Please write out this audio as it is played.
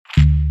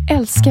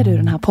Älskar du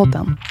den här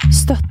podden?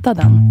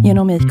 Stötta den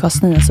genom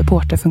IKAs nya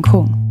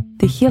supporterfunktion.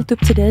 Det är helt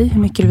upp till dig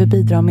hur mycket du vill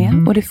bidra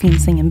med och det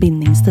finns ingen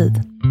bindningstid.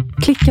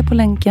 Klicka på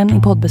länken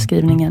i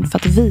poddbeskrivningen för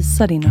att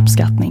visa din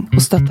uppskattning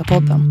och stötta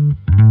podden.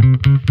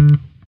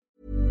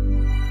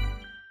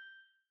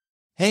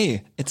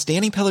 Hey, it's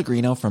Danny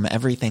Pellegrino from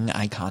Everything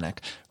Iconic.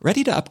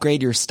 Ready to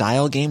upgrade your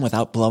style game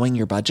without blowing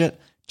your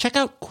budget? Check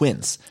out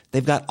Quince.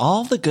 They've got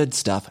all the good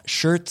stuff,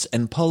 shirts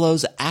and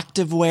polos,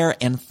 activewear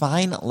and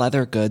fine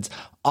leather goods,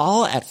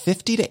 all at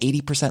 50 to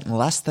 80%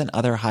 less than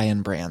other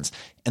high-end brands.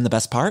 And the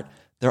best part?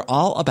 They're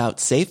all about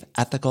safe,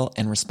 ethical,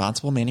 and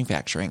responsible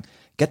manufacturing.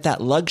 Get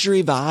that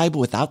luxury vibe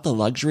without the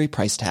luxury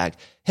price tag.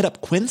 Hit up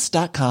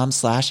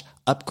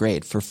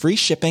quince.com/upgrade for free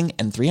shipping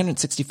and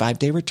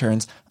 365-day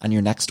returns on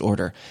your next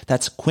order.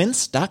 That's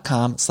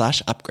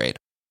quince.com/upgrade.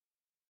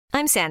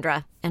 I'm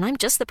Sandra, and I'm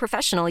just the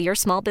professional your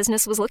small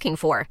business was looking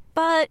for.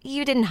 But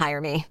you didn't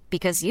hire me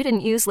because you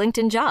didn't use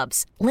LinkedIn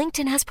Jobs.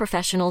 LinkedIn has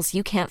professionals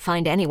you can't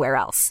find anywhere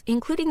else,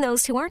 including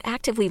those who aren't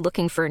actively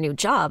looking for a new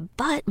job,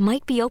 but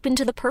might be open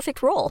to the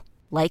perfect role,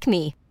 like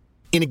me.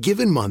 In a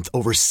given month,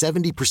 over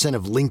 70%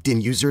 of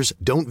LinkedIn users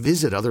don't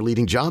visit other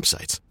leading job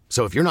sites.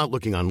 So if you're not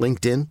looking on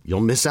LinkedIn,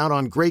 you'll miss out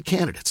on great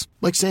candidates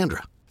like Sandra.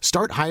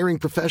 Start hiring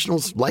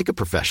professionals like a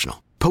professional.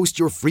 Post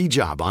your free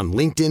job on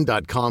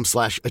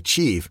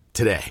linkedin.com/achieve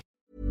today.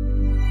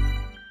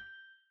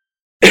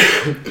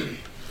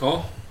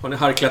 Ja, har ni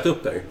harklat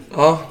upp där?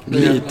 Ja,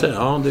 lite.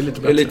 Ja, det är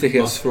lite bättre. Jag är lite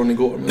hes från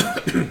igår. Men...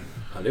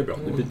 Ja, det är bra.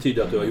 Det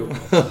betyder att du har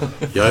gjort något.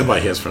 Jag är bara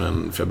hes från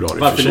en februari.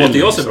 Varför låter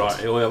jag så bra?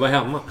 Jo, jag var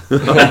hemma. Det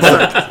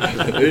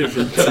är ju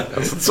fint.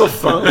 Jag satt så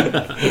fan.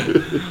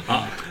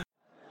 Ja.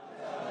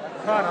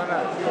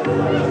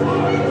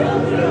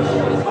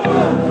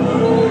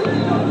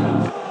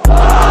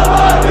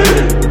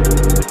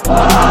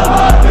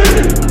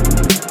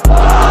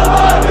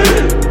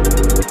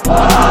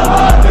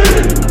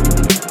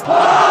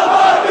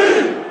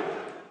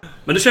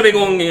 Men då kör vi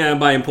igång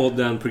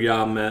Bajenpodden,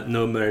 program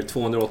nummer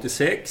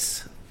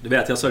 286. Du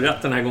vet, jag sa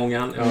rätt den här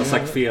gången. Jag har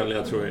sagt fel,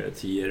 jag tror det är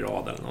 10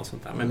 rad eller något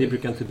sånt där. Men vi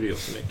brukar inte bry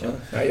oss så mycket.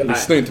 Nej, jag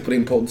lyssnar inte på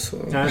din podd så...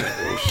 Nej,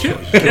 kul.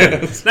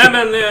 Nej,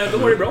 men då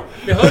var det bra.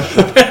 Vi hörs.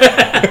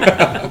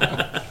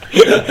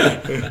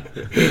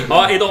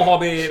 Ja, idag har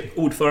vi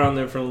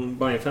ordförande från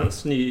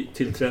Bajenfans,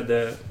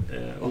 nytillträdde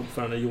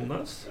ordförande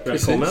Jonas.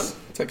 Välkommen. Precis.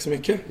 Tack så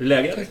mycket. Hur är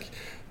läget? Tack.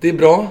 Det är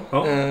bra,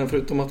 ja.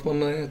 Förutom att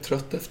man är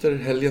trött efter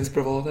helgens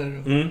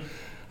bravader och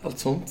allt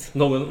sånt.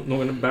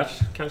 Någon bärs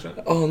kanske?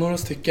 Ja, några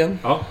stycken.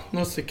 Ja.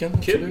 Några stycken,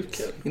 Kul.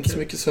 absolut. Inte så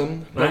mycket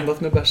sömn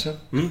blandat med bärsen.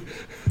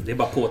 Det är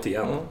bara på till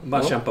igen.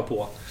 Bara kämpa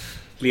på.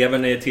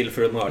 Levern är till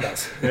för att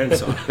mördas. Är det inte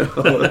så?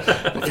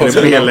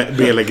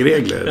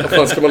 Belegregler. Vad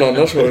fan ska man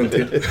annars ha den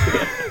till?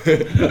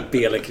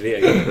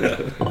 Belegregler.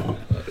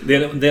 Det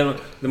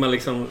när man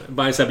liksom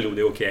bajsar blod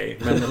är okej.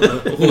 Men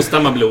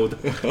hostar man blod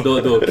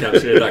då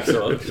kanske det är dags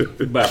att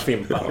börja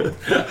fimpa.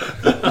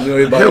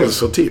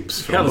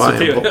 Hälsotips från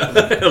Bajenpodden.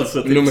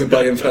 Nu är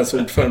Bajenfans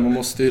ordförande. Man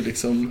måste ju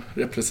liksom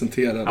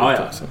representera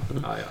lite också.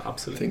 Ja,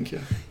 absolut. Tänker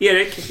jag.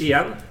 Erik,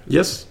 igen.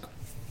 Yes.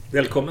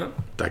 Välkommen.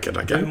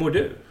 Tackar. Hur mår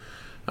du?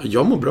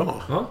 Jag mår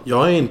bra. Ja.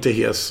 Jag är inte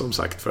hes som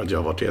sagt för att jag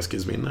har varit i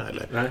Eskilsminne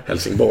eller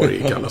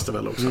Helsingborg kallas det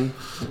väl också.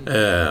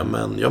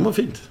 Men jag mår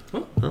fint. Ja.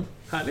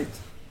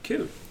 Härligt.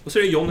 Kul. Och så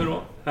är det Jonny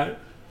då här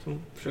som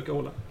försöker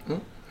hålla.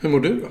 Hur mår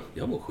du då?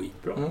 Jag mår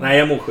skitbra. Nej,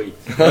 jag mår skit.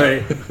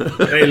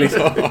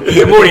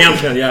 Jag mår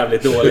egentligen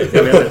jävligt dåligt.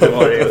 Jag vet inte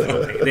vad det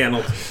är. Det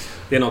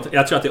är något.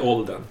 Jag tror att det är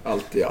åldern.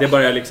 Alltid, ja. Det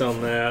börjar liksom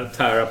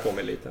tära på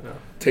mig lite.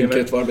 Tänker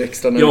ett varv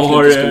extra när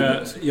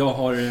jag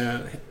har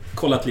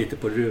kollat lite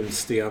på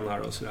runstenar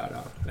och sådär.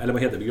 Eller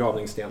vad heter det?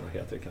 Begravningsstenar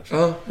heter det kanske.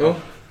 Ja.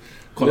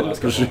 Kolla,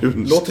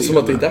 låter som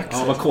att det är dags.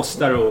 Ja, vad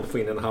kostar det att få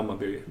in en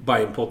Hammarby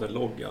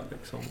Bajenpodden-logga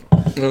liksom?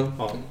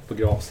 Ja, på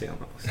gravstenar.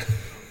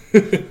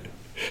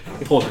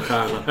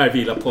 Poddstjärna. Här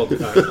vilar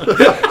poddstjärna.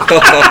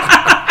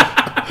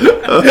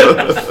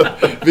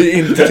 Vi är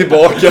inte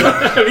tillbaka.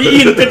 Vi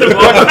är inte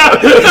tillbaka.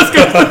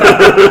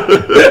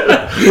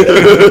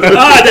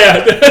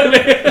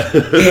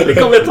 Vi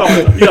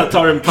kommer jag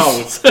tar en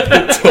paus.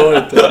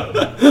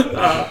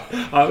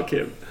 Ja,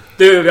 okej.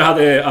 Du, vi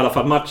hade i alla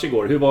fall match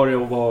igår. Hur var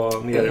det att vara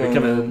nere? Vi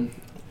kan väl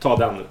ta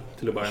den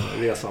till att börja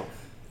med, resan.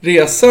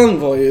 Resan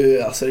var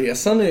ju, alltså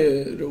resan är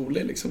ju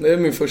rolig liksom. Det är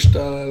min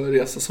första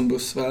resa som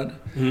bussvärd.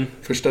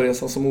 Första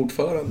resan som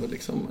ordförande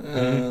liksom.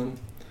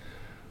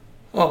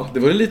 Ja, det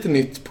var ju lite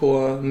nytt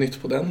på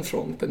den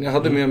fronten. Jag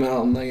hade med mig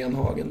Anna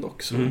Enhagen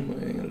dock som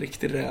en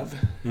riktig räv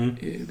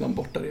bland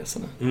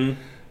bortaresorna.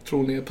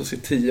 Tror ni är på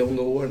sitt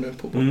 10:e år nu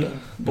på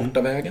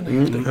bortavägen.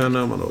 Här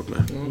när man åkt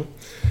med.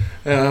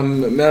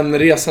 Men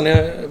resan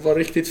var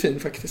riktigt fin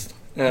faktiskt.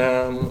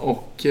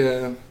 Och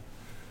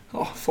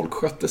folk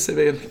skötte sig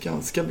väl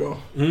ganska bra.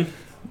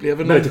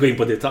 Blev det inte gå in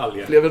på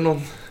detaljer. Blev det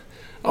någon...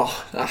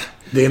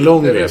 Det är en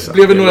lång resa.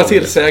 Blev det några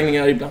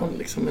tillsägningar ibland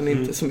liksom, men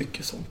inte så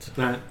mycket sånt.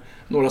 Nej.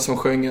 Några som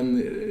sjöng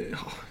en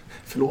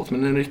förlåt,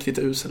 men en riktigt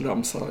usel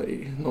ramsa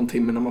i någon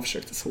timme när man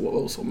försökte sova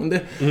och så. Men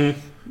det...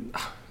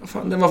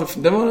 Fan, den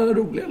var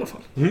rolig i alla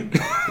fall.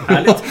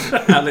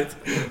 Härligt.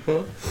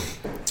 Ja.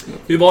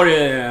 Hur var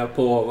det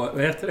på,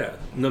 vad heter det?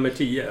 Nummer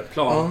 10,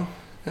 plan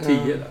 10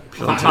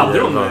 där. Hade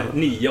de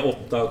 9,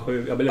 8,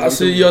 7?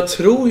 Jag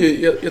tror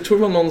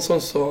det var någon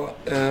som sa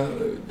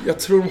jag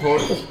tror de har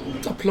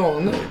 8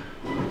 planer.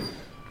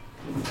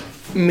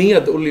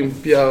 Med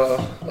Olympia,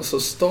 alltså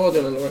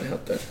stadion eller vad det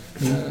heter.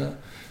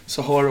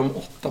 Så har de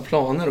 8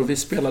 planer och vi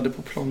spelade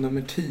på plan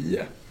nummer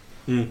 10.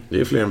 Det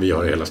är fler än vi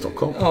har i hela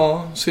Stockholm.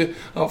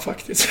 Ja,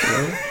 faktiskt.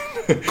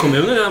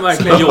 Kommunen har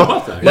verkligen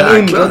jobbat där. Man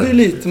undrade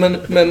lite,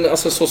 men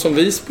alltså, så som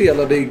vi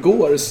spelade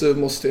igår så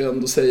måste jag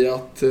ändå säga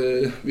att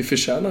vi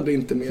förtjänade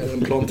inte mer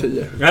än plan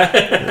 10.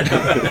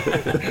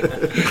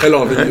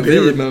 Eller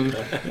vi, men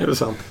är det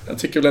sant? Jag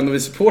tycker väl ändå vi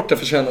supportrar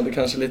förtjänade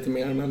kanske lite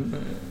mer,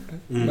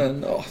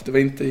 men ja, det var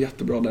inte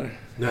jättebra där.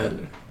 Nej.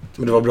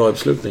 Men det var bra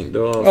uppslutning. Det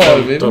var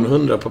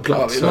 1500 på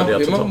plats.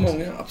 Vi var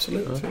många,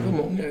 absolut. Vi var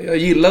många. Jag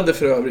gillade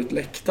för övrigt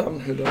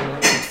läktaren, hur den var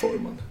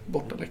utformad.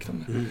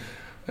 Bortaläktaren.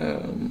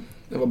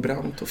 Det var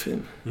brant och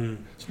fin.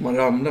 Så man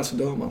ramlar så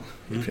dör man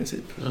i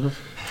princip.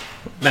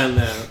 Men,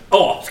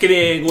 ska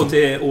vi gå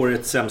till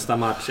årets sämsta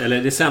match?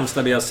 Eller det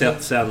sämsta vi har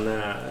sett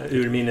sen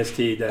urminnes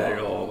tider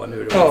och vad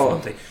nu det var för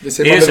någonting. Det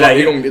ser man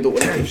varje gång det är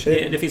dåligt.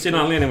 Det finns ju en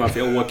anledning varför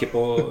jag åker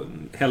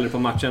hellre på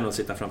matchen och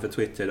sitta framför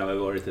Twitter. Det har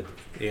varit ett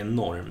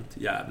enormt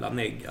jävla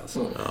negg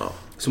alltså.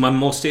 Så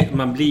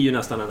man blir ju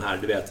nästan den här,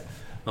 du vet,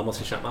 man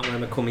måste känna,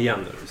 men kom igen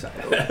nu.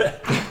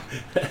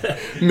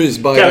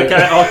 Mysbajare.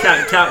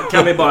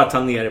 Kan vi bara ta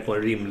ner det på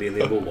en rimlig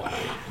nivå?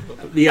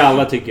 Vi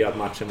alla tycker att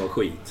matchen var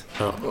skit.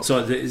 Så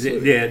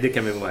det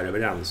kan vi vara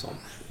överens om.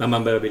 Men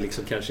man behöver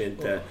liksom kanske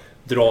inte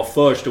dra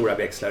för stora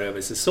växlar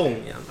över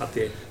säsongen. Att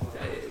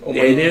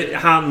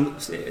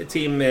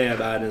Tim är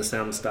världens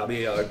sämsta.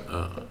 Vi har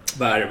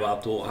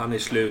värvat och han är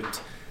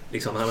slut.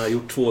 Liksom, han har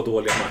gjort 2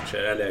 dåliga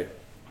matcher eller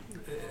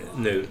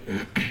nu.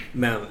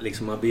 Men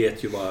liksom, man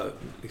vet ju vad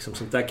liksom,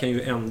 sånt där kan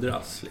ju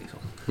ändras liksom.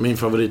 Min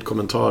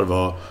favoritkommentar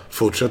var: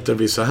 fortsätter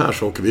vi så här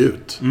så åker vi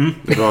ut.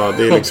 Det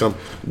är liksom,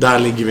 där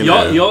ligger vi nu.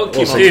 Jag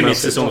klippte ju mitt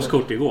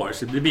säsongskort igår,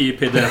 så det blir ju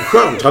pedant.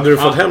 Skönt, hade du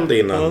fått hem det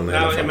innan?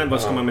 Men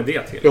vad ska man med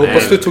det till? Jag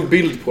hoppas du tog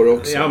bild på det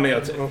också. Ja,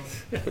 men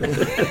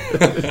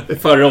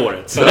förra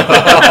året.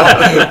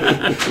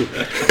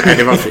 Nej,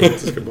 det var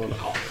fint.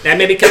 Nej,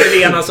 men vi kan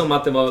väl enas om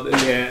att det var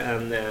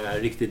en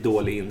riktigt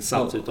dålig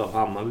insats utav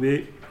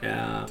Hammarby.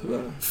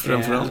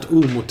 Framförallt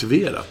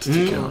omotiverat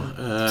tycker jag.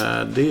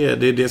 Det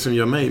är det som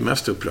gör mig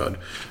mest upprörd.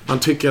 Man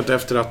tycker att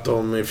efter att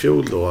de i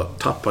fjol då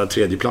tappar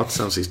 3:e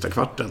platsen sista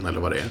kvarten eller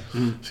vad det är,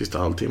 sista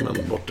halvtimmen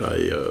borta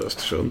i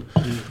Östersund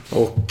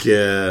och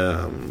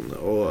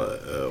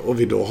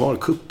vi då har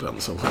kuppen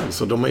som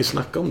chans, och de har ju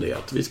snackat om det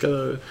att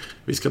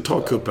vi ska ta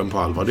kuppen på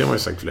allvar. Det har man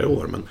ju sagt flera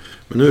år, men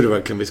nu är det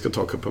verkligen vi ska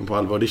ta kuppen på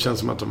allvar. Det känns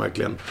som att de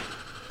verkligen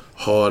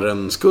har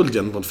en skuld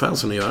gentemot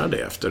fansen att göra det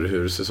efter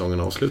hur säsongen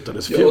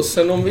avslutades. Ja, och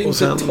sen om vi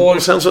inte tar...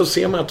 Och sen så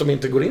ser man att de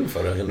inte går in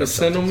för det. Men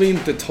sen om vi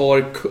inte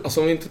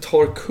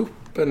tar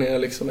kuppen är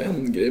liksom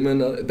en grej. Men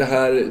det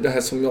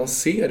här som jag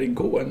ser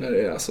igår när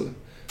det är alltså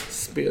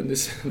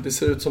det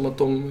ser ut som att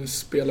de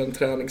spelar en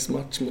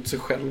träningsmatch mot sig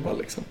själva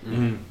liksom.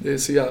 Det är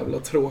så jävla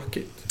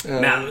tråkigt.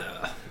 Men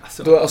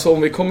alltså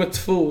om vi kommer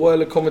 2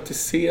 eller kommer till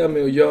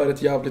semi och gör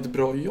ett jävligt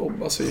bra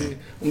jobb, alltså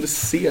om det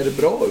ser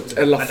bra ut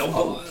eller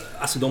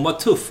de var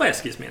tuffa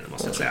Eskilsminne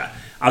måste jag säga.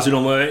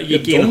 Alltså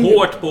gick in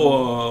hårt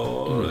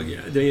på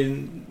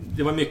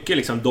det var mycket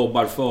liksom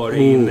dobbar för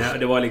in.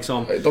 Det var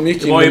liksom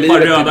det var ju ett par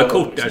röda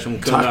kort där som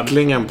kunde...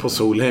 Tacklingen på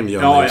Solheim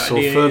gör mig så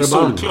förbannad. Ja,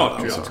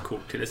 solklart rött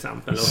kort till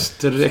exempel.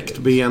 Sträckt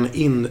ben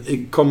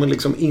in, kommer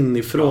liksom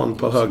inifrån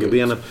på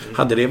högerbenet.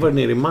 Hade det varit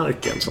nere i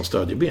marken som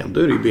stödjeben, då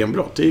är det ju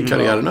benbrott. Det är ju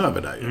karriären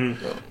över där ju.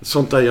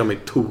 Sånt där gör mig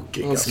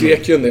tokig. Han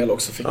skrek ju en del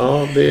också.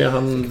 Han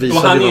visade. Och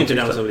han är ju inte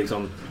den som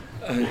liksom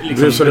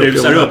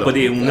brusar upp och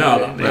det är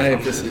onödan. Nej,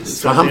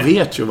 precis. För han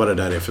vet ju vad det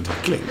där är för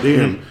tackling. Det är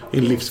ju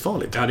en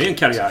livsfarligt. Ja, det är en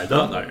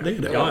karriärdödare. Det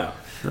är det. Ja.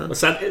 Och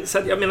sen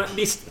jag menar,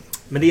 visst,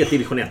 men det är ett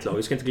division 1-lag,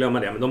 vi ska inte glömma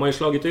det. Men de har ju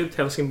slagit ut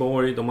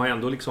Helsingborg, de har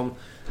ändå liksom...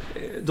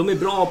 De är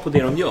bra på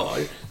det de gör.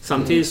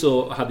 Samtidigt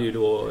så hade ju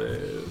då...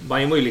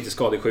 Bayern var ju lite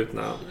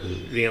skadeskjutna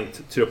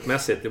rent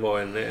truppmässigt. Det var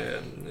en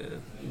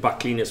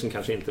backlinje som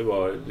kanske inte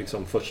var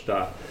liksom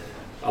första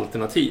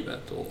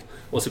alternativet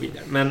och så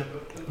vidare. Men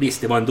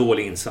visst, det var en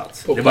dålig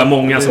insats. Det var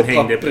många som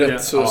hängde på det.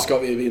 Så ska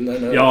vi vinna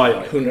den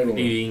 100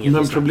 gånger.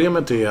 Men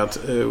problemet är att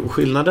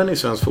skillnaden i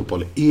svensk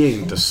fotboll är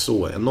inte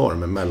så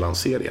enorm mellan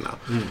serierna.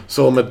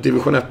 Så om ett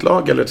division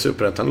 1-lag eller ett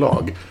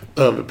superettan-lag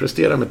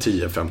överpresterar med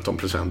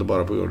 10-15% och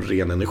bara på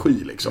ren energi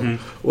liksom.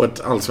 Och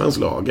ett allsvensk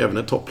lag, även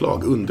ett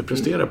topplag,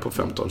 underpresterar på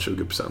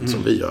 15-20%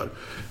 som vi gör.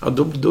 Ja,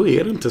 då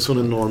är det inte så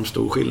enormt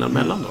stor skillnad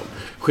mellan dem.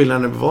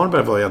 Skillnaden med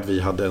Varberg var ju att vi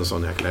hade en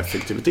sån jäkla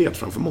effektivitet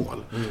från framför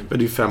mål. Vi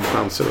hade ju 5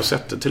 chanser och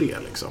sätter 3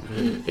 liksom.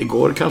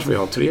 Igår kanske vi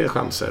har 3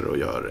 chanser och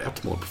gör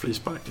 1 mål på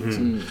frispark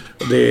liksom.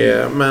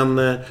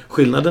 Men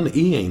skillnaden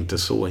är inte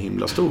så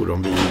himla stor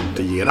om vi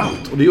inte ger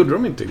allt. Och det gjorde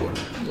de inte igår.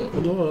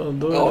 Och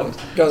då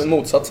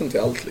motsatsen till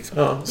allt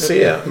liksom.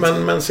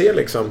 Men se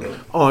liksom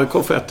AIK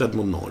får 1-1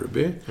 mot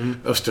Norrby.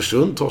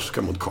 Östersund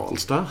torskar mot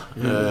Karlstad.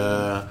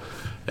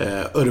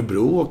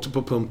 Örebro åkte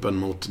på pumpen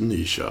mot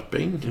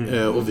Nyköping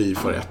och vi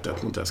får 1-1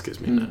 mot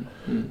Eskilsminne.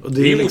 Och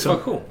det är liksom,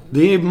 motivation.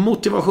 Det är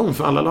motivation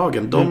för alla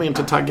lagen. De är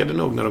inte taggade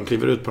nog när de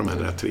kliver ut på de här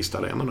rätt trista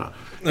arenorna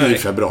i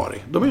februari.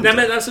 De är inte.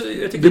 Nej, men alltså,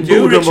 jag tycker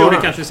Djuric gjorde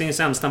kanske sin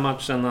sämsta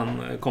match sen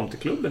han kom till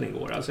klubben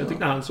igår. Alltså, jag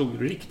tyckte han såg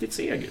riktigt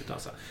seg ut.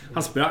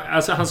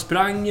 Alltså. Han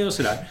sprang ju och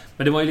sådär.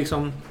 Men det var ju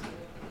liksom...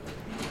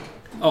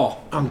 Ja.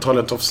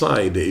 Antalet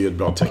offside är ju ett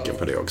bra tecken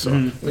på det också.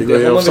 Vi går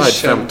ju offside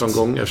 15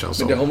 gånger känns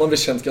som. Men det har man väl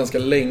känt ganska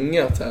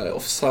länge att här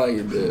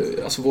offside,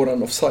 alltså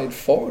våran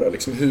offside-fara,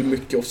 liksom hur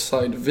mycket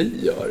offside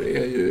vi gör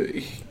är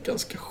ju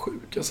ganska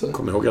sjuk. Alltså.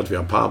 Kom ihåg att vi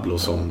har Pablo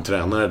som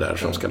tränare där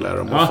som ska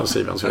lära om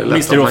offensiven. Så det är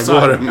lätt att man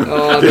går.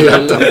 Det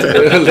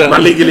är lätt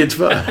man ligger lite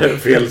för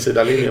fel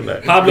sida linjen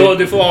där. Pablo,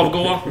 du får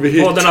avgå.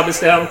 Podden har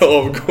bestämt.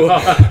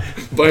 Avgå.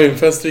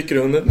 Bayern-fans rycker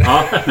under.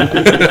 Ja.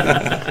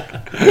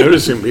 Nu är det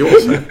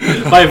symbios.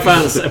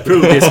 Bayern-fans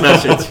approve this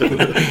message.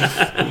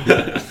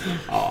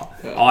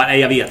 Ja, nej,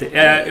 jag vet.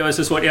 Jag var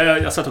så svårt.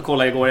 Jag satt och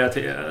kollade igår. Jag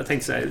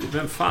tänkte så här,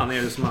 vem fan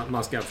är det som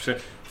man ska försöka...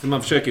 För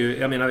man försöker ju...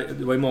 Jag menar,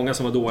 det var ju många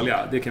som var dåliga.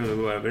 Det kan vi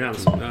vara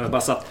överens om.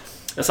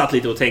 Jag satt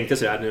lite och tänkte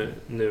så här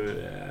nu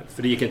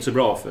för det gick inte så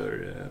bra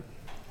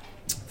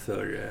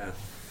för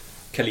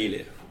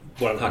Khalili.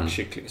 Våran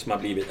hackkyckling som har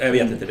blivit... Jag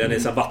vet inte, den är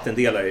så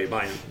vattendelare i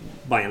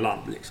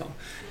Bayernland liksom.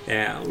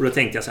 Och då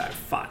tänkte jag så här,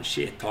 fan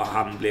shit,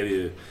 han blev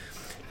ju...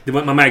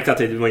 man märkte att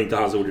det var inte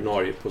hans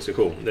ordinarie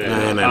position.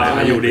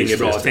 Han gjorde inget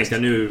bra. Jag tänkte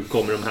nu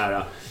kommer de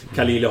här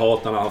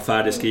Khalili-hatarna ha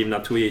färdigskrivna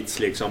tweets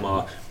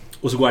liksom,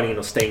 och så går han in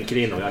och stänker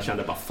in och jag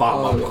kände bara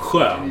fan vad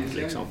skönt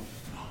liksom.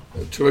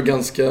 Jag tror det var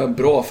ganska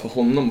bra för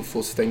honom att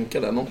få stänka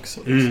den också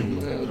liksom.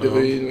 Det var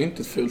ju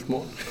inte ett fult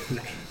mål.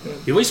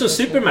 Det var ju som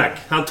Supermac.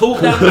 Han tog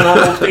den men han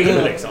åkte in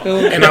liksom.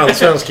 En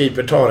allsvensk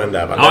keeper tar den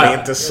där, va? Det är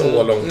inte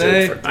så lång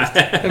tid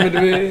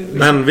faktiskt.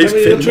 Men visst,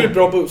 jag tror det är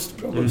bra boost.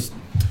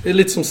 Det är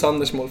lite som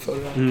Sanders mål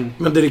förra.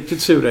 Men det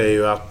riktigt sura är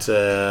ju att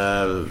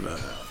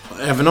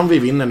även om vi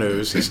vinner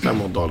nu sista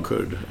mot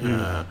Dalkurd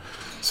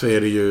så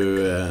är det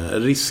ju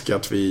risk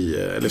att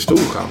eller stor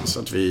chans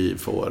att vi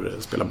får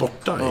spela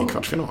borta i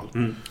kvartsfinal.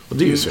 Och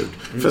det är ju surt.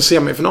 För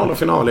semifinal och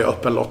final är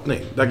öppen lottning.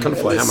 Där kan du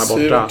få hemma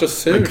borta.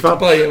 Surt.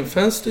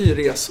 Bayern-fans styr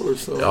resor.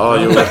 Så. Ja,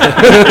 jo.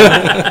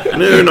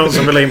 Nu är det någon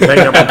som vill ha in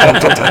pengar på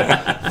kontot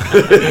här.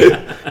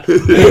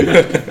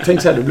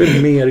 Tänk så här, det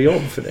blir mer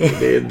jobb för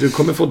dig. Du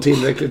kommer få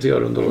tillräckligt att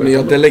göra under året. Men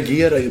jag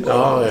delegerar ju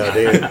bara. Ja,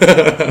 det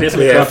är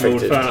som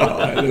effektivt.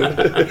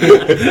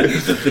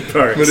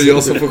 Men det är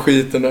jag som får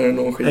skiten när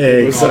någon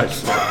skiter.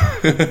 Exakt.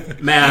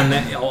 Men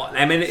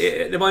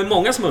det var ju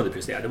många som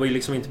underpresterade. Det var ju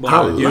liksom inte bara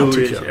alla,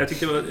 tycker jag. Jag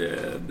tyckte det var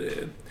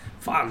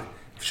fan,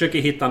 försöker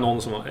hitta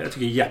någon som jag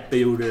tycker Jeppe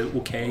gjorde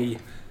okej.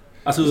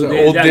 Alltså,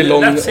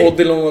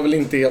 Odilon var väl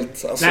inte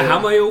helt... Alltså... Nej,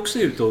 han var ju också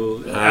ute och...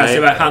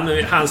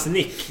 hans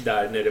nick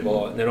där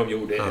när de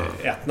gjorde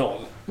 1-0.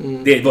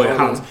 Det var ju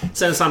hans.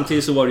 Sen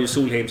samtidigt så var det ju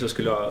Solheim som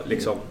skulle ha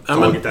liksom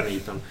tagit den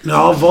ytan.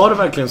 Ja, var det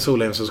verkligen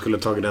Solheim som skulle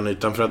ha tagit den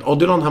ytan? För att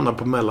Odilon hamnar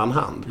på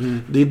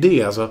mellanhand. Det är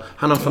det, alltså.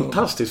 Han har en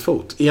fantastisk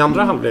fot. I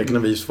andra halvlek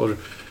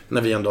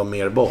när vi ändå har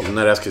mer boll,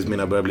 när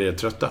Eskilsminne börjar bli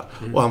trötta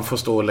och han får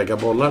stå och lägga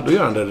bollar, då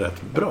gör han det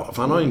rätt bra,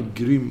 för han har en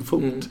grym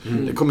fot.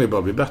 Det kommer ju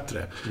bara bli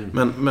bättre.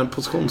 Men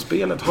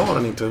positionsspelet har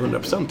han inte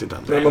 100% än.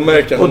 Men man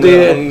märker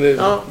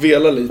han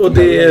velar lite. Och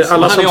det är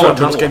alla som tror att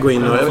han ska gå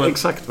in och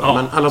exakt,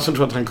 men alla som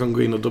tror att han kan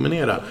gå in och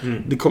dominera.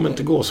 Det kommer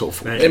inte gå så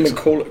fort. Nej, men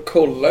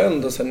kolla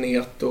ändå sen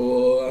Net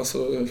och alltså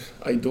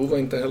Aido var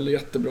inte heller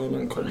jättebra när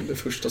han kom. Det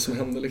första som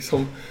hände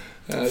liksom.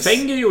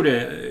 Fenger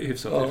gjorde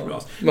hyfsat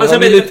bra. Men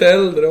han är lite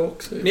äldre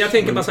också. Men jag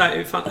tänker bara så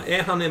här,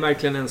 är han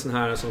verkligen en sån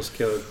här som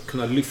ska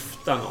kunna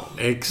lyfta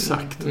någon?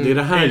 Exakt, det är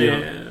det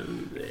här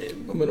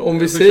men om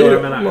vi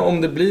säger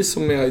om det blir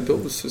som med Aido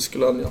så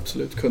skulle han ju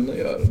absolut kunna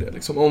göra det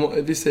liksom. Om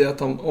vi säger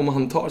att om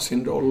han tar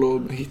sin roll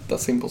och hittar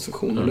sin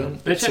position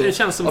ordentligt. Det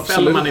känns som att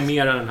Fällman är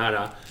mer den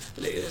här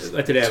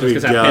jag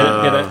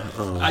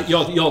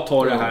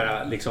tar det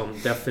här liksom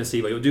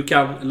defensiva. Du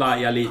kan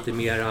laja lite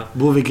mera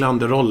Bo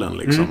Wiglander-rollen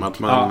liksom att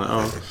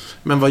man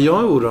Men vad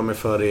jag oroar mig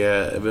för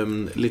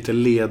är lite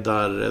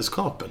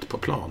ledarskapet på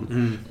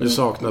plan. Nu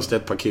saknas det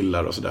ett par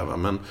killar och sådär,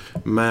 va?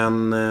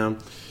 Men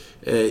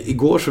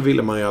igår så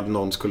ville man ju att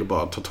någon skulle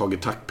bara ta tag i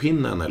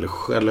taktpinnen eller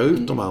skälla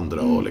ut de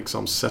andra och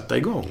liksom sätta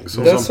igång.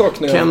 Så som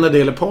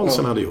Kennedy eller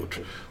Paulsen hade gjort.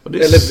 Och det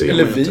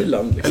eller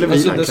Wieland. Liksom. Eller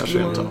Wieland kanske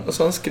inte.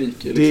 Alltså han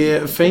skriker.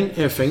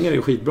 Liksom. Fänger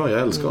är skitbra.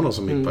 Jag älskar honom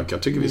som mittback.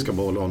 Jag tycker vi ska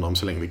behålla honom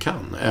så länge vi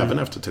kan. Även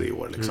efter 3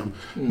 år. Liksom.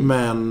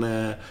 Men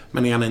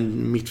är han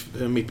en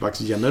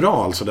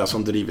mittbacksgeneral så där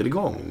som driver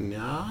igång?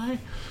 Nej.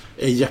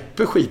 Är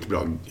Jeppe skitbra?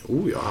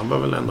 Ja, han var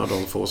väl en av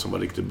de få som var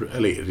riktigt bra.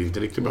 Eller inte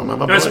riktigt bra, men han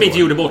var bra. Men som inte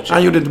gjorde bort sig.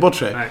 Han gjorde inte bort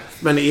sig. Nej.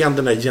 Men är han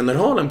den där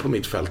generalen på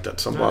mittfältet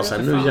som bara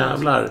säger nu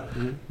jävlar.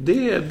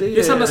 Det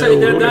är samma sak.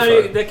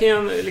 Där kan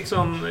jag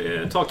liksom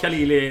ta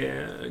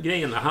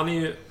Khalili-grejen. Han är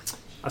ju...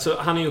 Alltså,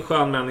 han är ju en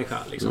skön människa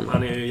liksom.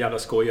 Han är ju jävla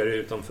skojare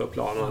utanför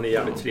planen. Han är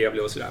jävligt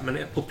trevlig och sådär. Men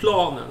på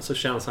planen så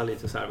känns han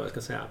lite så här, vad ska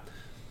jag säga,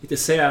 lite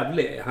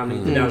sävlig. Han är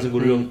inte den som går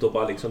runt och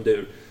bara liksom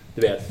du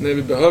vet. Nej,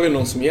 vi behöver ju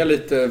någon som ger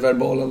lite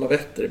verbala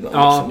lavetter ibland.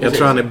 Ja, jag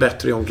tror han är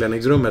bättre i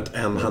omklädningsrummet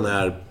än han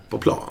är på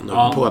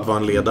plan. På att vara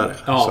en ledare.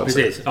 Ja,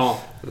 precis. Ja.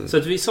 Så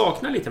att vi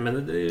saknar lite,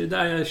 men det är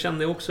där jag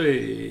kände också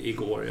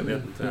igår. Jag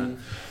vet inte.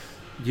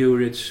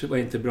 Djuric var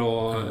inte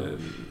bra.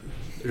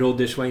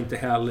 Rodgers var inte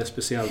heller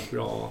speciellt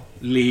bra.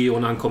 Leo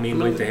när han kom in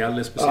var inte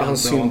heller speciellt bra. Han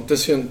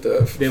syntes ju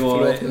inte. Det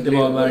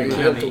var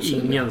verkligen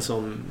ingen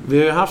som... Vi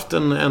har ju haft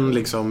en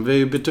liksom... Vi har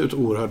ju bytt ut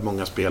oerhört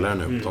många spelare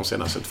nu de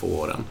senaste 2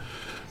 åren.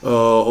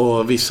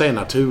 Och vissa är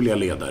naturliga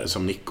ledare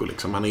som Nico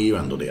liksom. Han är ju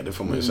ändå det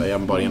får man ju säga,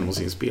 bara genom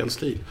sin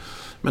spelstil.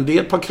 Men det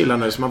är ett par killar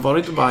nu som har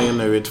varit i Bayern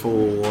nu i 2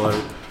 år,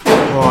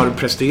 har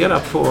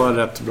presterat på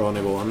rätt bra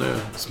nivå. Nu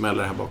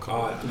smäller det här bakom.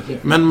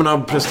 Men man har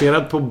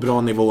presterat på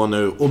bra nivå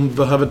nu och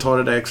behöver ta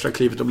det där extra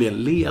klivet och bli en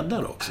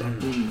ledare också.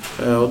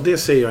 Och det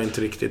ser jag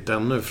inte riktigt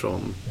ännu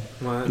från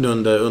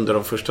under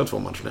de första 2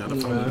 matcherna i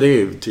alla fall. Det är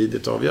ju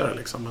tidigt att avgöra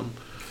liksom. Men...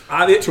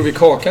 Tror vi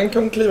Kakan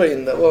kan kliva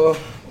in där? Vad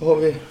har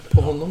vi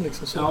på honom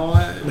liksom? Så?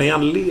 Men är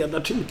han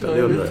ledartypen?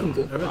 Jag vet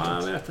inte. Jag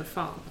vet inte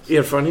fan.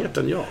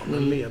 Erfarenheten, ja.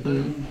 Men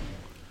ledare...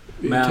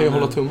 Vi kan ju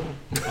hålla tummen.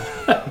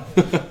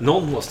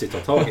 Någon måste ju ta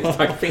tag i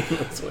taktpinnen.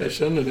 Jag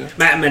känner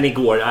det. Men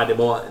igår,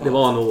 det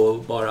var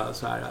nog bara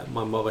så här.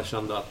 Man bara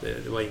kände att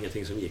det var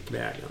ingenting som gick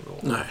vägen.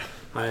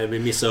 Nej. Vi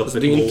missade upp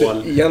ett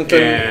mål.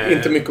 Egentligen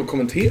inte mycket att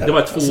kommentera. Det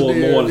var 2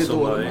 mål som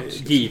var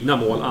givna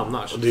mål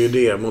annars. Och det är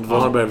ju det. Mot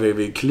Varberg var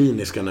vi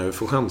kliniska när vi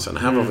får chansen.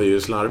 Här var vi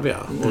ju slarviga.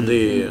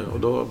 Och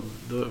då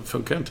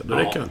funkar det inte. Då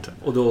räcker det inte.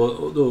 Och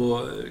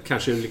då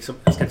kanske liksom,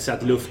 jag ska inte säga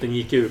att luften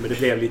gick ur, men det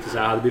blev lite så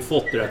här, hade vi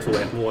fått det där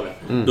 2-1 målet,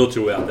 då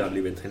tror jag att det hade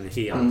blivit en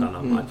helt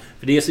annan match.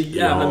 För det är så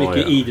jävla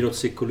mycket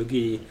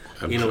idrottspsykologi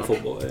inom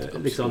fotboll,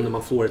 liksom när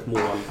man får ett mål,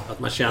 att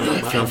man känner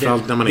att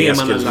framförallt när man är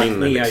man har lagt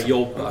ner liksom.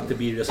 jobb, att det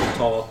blir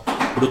resultat.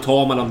 Och då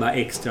tar man de där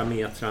extra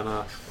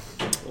metrarna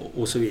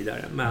och så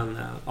vidare. Men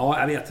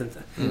jag vet inte.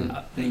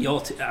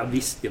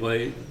 Visst,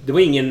 det var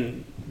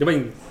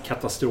ingen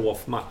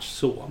katastrofmatch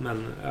så,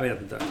 men jag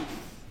vet inte.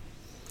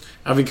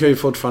 Ja, vi kan ju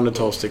fortfarande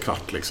ta oss till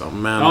kvart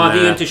liksom. Men, det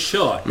är ju inte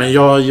kört. Men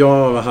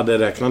jag hade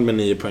räknat med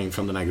 9 poäng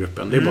från den här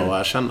gruppen. Det är bara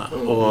att erkänna.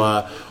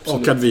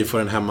 Och att vi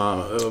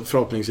får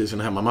förhoppningsvis en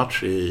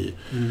hemmamatch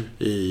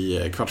i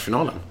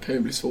kvartsfinalen. Det kan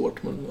ju bli svårt,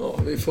 men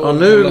vi får...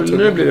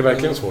 Nu blir det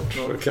verkligen svårt,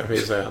 kan vi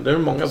säga. Det är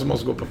många som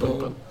måste gå på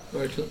pumpen.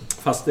 Verkligen.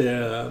 Fast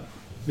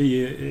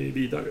vi är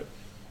vidare.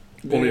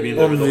 Om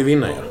vi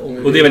vinner,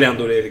 Och det är väl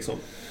ändå det liksom...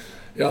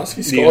 Ja,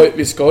 alltså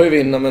vi ska ju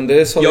vinna, men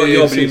det sa jag vi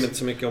bryr mig inte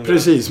så mycket om det.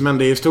 Precis, men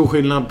det är stor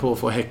skillnad på att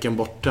få Häcken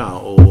borta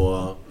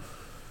och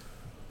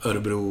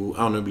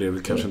Örebro. Nu blir det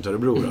väl kanske inte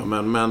Örebro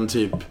då, men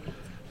typ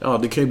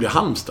det kan ju bli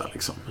Halmstad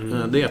liksom.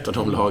 Det är ett av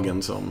de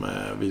lagen som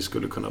vi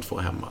skulle kunna få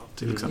hemma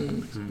till exempel.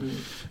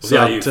 Och så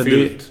är det ju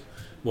fyllt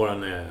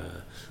våran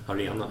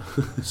arena.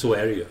 Så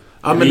är det ju.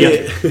 Ja, men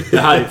det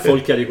här,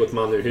 folk hade ju gått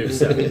man ur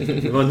huset.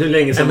 Det var nu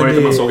länge sedan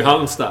var man såg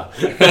Halmstad.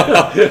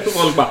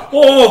 Folk bara,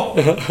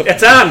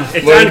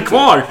 ett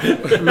kvar.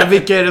 Men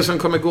vilka är det som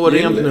kommer gå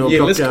rent nu och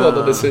plocka... Gilles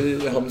skadade sig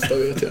i Halmstad,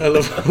 vet jag. I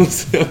alla fall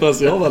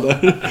senast jag var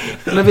där.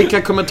 Men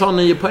vilka kommer ta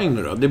 9 poäng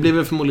nu då? Det blir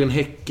väl förmodligen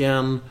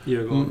Häcken,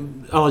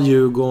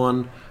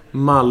 Djurgården,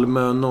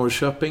 Malmö,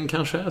 Norrköping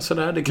kanske.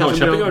 Sådär. Det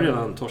kanske Norrköping har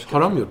redan torskat.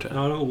 Har de gjort det?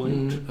 Ja, det har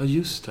oavgjort. Ja,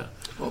 just det.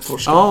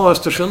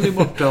 Östersund är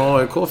borta.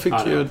 AIK fick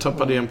ju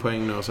tappa en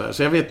poäng nu och så här.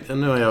 Så jag vet,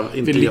 nu har jag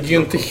inte... Vi ligger ju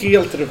inte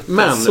helt rätt.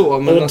 Men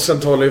oddsen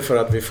talar ju för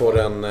att vi får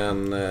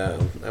en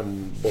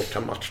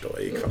bortamatch då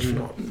i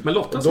kvartsfinal. Men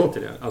lottas inte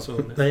det? Alltså...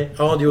 Nej,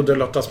 det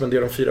lottas, men det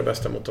är de 4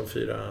 bästa mot de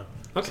 4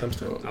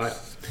 sämsta. Ja.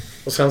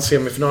 Och sen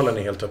semifinalen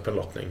är helt öppen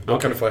lottning. Då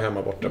kan du få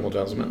hemma borta mot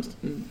vem som helst.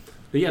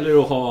 Det gäller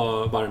att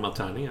ha varma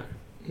tärningar.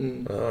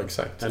 Ja,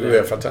 exakt. Eller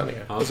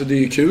UEFA-tärningar. Ja. Alltså det är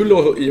ju kul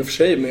i och för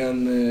sig med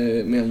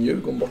en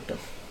Djurgården borta.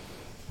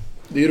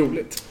 Det är ju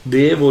roligt.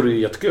 Det vore ju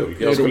jättekul.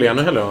 Jag skulle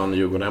gärna hellre ha en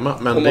Djurgården hemma.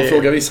 Men om man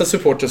frågar vissa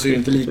supporter så är det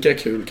inte lika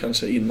kul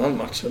kanske innan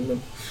matchen.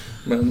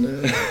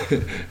 Men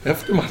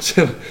efter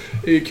matchen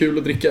är det ju kul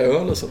att dricka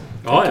öl och så.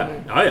 Ja,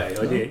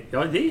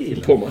 det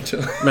gillar. På matchen.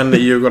 Men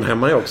Djurgården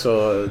hemma är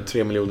också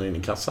 3 miljoner in i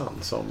kassan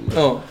som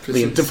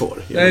vi inte får.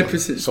 Nej,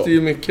 precis. Så. Det är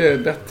ju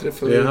mycket bättre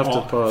för klubben. Vi har haft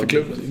ett par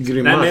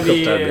grymma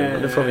cupderbyn,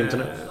 men det får vi inte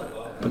nu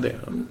på det.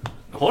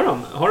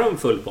 Har de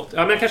full pott?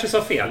 Ja, men jag kanske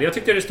sa fel. Jag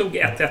tyckte det stod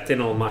 1-1 i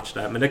någon match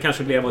där. Men det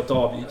kanske blev ett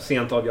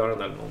sent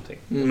avgörande eller någonting.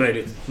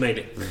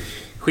 Möjligt.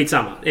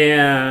 Skitsamma.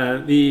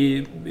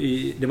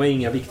 Det var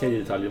inga viktiga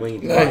detaljer. Det var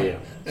inget varje.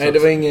 Nej, det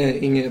var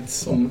inget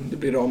som det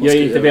blir ramaskri. Jag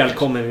är inte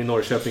välkommen i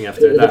Norrköping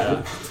efter det där.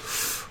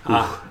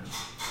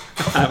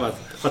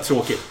 Vad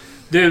tråkigt.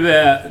 Nej,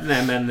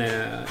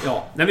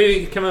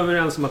 vi kan vara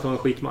överens om att det var en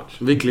skitmatch.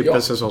 Vi klipper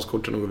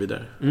säsongskorten och går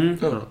vidare.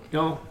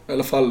 Ja. I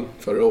alla fall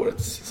förra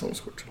årets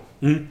säsongskort.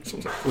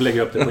 Och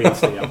lägger upp det på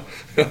Instagram.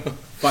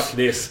 Fuck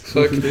this.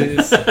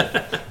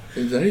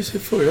 Det där är ju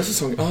förra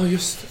säsongen.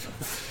 Just det.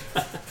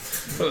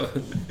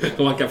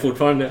 Och man kan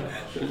fortfarande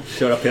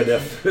köra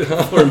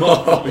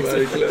PDF-format.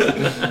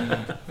 Verkligen.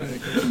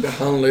 Det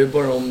handlar ju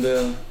bara om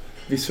det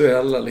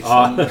visuella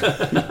liksom.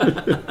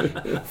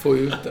 Få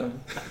ut det.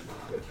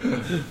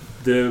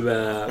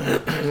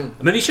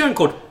 Men vi kör en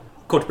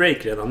kort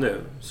break redan nu.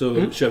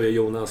 Så kör vi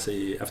Jonas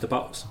i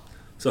efterpaus.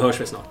 Så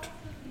hörs vi snart.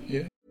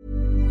 Yeah.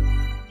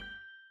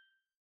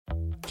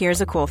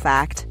 Here's a cool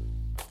fact.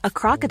 A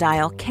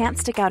crocodile can't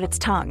stick out its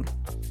tongue.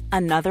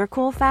 Another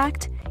cool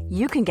fact,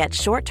 you can get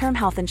short-term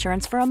health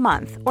insurance for a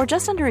month or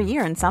just under a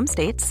year in some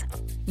states.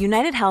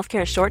 United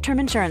Healthcare short-term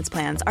insurance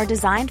plans are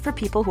designed for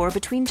people who are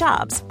between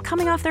jobs,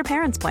 coming off their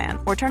parents' plan,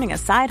 or turning a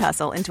side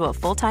hustle into a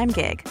full-time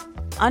gig.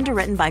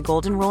 Underwritten by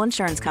Golden Rule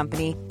Insurance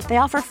Company, they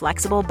offer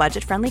flexible,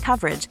 budget-friendly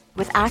coverage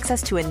with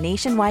access to a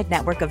nationwide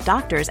network of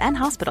doctors and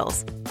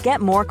hospitals.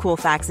 Get more cool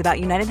facts about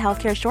United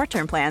Healthcare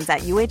short-term plans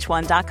at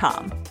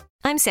uh1.com.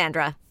 I'm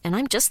Sandra, and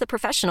I'm just the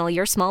professional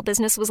your small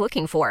business was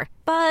looking for.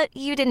 But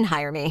you didn't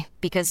hire me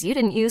because you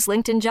didn't use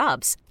LinkedIn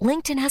Jobs.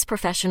 LinkedIn has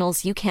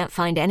professionals you can't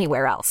find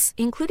anywhere else,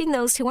 including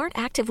those who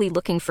aren't actively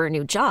looking for a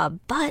new job,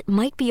 but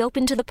might be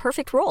open to the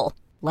perfect role,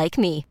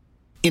 like me.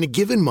 In a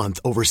given month,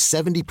 over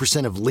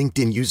 70% of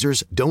LinkedIn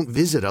users don't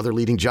visit other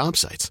leading job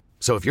sites.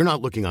 So if you're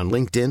not looking on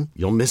LinkedIn,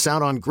 you'll miss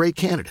out on great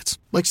candidates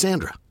like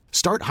Sandra.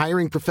 Start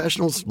hiring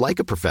professionals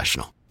like a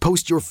professional.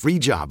 Post your free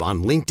job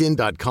on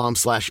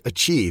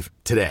linkedin.com/achieve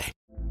today.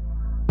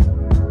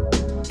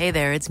 Hey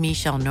there, it's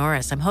Michelle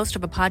Norris. I'm host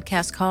of a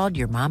podcast called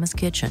Your Mama's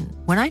Kitchen.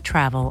 When I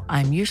travel,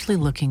 I'm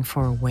usually looking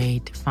for a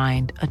way to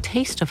find a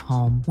taste of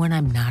home when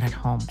I'm not at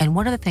home. And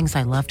one of the things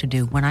I love to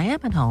do when I am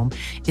at home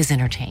is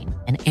entertain.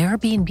 And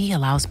Airbnb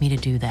allows me to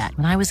do that.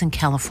 When I was in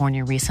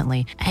California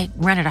recently, I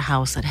rented a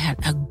house that had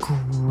a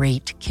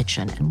great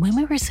kitchen. And when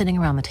we were sitting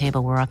around the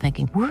table, we're all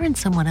thinking, we're in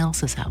someone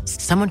else's house.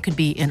 Someone could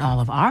be in all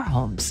of our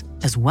homes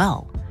as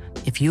well.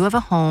 If you have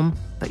a home,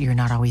 but you're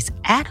not always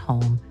at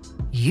home,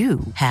 you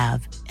have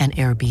an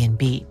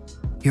Airbnb.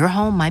 Your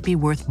home might be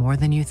worth more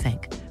than you think.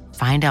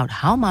 Find out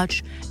how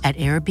much at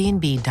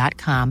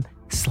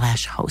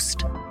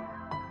airbnb.com/host.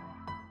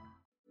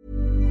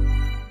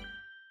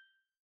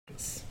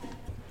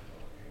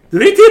 Du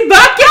är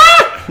tillbaka!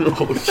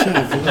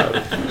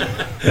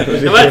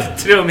 Det var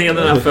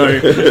trumhinnorna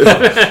för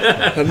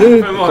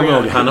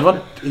många. Han har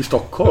varit i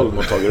Stockholm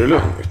och tagit det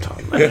lugnt.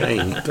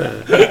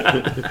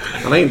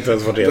 Han har inte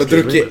ens varit resa. Du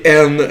har druckit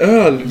en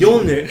öl.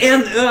 Johnny,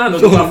 en öl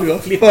och du bara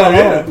flippar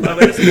ut.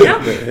 Vad är det som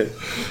händer?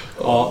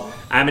 Ja,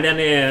 nej, men den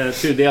är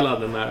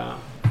tudelad den där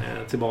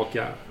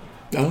tillbaka.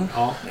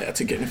 Ja, jag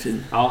tycker den är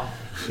fin. Ja.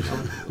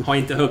 Har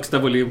inte högsta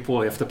volym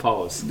på efter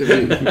paus. Det var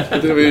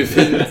ju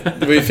fint.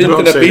 Det var ju fint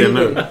den där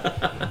bilden.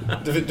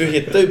 Du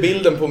hittade ju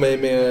bilden på mig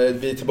med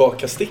vi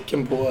tillbaka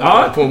sticken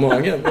på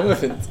magen. Det var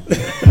fint.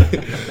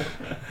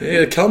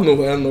 Det kan nog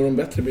vara en av de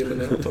bättre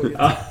bilderna jag har tagit.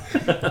 Ja.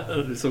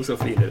 Du såg så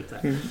fin ut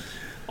där.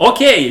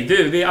 Okej,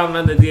 vi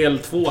använder del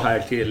 2 här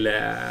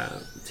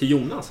till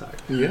Jonas här.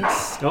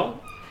 Yes. Ja,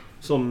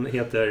 som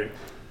heter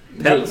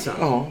Pälsen.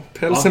 Ja,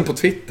 Pälsen på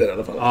Twitter i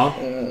alla fall. Ja.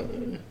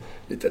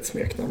 Lite ett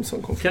smeknamn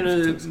som kom. Kan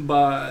du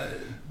bara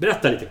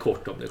berätta lite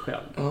kort om dig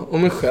själv? Ja,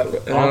 om mig själv.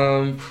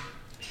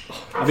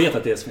 Jag vet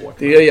att det är svårt.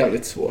 Det är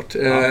jävligt svårt.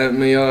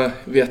 Men jag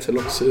vet väl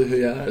också hur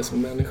jag är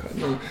som människa.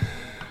 Men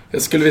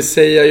jag skulle vilja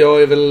säga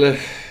jag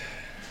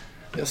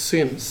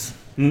syns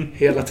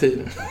hela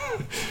tiden.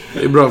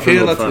 Det är bra för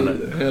hela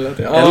tiden.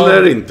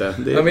 Eller inte.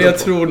 Det är men jag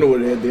tror nog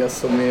det är det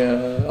som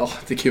är...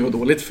 det kan ju vara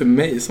dåligt för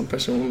mig som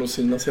person att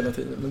synas hela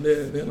tiden. Men det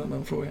är en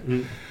annan fråga.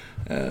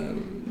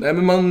 Nej,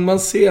 men man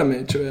ser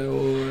mig, tror jag.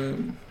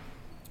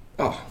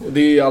 Och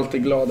det är ju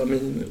alltid glada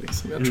miner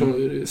liksom. Jag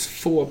tror det är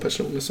få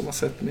personer som har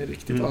sett mig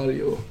riktigt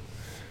arg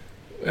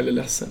eller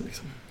ledsen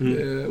liksom.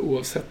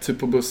 Oavsett typ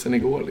på bussen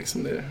igår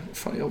liksom,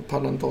 fan, jag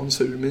pallar inte ha en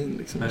sur min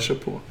liksom. Jag kör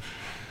på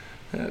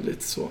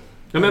lite så.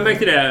 Ja, men jag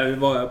märkte det, vi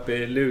var uppe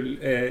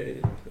i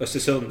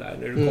Östersund där,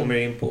 när du kommer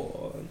in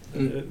på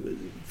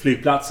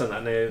flygplatsen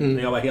där,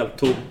 när jag var helt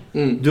tom.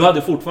 Du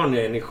hade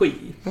fortfarande energi.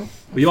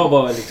 Och jag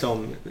var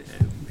liksom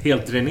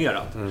helt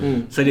dränerad.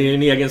 Så det är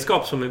en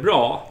egenskap som är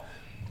bra.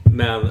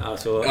 Men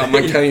alltså... Ja,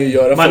 man kan ju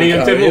göra... Man är ju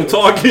inte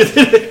mottaglig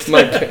direkt.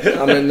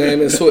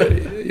 Men så...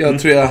 Jag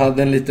tror jag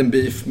hade en liten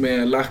beef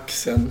med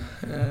Laxen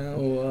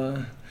och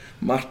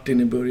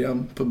Martin i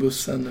början på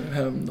bussen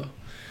hem då.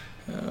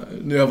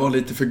 Nu jag var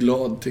lite för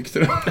glad, tyckte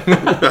du.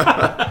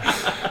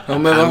 Ja,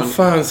 men vad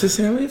fan, så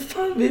säger jag,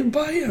 fan, vi är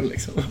Bayern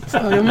liksom.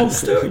 Fan, jag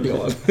måste vara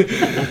glad.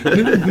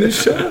 Nu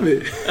kör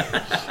vi.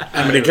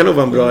 Men det kan nog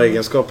vara en bra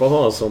egenskap att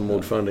ha som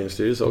ordförande i en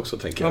styrelse också,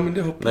 tänker jag. Ja, men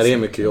det hoppas när det är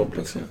mycket jobb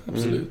liksom.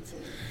 Absolut.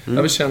 Jag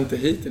har känt det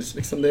hittills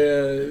liksom.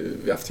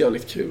 Vi har haft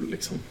jävligt kul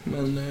liksom.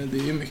 Men det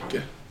är ju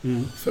mycket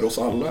för oss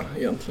alla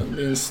egentligen.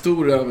 Det är en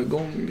stor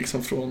övergång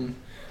liksom från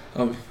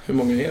hur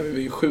många är vi?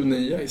 Vi är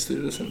 7-9 i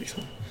styrelsen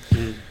liksom.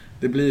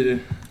 det blir...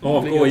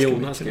 Avgå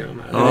Jonas.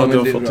 Ja, du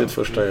har fått ditt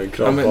första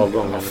krav på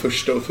avgången. Ja,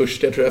 första.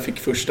 Jag tror jag fick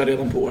första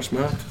redan på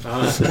årsmötet.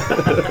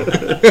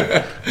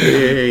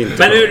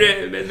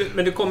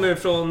 Men du kommer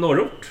från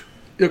norrort?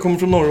 Jag kommer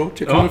från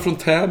norrort. Jag kommer från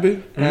Täby.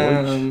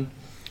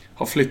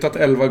 Har flyttat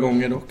 11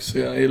 gånger dock, så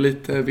jag är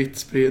lite vitt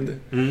spridd.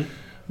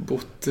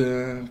 Bott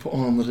på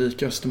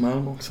anrika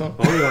Östermalm också.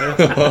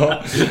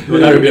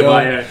 Hur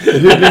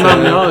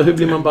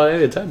blir man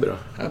bajare i Täby då?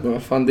 Ja, men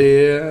vad fan,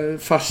 det är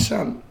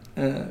farsan,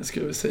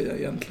 skulle vi säga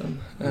egentligen.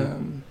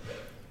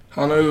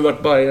 Han har ju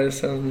varit bajare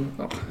sedan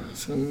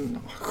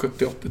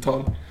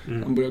 70-80-tal.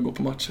 Han började gå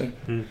på matcher.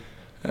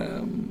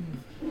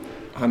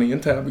 Han är en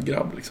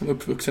Täby-grabb, liksom,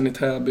 uppvuxen i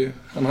Täby.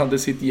 Han hade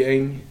sitt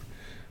gäng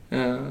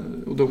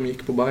och de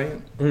gick på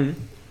Bajen.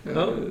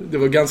 Det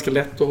var ganska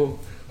lätt att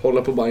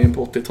hålla på Bajen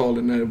på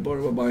 80-talet när det bara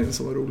var Bajen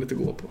som var roligt att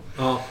gå på.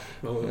 Ja,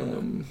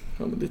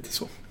 men lite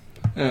så.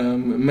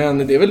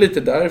 Men det är väl lite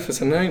därför.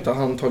 Sen har jag inte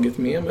han tagit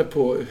med mig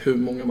på hur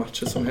många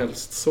matcher som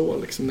helst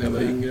så, liksom, när jag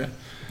var yngre.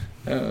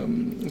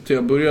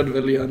 Jag började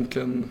väl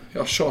egentligen,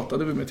 jag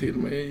tjatade väl mig till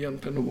mig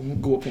egentligen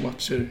att gå på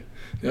matcher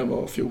när jag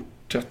var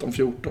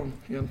 13-14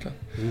 egentligen.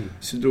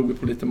 Så jag drog vi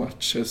på lite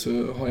matcher, så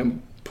har jag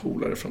en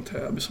polare från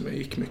Täby som jag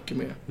gick mycket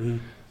med.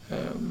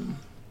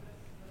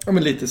 Ja,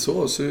 men lite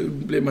så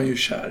blir man ju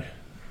kär.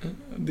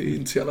 Det är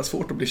inte så jävla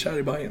svårt att bli kär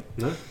i Bajen.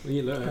 Nej, jag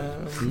gillar det.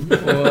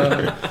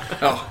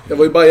 Jag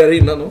var ju bajare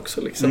innan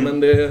också liksom, men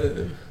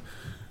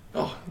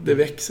det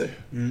växer.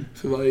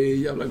 För varje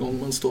jävla gång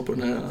man står på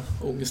den här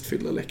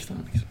ångestfyllda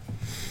läktaren liksom.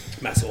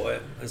 Men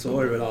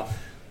så är det väl.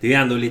 Det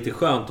är ändå lite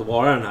skönt att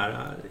vara den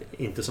här,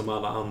 inte som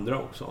alla andra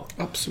också.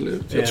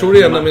 Absolut. Jag tror det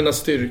är en av mina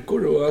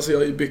styrkor, och alltså jag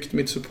har ju byggt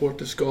mitt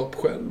supporterskap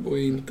själv och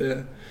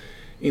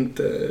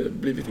inte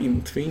blivit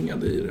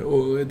intvingad i det.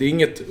 Och det är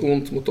inget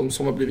ont mot dem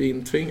som har blivit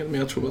intvingade, men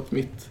jag tror att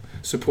mitt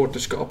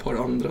supporterskap har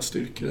andra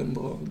styrkor än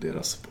vad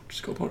deras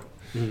supporterskap har.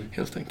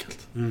 Helt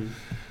enkelt.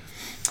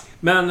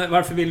 Men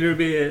varför ville du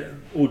bli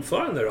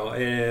ordförande då?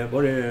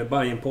 Var det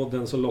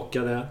Bajenpodden som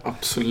lockade?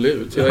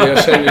 Absolut.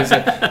 Jag känner ju så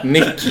här,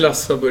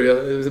 Niklas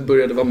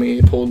började vara med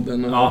i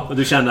podden. Och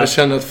du kände jag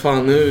kände att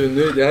fan, nu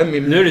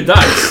är det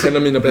dags. En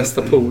av mina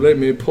bästa polare är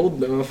med i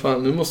podden. Men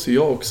fan, nu måste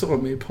jag också vara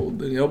med i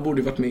podden. Jag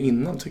borde varit med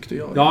innan, tyckte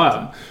jag.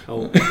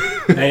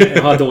 Nej,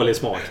 jag har dålig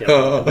smak.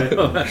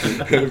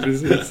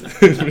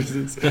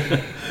 Precis.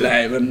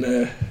 Nej,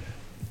 men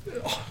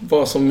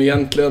vad som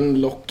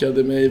egentligen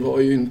lockade mig var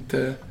ju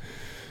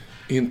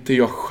inte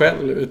jag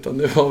själv, utan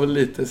det var väl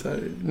lite så här,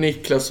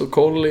 Niklas och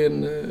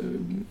Colin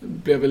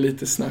blev väl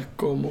lite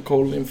snack om, och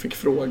Colin fick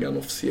frågan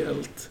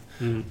officiellt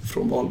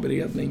från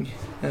valberedning.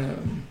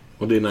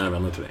 Och det är nära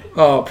vänner till dig?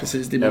 Ja,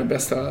 precis. Det är mina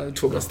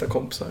två bästa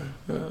kompisar.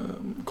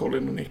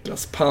 Colin och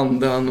Niklas.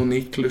 Pandan och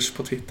Niklus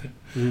på Twitter.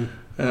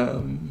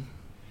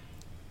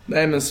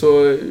 Nej, men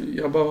så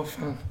jag bara,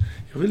 fan,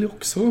 jag vill ju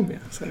också vara med.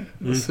 Så här.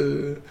 Och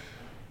så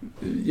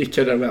gick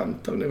jag där och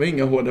väntade. Det var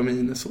inga hårda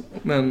miner så.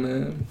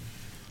 Men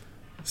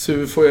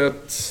så får jag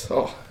ett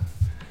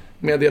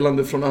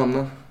meddelande från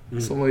Anna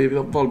som var i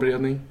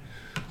valberedning.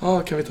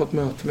 Kan vi ta ett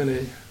möte med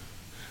dig?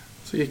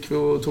 Så gick vi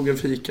och tog en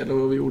fika, eller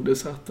vad vi gjorde,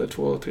 satt där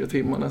 2-3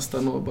 timmar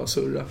nästan och bara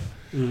surra.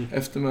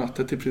 Efter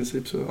mötet i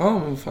princip så,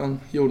 men fan,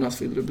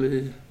 Jonas, vill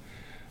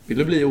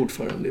du bli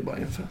ordförande i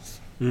Bajen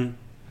Fans?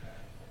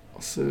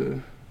 Och så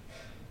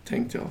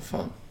tänkte jag,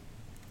 fan,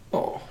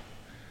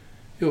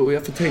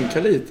 jag får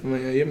tänka lite,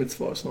 men jag ger mitt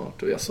svar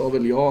snart. Och jag sa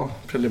väl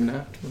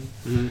preliminärt. Men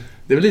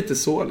det är väl lite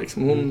så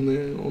liksom.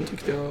 Hon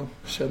tyckte jag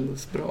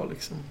kändes bra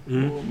liksom.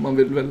 Och man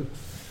vill väl,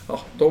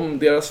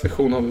 deras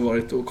vision har väl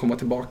varit att komma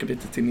tillbaka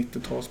lite till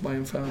 90-tals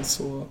Bajen Fans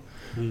och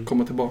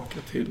komma tillbaka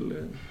till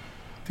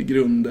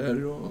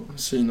grunder och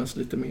synas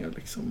lite mer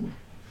liksom.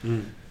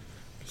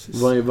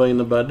 Vad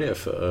innebär det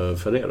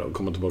för er då, att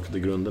komma tillbaka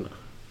till grunderna?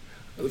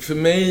 För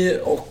mig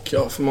och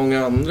för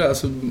många andra,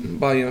 alltså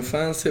Bajen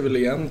Fans är väl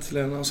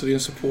egentligen, alltså det är en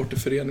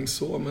supporterförening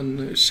så,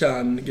 men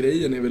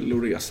kärngrejen är väl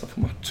att resa på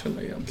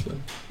matcherna egentligen.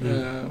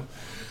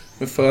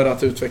 Men för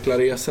att utveckla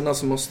resorna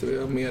så måste vi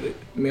ha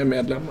mer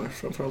medlemmar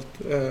framförallt,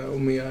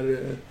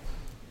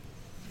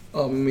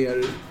 och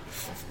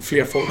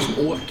fler folk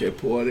som åker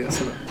på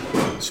resorna.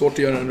 Svårt att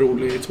göra en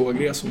rolig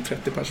tågresa om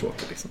 30 personer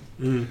åker liksom.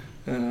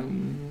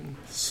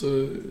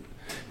 Så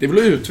det är väl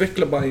att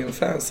utveckla Bajen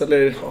Fans,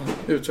 eller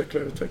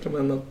utveckla,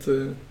 men att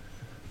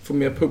få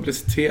mer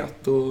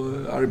publicitet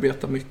och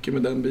arbeta mycket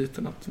med den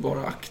biten, att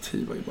vara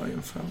aktiva i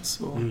Bajen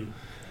Fans och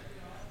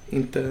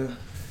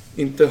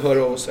inte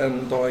höra oss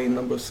en dag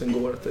innan bussen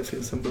går att det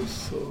finns en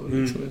buss och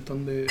liksom,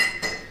 utan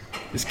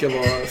det ska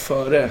vara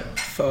före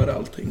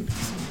allting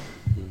liksom.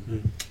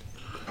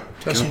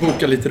 Kanske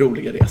boka lite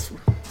roliga resor.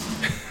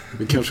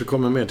 Vi kanske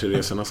kommer mer till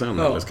resorna sen.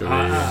 Eller ska vi,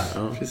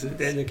 precis.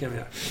 Det kan vi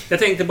göra. Jag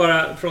tänkte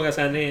bara fråga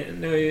så här,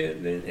 ni har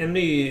ju en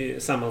ny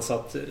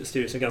sammansatt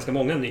styrelse, ganska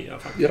många nya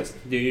faktiskt.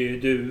 Ja. Det är ju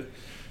du,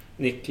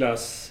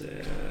 Niklas,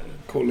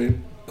 Colin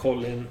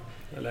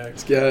eller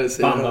ska jag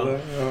säga Pandan.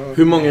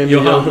 Hur många är ni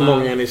och hur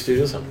många är ni i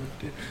styrelsen?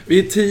 Vi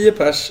är 10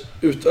 pers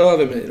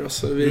utöver mig då,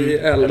 så vi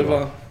är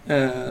 11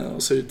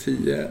 och så är det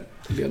 10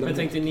 ledamot. Men jag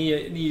tänkte, ni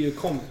är ju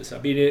kompisar.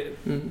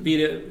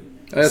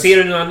 Ser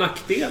du några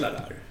nackdelar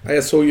där? Ja,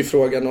 jag såg ju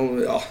frågan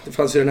om, det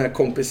fanns ju den här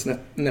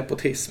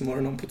kompis-nepotism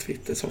och någon på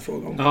Twitter som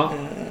frågade om. Ja.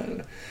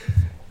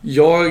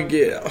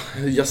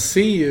 Jag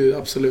ser ju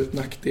absolut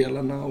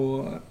nackdelarna,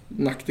 och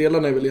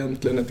nackdelarna är väl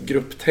egentligen ett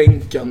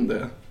grupptänkande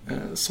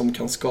som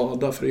kan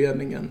skada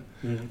föreningen.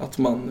 Att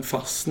man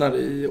fastnar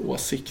i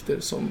åsikter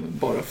som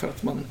bara för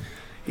att man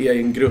är i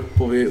en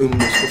grupp och vi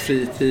umgås på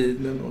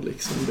fritiden och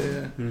liksom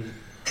det.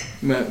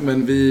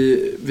 Men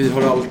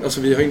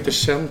vi har inte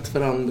känt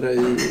varandra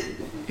i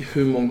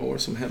hur många år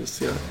som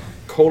helst.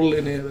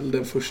 Colin är väl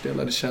den första jag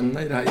lärde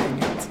känna i det här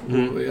gänget.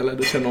 Och jag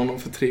lärde känna honom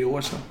för 3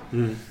 år sedan.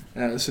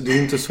 Så det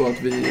är inte så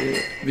att vi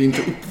är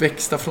inte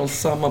uppväxta från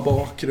samma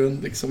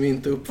bakgrund. Liksom. Vi är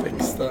inte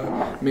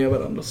uppväxta med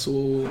varandra.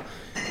 Så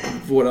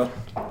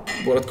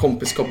vårat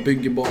kompiskap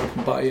bygger bara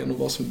på Bayern och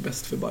vad som är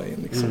bäst för Bayern.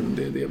 Liksom.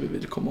 Det är det vi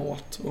vill komma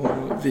åt. Och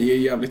vi är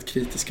jävligt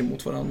kritiska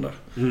mot varandra.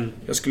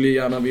 Jag skulle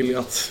gärna vilja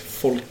att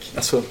folk...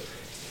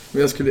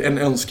 en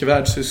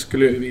önskevärld så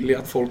skulle jag vilja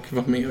att folk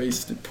var med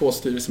på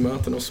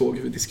styrelsemöten och såg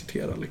hur vi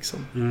diskuterar. Liksom.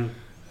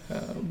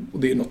 Och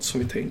det är något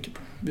som vi tänker på.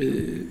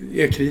 Vi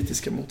är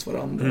kritiska mot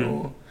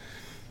varandra.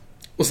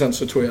 Och sen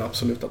så tror jag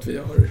absolut att vi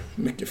har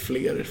mycket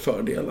fler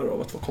fördelar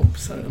av att vara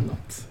kompisar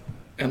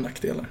än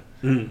nackdelar.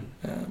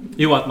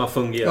 Jo, att man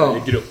fungerar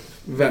i grupp.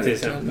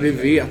 Verkligen. Vi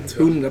vet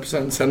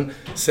 100%.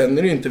 Sen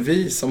är det inte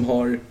vi som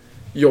har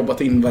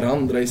jobbat in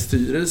varandra i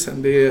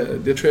styrelsen. Det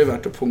tror jag är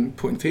värt att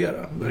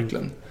poängtera,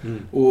 verkligen.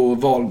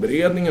 Och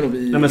valberedningen och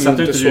vi är inte så att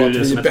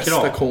vi är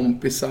bästa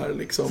kompisar.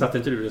 Liksom. Satte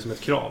inte du det som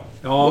ett krav?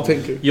 Ja, vad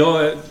tänker du?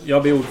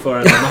 Jag blir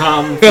ordförande om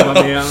han får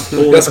vara med.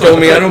 Jag ska ha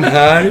med dem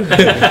här.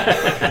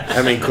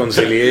 Är min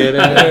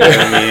konsilierare.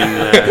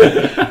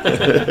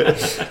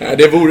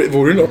 Det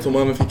vore något om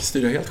man fick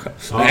styra helt själv.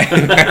 Ja.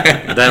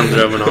 Den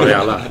drömmen har vi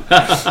alla.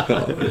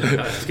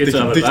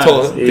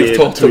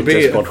 Diktator B.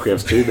 I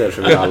sportchefstider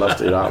så vill alla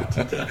styra allt.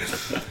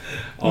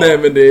 Nej,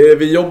 men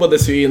vi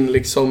jobbades ju in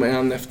liksom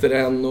en efter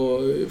en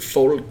och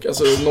folk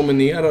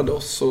nominerade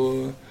oss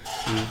och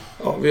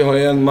vi har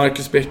ju en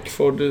Marcus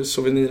Beckford,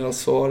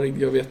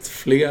 souveniransvarig. Jag vet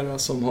flera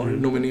som har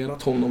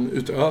nominerat honom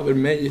utöver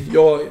mig.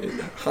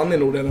 Han är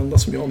nog den enda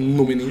som jag har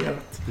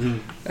nominerat.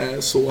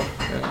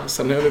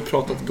 Sen har vi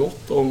pratat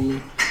gott om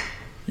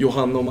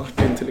Johanna och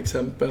Martin till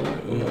exempel.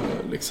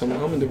 Liksom,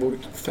 men det vore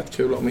fett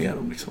kul att ha med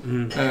dem.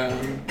 Liksom.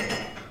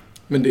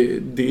 Men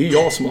det är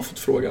jag som har fått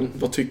frågan,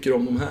 vad tycker du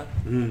om de här?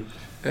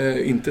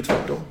 Inte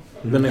tvärtom.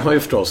 Men ni har ju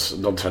förstås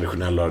de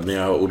traditionella, ni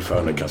har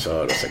ordförande,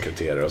 kassör och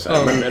sekreterare och så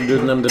här. Men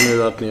du nämnde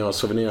nu att ni har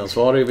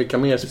souveniransvarig. Vilka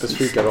mer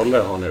specifika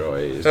roller har ni då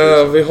i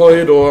styrelsen? Vi har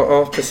ju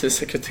då precis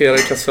sekreterare,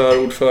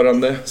 kassör,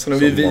 ordförande. Sen har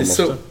vi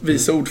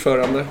vice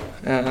ordförande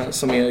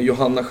som är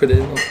Johanna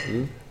Sjödin.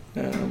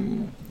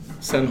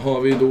 Sen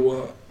har vi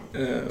då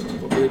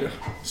vad blir det?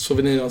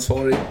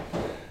 Souveniransvarig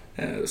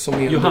som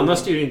är Johanna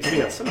styr inte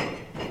resan.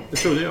 Det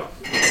trodde jag.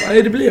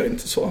 Nej, det blir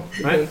inte så.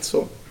 Det blir inte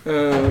så.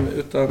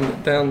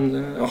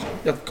 Utan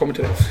jag kommer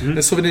till det.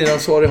 Den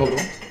souveniransvarig har då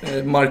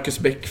Marcus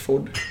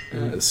Beckford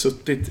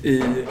suttit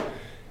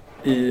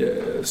i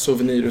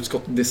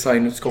souvenirutskottet,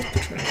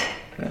 designutskottet tror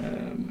jag.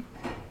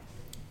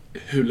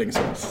 Hur länge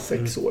som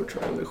 6 år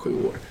tror jag, eller 7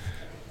 år.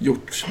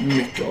 Gjort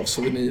mycket av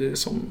souvenirer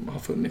som har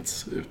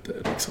funnits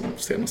ute liksom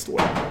senaste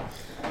åren.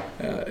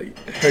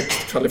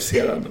 Högst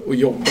kvalificerad och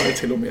jobbar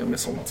till och med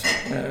sånt.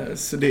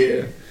 Så det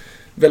är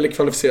väldigt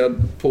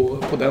kvalificerad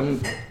på den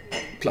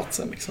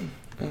platsen liksom.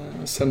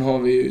 Sen har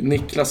vi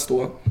Niklas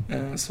då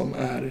som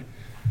är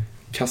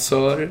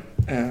kassör.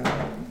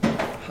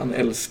 Han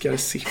älskar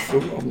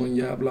siffror av någon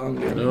jävla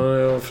anledning. Ja,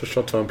 jag har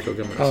förstått vad han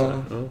pluggar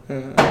med.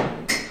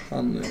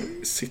 Han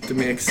sitter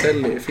med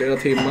Excel i flera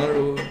timmar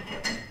och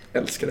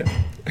älskar det.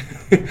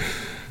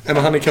 Men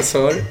han är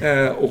kassör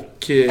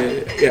och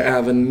är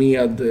även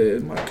med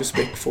Marcus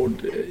Beckford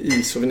i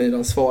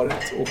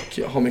souveniransvaret och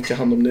har mycket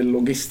hand om det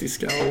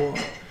logistiska och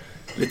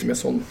lite mer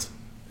sånt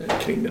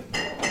kring det.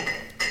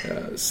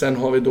 Sen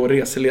har vi då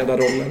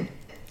reseledarrollen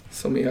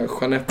som är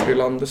Jeanette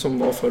Rylander som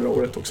var förra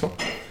året också.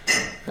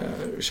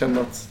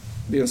 Kände att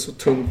det är en så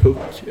tung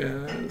puck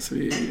så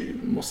vi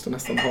måste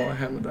nästan ha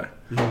henne där.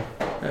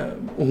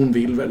 Och hon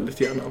vill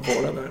väldigt gärna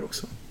vara där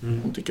också.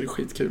 Hon tycker det är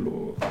skitkul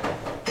och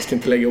jag ska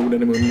inte lägga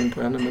orden i munnen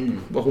på henne, men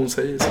vad hon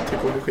säger så tycker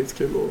hon det är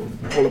skitkul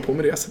att hålla på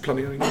med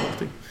reseplanering och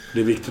allting. Det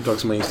är viktigt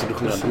också med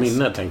institutionellt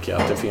minne, tänker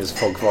jag, att det finns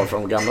folk kvar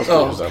från gamla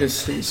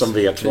styrelsen som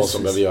vet vad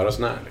som behöver göras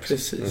när. Liksom.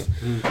 Precis.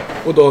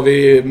 Och då har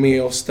vi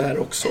med oss där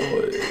också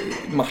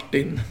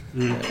Martin.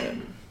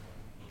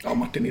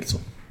 Martin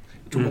Nilsson.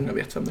 Jag tror många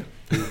vet vem det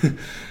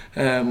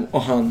är.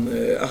 Och han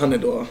är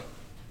då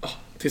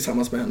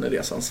tillsammans med henne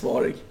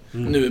resansvarig.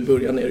 Nu i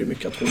början är det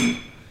mycket att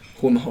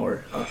hon har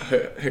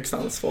högsta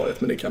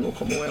ansvaret, men det kan nog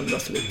komma att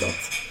ändras lite,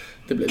 att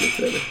det blir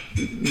lite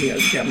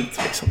mer jämnt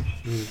liksom.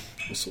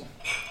 Och så.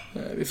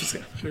 Vi får se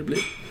hur det blir.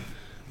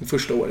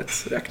 Första året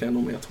räknar jag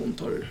nog med att hon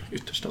tar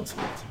yttersta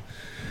ansvaret.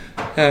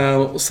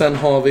 Och sen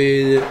har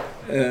vi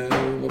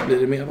vad blir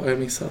det mer? Vad har jag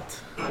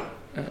missat?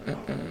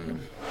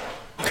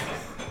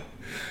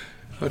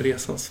 har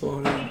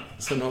resansvarig.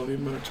 Sen har vi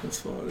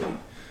merchansvarig.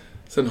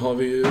 Sen har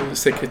vi ju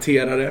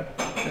sekreterare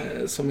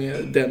som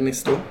är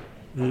Dennis då.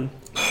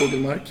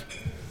 Fogelmark.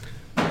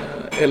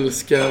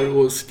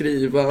 Älskar att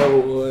skriva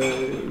och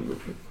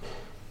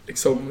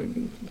liksom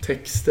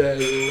texter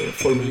och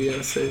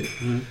formulera sig.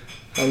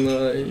 Han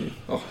har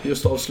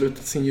just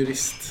avslutat sin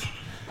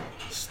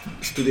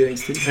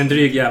juriststuderingstid. En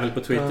dryg jävel på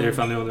Twitter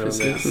ifall ni undrar om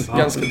det.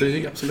 Ganska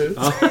dryg, absolut.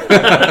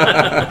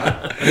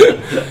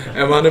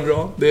 Men han är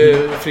bra. Det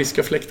är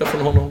friska fläktar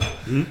från honom.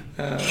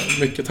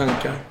 Mycket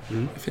tankar. Det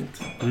är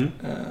fint.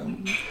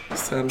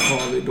 Sen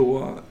har vi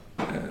då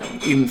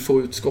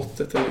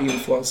infoutskottet eller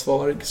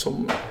infoansvarig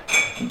som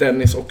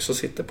Dennis också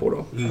sitter på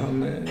då.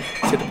 Han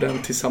sitter på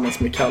den tillsammans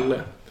med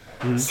Kalle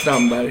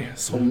Strandberg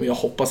som jag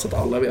hoppas att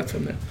alla vet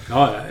vem det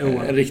är.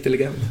 En riktig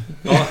legend.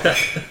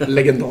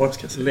 Legendar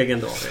ska jag säga.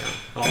 Legendar,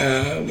 ja.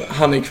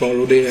 Han är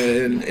kvar och det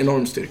är en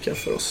enorm styrka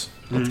för oss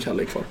att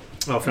Kalle är kvar.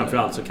 Ja,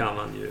 framförallt så kan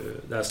man ju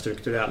det här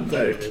strukturellt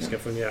hur det ska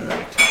fungera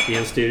i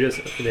en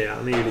styrelse. För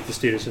han är ju lite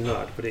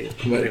styrelsenörd på det.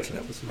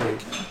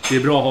 Det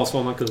är bra att ha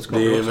sådana kunskaper.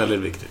 Det är också. väldigt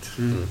viktigt.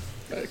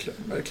 Verkligen.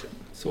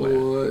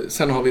 Och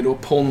sen har vi då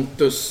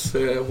Pontus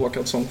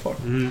Håkansson kvar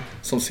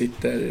som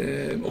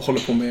sitter och håller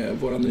på med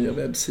våra nya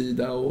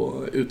webbsida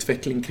och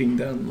utveckling kring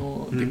den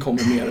och det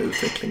kommer mera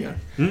utvecklingar.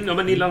 Ja,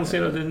 men ni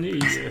lanserade en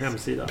ny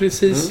hemsida.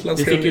 Precis.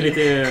 Vi fick ju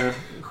lite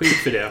skit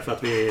för det för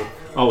att vi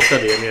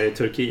outade det nere i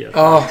Turkiet.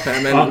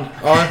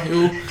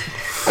 Jo.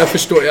 Jag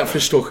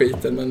förstår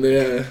skiten, men det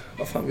är...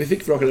 Vad fan, vi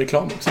fick bra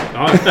reklam också.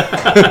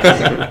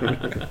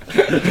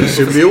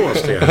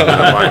 Symbios det.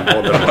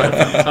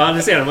 Ja,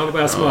 ni ser, man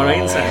börjar smöra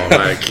in sig.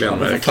 Verkligen.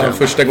 Fan,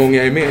 första gången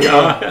jag är med.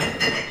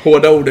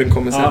 Hårda orden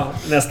kommer sen.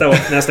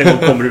 Nästa gång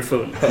kommer du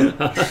full.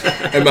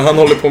 Men han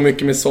håller på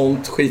mycket med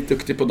sånt.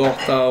 Skitduktig på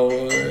data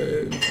och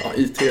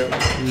IT.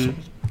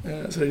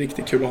 Så det är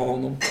riktigt kul att ha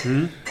honom.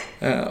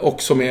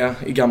 Också med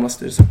i gamla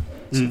styrelsen.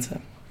 Så att säga.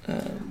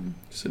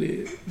 Så det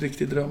är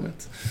riktigt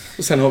drömmet.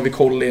 Och sen har vi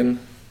Colin,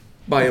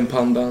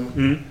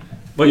 Bayern-pandan.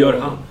 Vad gör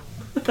han?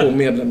 På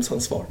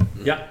medlemsansvar.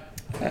 Ja.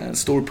 En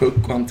stor puck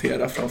att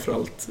hantera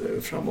framförallt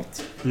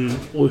framåt.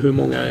 Och hur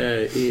många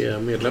är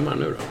medlemmar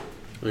nu då?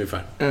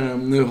 Ungefär.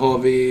 Nu har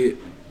vi...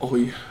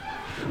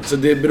 Så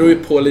det beror ju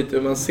på lite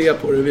hur man ser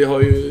på det. Vi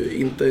har ju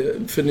inte...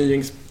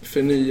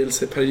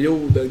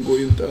 Förnyelseperioden går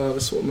ju inte över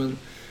så, men...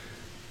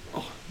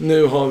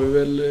 Nu har vi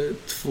väl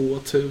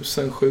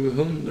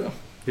 2700.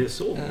 Det är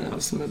så.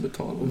 Som är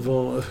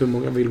betalade. Hur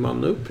många vill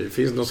man upp i?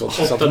 Finns det någon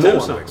sorts 8000?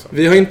 Liksom?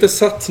 Vi har inte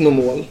satt något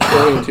mål. Det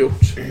har vi inte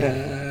gjort.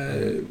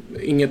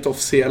 Inget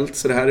officiellt.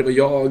 Så det här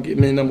är vad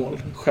mina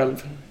mål själv.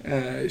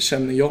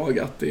 Känner jag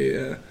att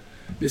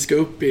vi ska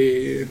upp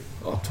i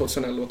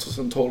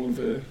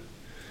 2011-2012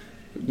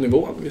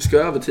 nivån. Vi ska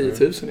över 10 000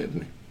 enligt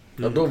mig.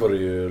 Ja, då var det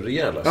ju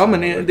rejäla. Ja,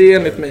 men det är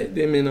enligt mig.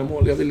 Det är mina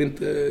mål. Jag vill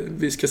inte...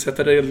 Vi ska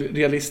sätta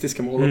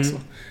realistiska mål också.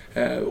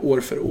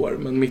 År för år.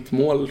 Men mitt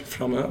mål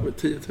framöver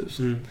 10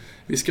 000.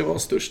 Vi ska vara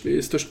störst. Vi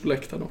är störst på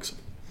läktaren också.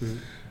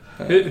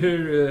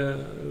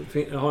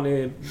 Hur har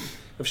ni...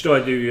 Jag förstår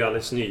att du är ju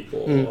alldeles ny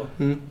på...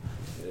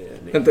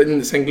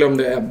 Sen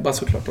glömde jag Ebba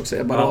såklart också.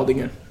 Ebba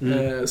Radinger.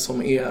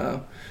 Som är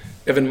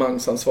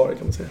evenemangsansvarig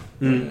kan man säga.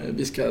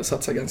 Vi ska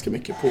satsa ganska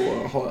mycket på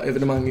att ha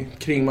evenemang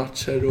kring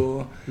matcher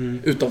och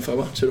utanför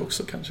matcher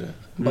också kanske.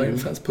 Bayern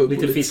fans pub.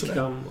 Lite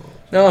fiskam.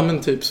 Ja, men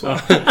typ så.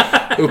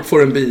 Upp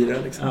för en bira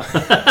liksom.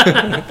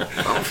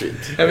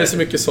 Fint. Jag vet så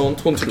mycket sånt.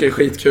 Hon tycker det är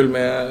skitkul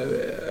med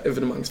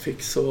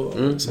evenemangsfix och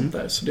sånt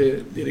där. Så det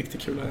är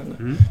riktigt kul av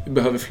henne. Vi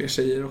behöver fler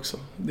tjejer också.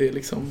 Det är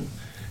liksom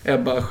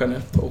Ebba,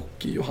 Jeanette och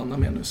Johanna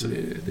med nu, så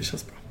det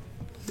känns bra.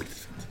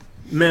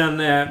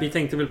 Men vi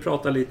tänkte väl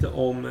prata lite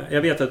om...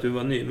 Jag vet att du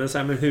var ny, men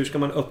hur ska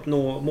man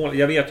uppnå mål?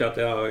 Jag vet ju att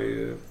det har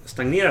ju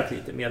stagnerat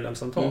lite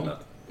medlemsantalet.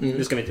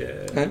 Det ska vi inte...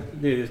 Nej,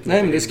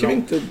 men det ska vi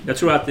inte... Jag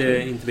tror att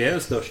inte vi är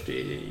störst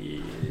i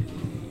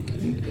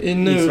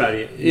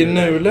Sverige. I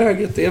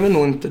nuläget är vi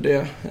nog inte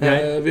det.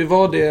 Vi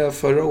var det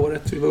förra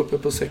året. Vi var uppe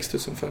på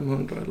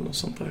 6500 eller något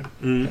sånt där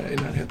i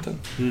närheten.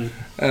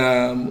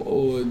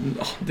 Och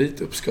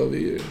dit upp ska vi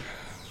ju...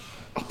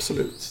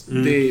 Absolut.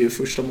 Det är ju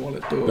första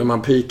målet. Men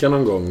man pikar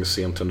någon gång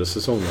sent under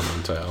säsongen,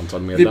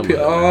 antal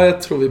medlemmar?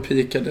 Jag tror vi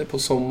pikade på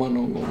sommaren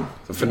någon gång.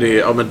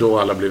 För men då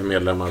alla blir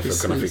medlemmar för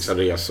att kunna fixa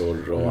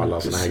resor och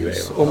alla såna här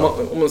grejer.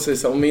 Om man säger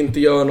så, om vi inte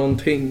gör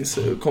någonting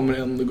så kommer det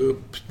ändå gå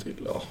upp till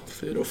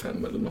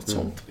 4-5 eller något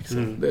sånt.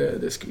 Liksom.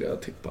 Det skulle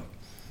jag tippa.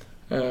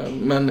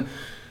 Men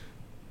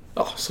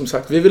som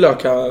sagt, vi vill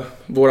öka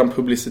våran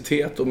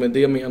publicitet och med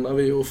det menar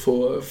vi att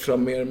få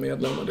fram mer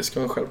medlemmar. Det ska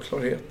vara en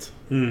självklarhet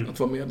att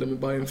vara medlem i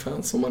Bayern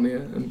fans om man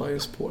är en Bayern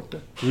supporter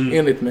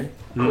enligt mig.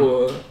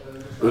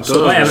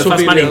 Så även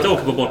fast man inte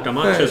åker på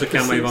bortamatcher så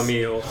kan man ju vara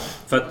med och,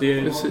 för att det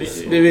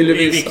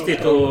är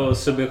viktigt att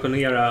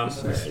subventionera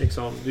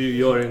liksom, du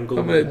gör en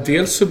god...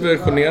 dels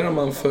subventionerar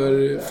man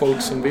för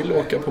folk som vill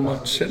åka på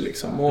matcher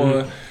liksom,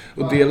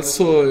 och dels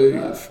så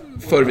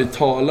för vi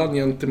talan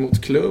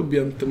gentemot klubb,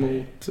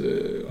 gentemot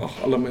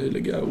alla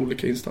möjliga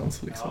olika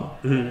instanser liksom.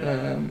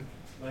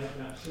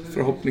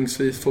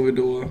 förhoppningsvis får vi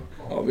då,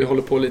 vi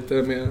håller på lite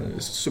med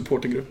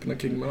supportergrupperna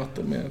kring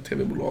möten med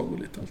tv-bolag och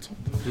lite allt sånt.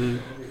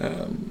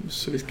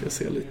 Så vi ska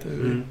se lite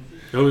hur...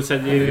 Jo, så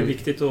det är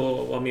viktigt att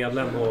vara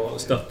medlem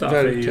och stötta.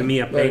 Verkligen, för ju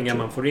mer pengar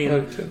man får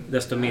in,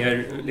 desto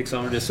mer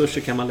liksom,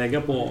 resurser kan man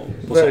lägga på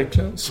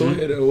verkligen, så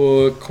är det.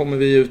 Och kommer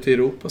vi ut i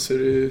Europa så är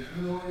det ju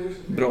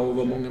bra att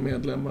vara många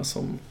medlemmar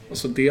som...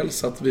 Alltså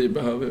dels att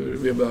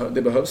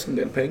det behövs en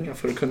del pengar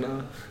för att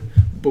kunna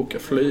boka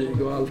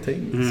flyg och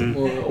allting. Liksom,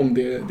 och om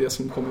det är det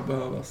som kommer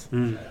behövas.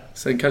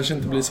 Sen kanske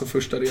inte blir så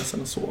första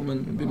resan och så,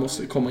 men vi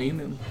måste komma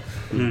in i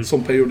en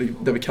sån period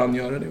där vi kan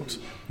göra det också.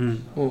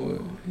 Och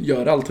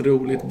göra allt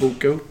roligt,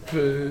 boka upp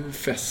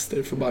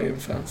fester för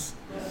Bayern-fans.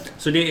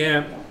 Så det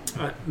är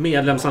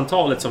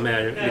medlemsantalet som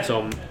är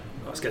liksom,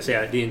 vad ska jag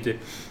säga, det är inte,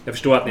 jag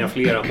förstår att ni har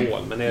flera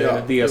mål, men det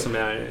är det som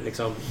är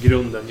liksom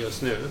grunden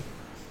just nu.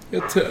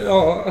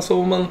 Ja, alltså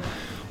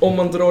om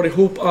man drar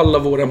ihop alla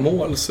våra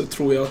mål så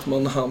tror jag att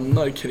man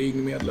hamnar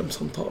kring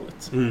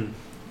medlemsantalet.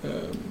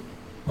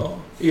 Ja,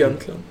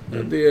 egentligen.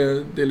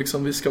 Det är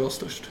liksom, vi ska vara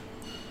störst.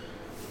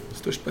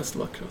 Störst, bäst,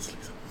 vackrast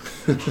liksom.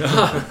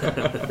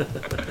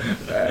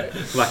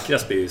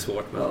 Vackrast blir ju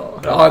svårt. Men...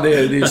 Ja, det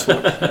är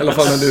svårt. I alla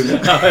fall när du är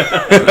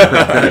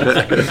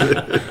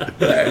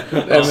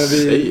med. Vad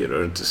säger du? Har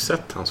du inte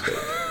sett hans skägg?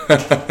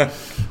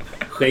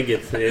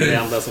 Skägget är det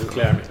enda som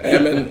klär mig.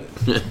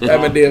 Nej,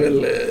 men det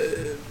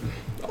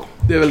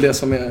är väl det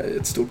som är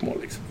ett stort mål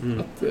liksom.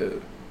 Att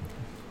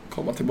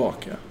komma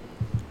tillbaka.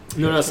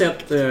 Nu har jag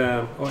sett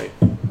oj,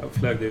 jag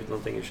flög ut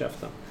någonting i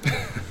käften.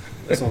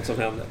 Det är sånt som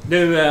händer.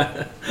 Du,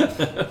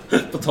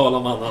 på tal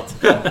om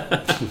annat.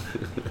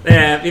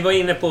 Vi var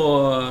inne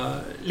på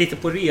lite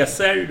på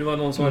resor. Du var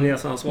någon som var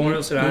resansvarig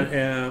och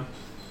sådär.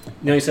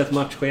 Ni har ju sett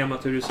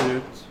matchschemat, hur det ser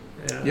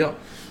ut. Ja.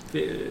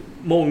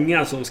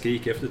 Många som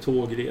skriker efter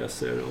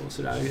tågresor och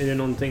sådär. Är det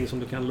någonting som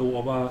du kan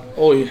lova?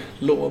 Oj,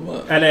 lova.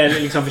 Eller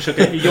liksom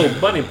försöka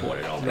jobba ni på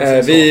det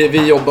då?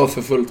 Vi jobbar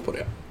för fullt på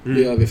det.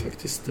 Det gör vi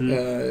faktiskt.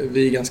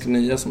 Vi är ganska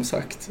nya som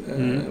sagt.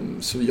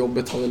 Så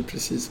jobbet har väl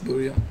precis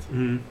börjat.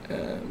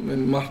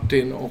 Men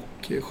Martin och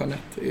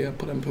Jeanette är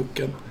på den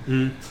pucken.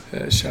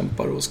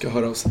 Kämpar och ska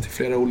höra av sig till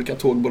flera olika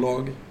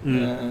tågbolag.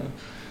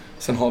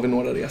 Sen har vi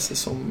några resor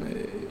som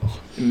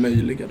är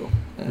möjliga då.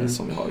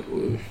 Som vi har. Och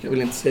jag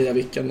vill inte säga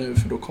vilka nu,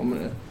 för då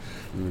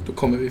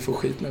kommer vi få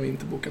skit när vi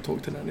inte bokar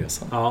tåg till den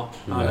resan.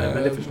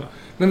 Men det förstår jag.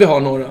 Men vi har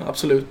några,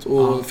 absolut.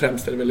 Och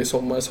främst är det väl i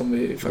sommar som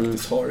vi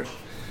faktiskt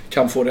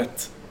kan få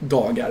rätt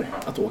dagar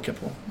att åka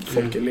på.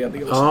 Folk är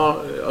lediga och så.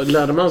 Ja,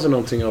 lärde man sig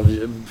någonting av...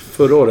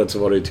 Förra året så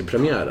var det ju till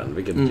premiären,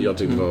 vilket jag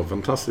tyckte var ett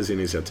fantastiskt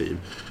initiativ.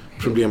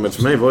 Problemet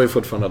för mig var ju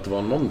fortfarande att det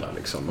var någon där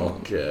liksom.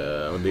 Och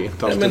det är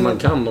inte alltid man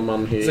kan om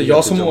man är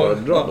jag som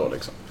bra då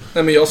liksom.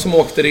 Nej, men jag som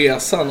åkte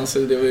resan, alltså,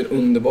 det var ju en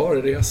underbar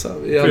resa.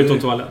 Förutom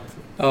toalett.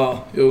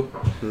 Ja, jo.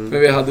 Men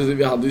vi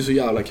hade ju så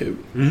jävla kul.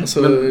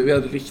 Alltså, vi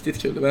hade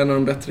riktigt kul. Det var en av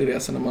de bättre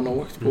resorna man har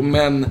åkt på.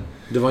 Men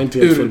det var inte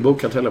helt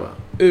fullbokat heller, va?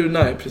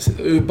 Nej, precis.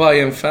 Ur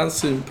Bayern-fans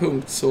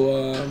synpunkt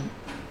så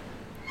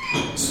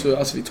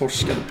alltså, vi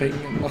torskade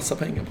massa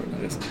pengar på den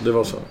här resan. Det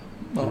var så?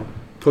 Ja.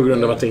 På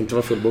grund av att det inte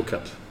var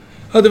fullbokat?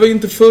 Ja, det var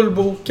inte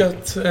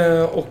fullbokat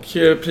och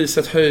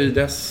priset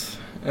höjdes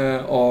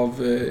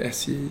av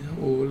SJ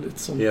och lite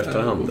sånt. I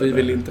efterhand, och vi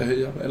vill inte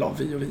höja, eller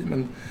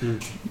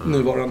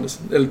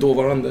men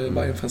dåvarande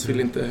Bayern-fans vill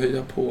inte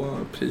höja på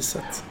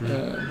priset.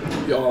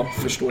 Jag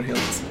förstår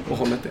helt och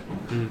hållet det.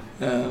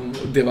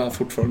 Det var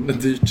fortfarande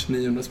dyrt,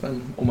 900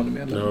 spänn om man är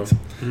medlem. Liksom.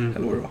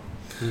 Eller vad det var.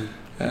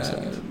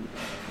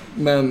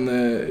 Men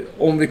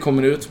om vi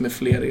kommer ut med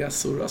fler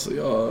resor, alltså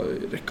jag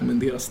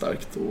rekommenderar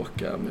starkt att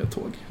åka med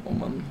tåg om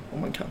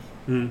man kan.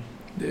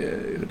 Det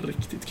är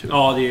riktigt kul.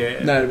 Ja, det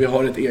är... När vi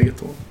har ett eget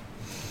tåg.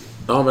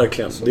 Ja,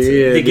 verkligen.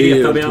 Det är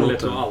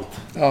Greta-vänligt och allt.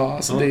 Ja,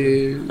 alltså det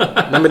är...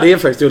 Nej, men det är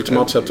faktiskt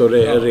ultimat sätt att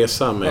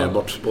resa med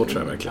bortsport,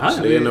 tror jag verkligen.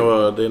 Så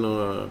det är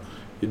nog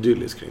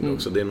idylliskt kring det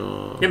också. Det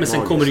är men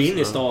sen kommer du in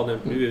i staden,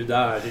 du är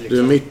där. Det är liksom... Du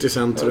är mitt i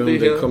centrum,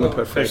 det kommer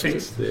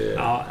perfekt.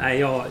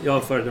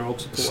 Jag föredrar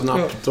också tåg.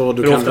 Snabbt och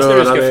du kan oftast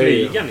röra när du ska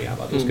dig. Flyga ner,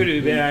 då ska du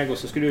iväg och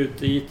så ska du ut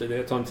dit.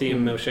 Det tar en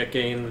timme att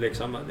checka in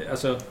liksom.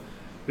 Alltså,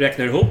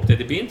 räknar ihop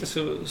det blir inte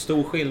så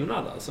stor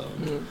skillnad alltså.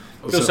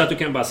 Plus att du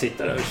kan bara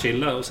sitta där och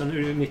chilla och sen är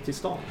du mitt i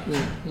stan.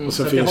 Och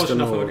så finns det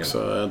nog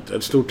också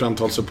ett stort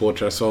antal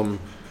supportrar som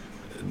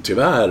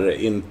tyvärr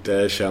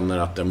inte känner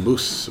att en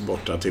buss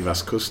borta till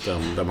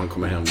västkusten där man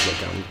kommer hem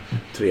klockan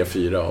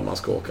 3-4 och man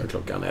ska åka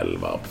klockan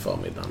 11 på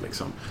förmiddagen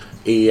liksom,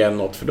 är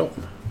något för dem.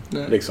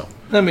 Liksom.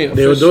 Nej, men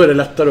då är det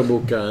lättare att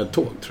boka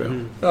tåg, tror jag.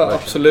 Ja,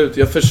 absolut.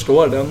 Jag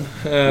förstår den.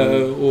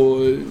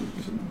 Och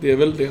det är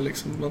väl det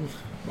liksom. Men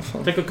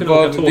tänk att kunna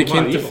åka tåg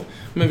varje gång.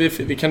 Men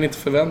vi kan inte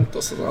förvänta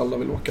oss att alla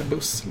vill åka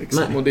buss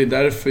liksom. Och det är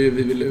därför vi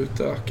vill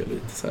utöka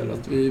lite så här,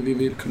 att vi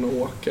vill kunna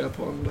åka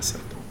på andra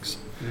sätt också.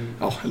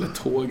 Ja, eller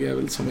tåg är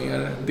väl som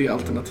är det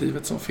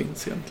alternativet som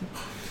finns egentligen.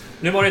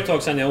 Nu var det ett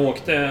tag sedan jag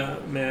åkte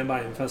med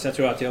Bayern-fans. Jag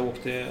tror att jag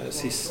åkte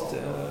sist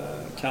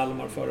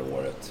Kalmar förra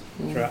året,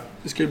 tror jag.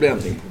 Det skulle bli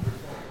ändring på.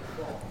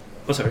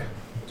 Vad sa du?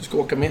 Du ska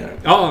åka mer?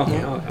 Ja, okej.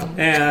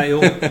 Ja.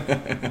 Jo.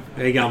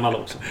 Jag är gammal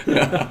också.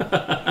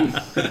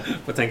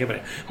 Får tänka på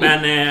det.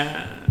 Men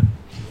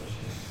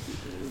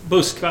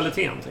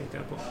busskvaliteten tänkte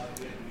jag på.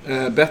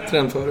 Bättre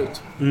än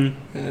förut.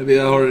 Vi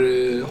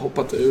har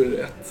hoppat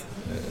ur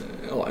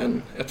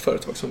ett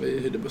företag som vi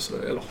hyrde bussar,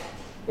 eller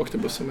åkte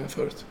bussar med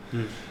förut.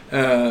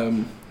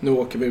 Nu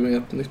åker vi med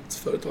ett nytt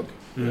företag.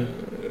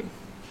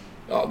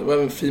 Det var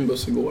en fin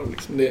buss igår.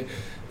 Liksom.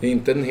 Det är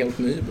inte en helt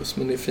ny buss,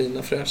 men det är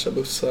fina, fräscha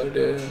bussar.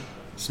 Det är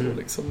så,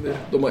 liksom,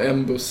 de har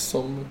en buss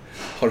som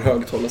har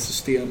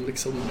högtalarsystem,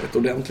 liksom, ett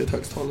ordentligt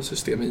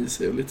högtalarsystem i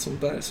sig och lite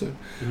sånt där. Så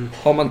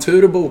har man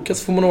tur och bokat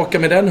så får man åka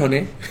med den,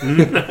 hörni.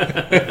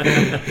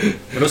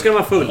 Men då ska man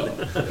vara full.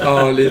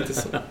 Ja, lite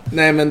så.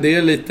 Nej, men det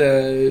är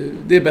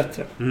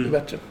bättre. Det är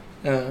bättre.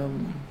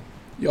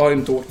 Jag har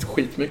inte åkt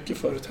skitmycket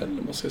förut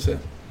heller, måste jag säga.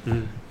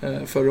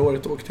 Förra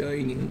året åkte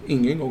jag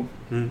ingen gång.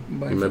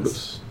 Med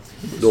buss.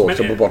 Du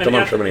åkte på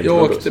bortamatcher men inte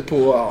jag med buss? åkte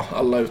på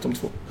alla utom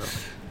 2.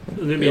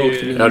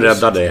 Jag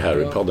räddade dig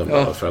här i podden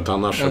bara, för att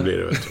annars så blir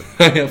det, vet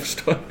du. Jag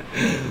förstår.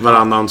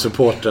 Varannan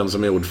supporten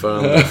som är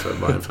ordförande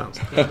för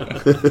Bayern-fans. Nej,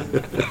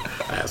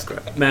 jag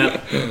skojar. Men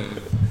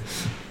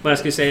vad jag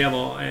skulle säga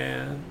var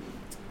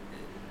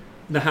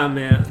det här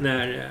med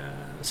när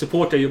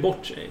supporter gör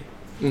bort sig.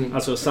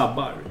 Alltså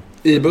sabbar.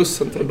 I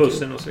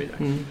bussen och så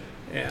vidare.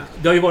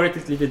 Det har ju varit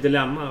ett litet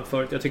dilemma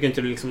för jag tycker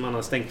inte liksom man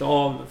har stängt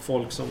av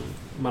folk som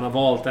man har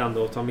valt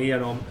ändå att ta med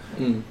dem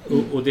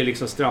och det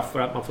liksom straffar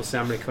att man får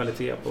sämre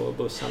kvalitet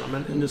på bussarna.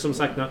 Men nu som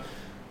sagt,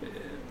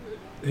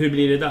 hur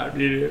blir det där?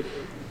 Blir det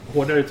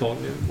hårdare tag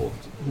nu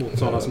mot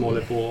sådana som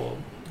håller på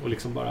och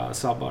liksom bara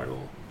sabbar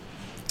och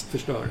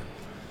förstör?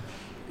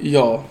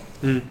 Ja.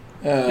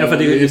 Ja, för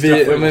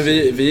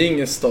vi är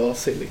ingen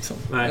Stasi liksom.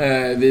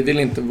 Vi vill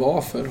inte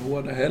vara för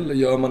hårda heller.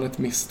 Gör man ett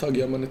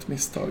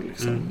misstag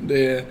liksom.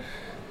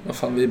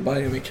 Vi i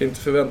Bayern, vi kan inte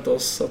förvänta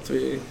oss att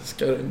vi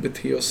ska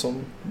bete oss som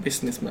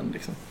businessmän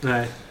liksom.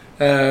 Nej.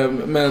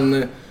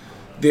 Men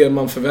det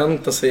man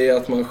förväntar sig är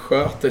att man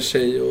sköter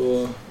sig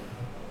och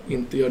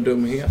inte gör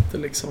dumheter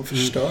liksom.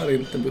 Förstör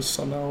inte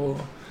bussarna och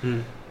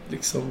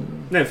liksom...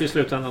 Nej, för i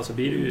slutändan så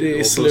blir det ju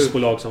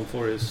bussbolag som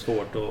får det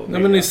svårt att...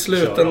 Nej, men i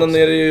slutändan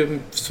är det ju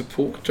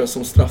supportrar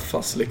som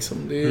straffas liksom.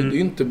 Det är ju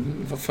inte...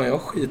 Vad fan,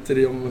 jag skiter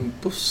i om en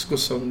buss går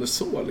sönder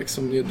så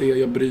liksom. Det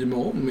jag bryr mig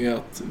om är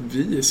att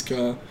vi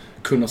ska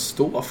kunna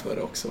stå för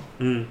det också.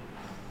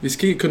 Vi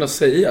ska ju kunna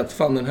säga att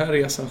fan, den här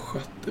resan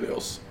skötte vi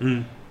oss.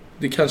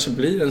 Det kanske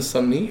blir en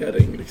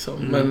sanering liksom,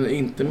 men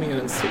inte mer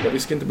än så. Vi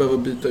ska inte behöva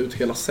byta ut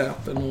hela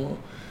säten och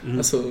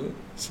alltså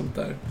sånt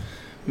där.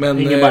 Men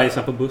ingen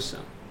bajsar på bussen.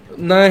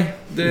 Nej,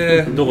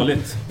 det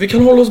dåligt. Vi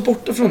kan hålla oss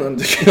borta från den,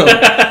 tycker jag.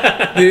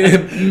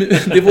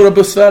 Det är våra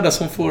bussvärdar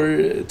som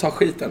får ta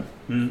skiten.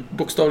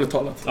 Bokstavligt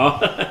talat.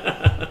 Ja.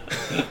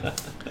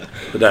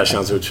 Det där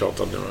känns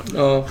uttjatat nu.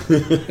 Ja,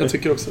 jag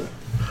tycker också det.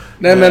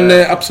 Nej,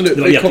 men absolut.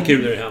 Det var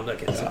jättekul när det hände,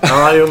 kan jag säga.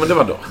 Ja, jo, men det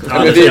var då.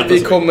 Ja, men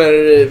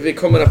vi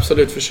kommer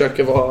absolut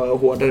försöka vara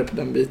hårdare på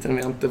den biten.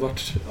 Vi har inte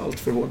varit allt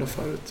för hårda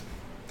förut.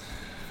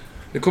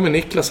 Nu kommer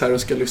Niklas här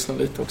och ska lyssna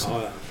lite också.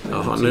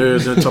 Jaha, nu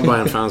tar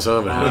Bayern-fans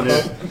över här.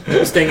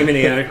 Nu stänger vi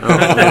ner.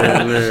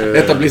 Nu...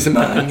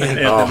 Etablissemang.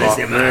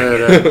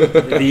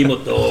 Vi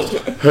mot då.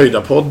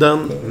 Höjda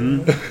podden.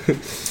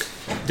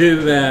 Du,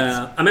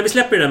 men vi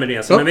släpper det där med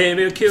det. Men det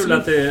är kul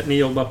att ni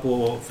jobbar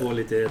på att få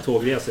lite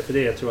tågresor. För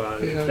det tror jag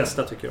de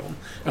flesta tycker om.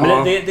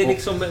 Men det är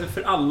liksom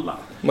för alla.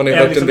 Man har ju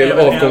hört en del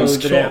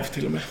avgångskrav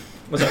till och med.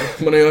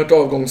 Man har ju hört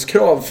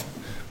avgångskrav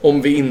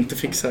om vi inte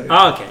fixar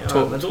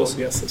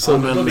tågresor. Så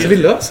vi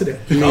löser det.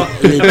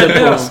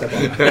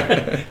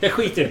 Jag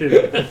skiter i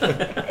det.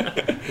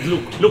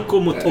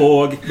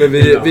 Lokomotåg. Men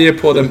vi är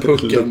på den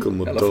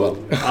pucken i alla fall.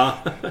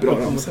 Bra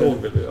lokomotåg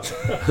vill vi ha.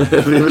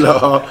 Vi vill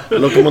ha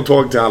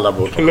lokomotåg till alla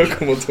bort.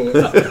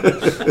 Lokomotåg.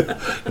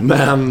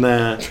 Men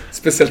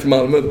speciellt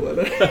Malmö då,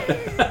 eller?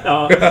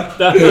 Ja.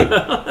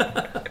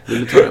 Vill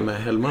du ta det med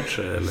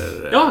helgmatcher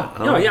eller?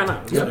 Ja, gärna.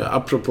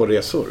 Apropå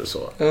resor så.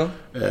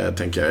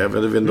 Tänker jag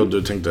vet inte om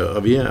du tänkte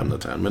överge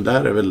ämnet här, men det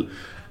här är väl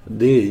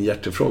det är en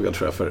hjärtefråga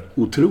tror jag för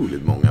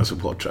otroligt många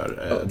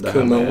supportrar.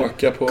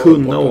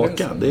 Kunna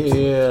åka.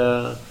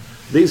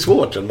 Det är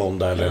svårt en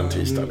måndag eller en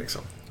tisdag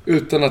liksom.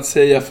 Utan att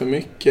säga för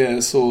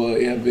mycket så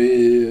är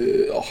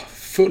vi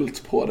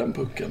fullt på den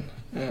pucken.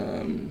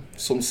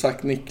 Som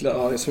sagt,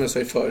 Niklas, som jag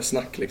säger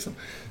försnack liksom.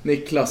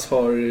 Niklas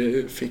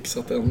har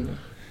fixat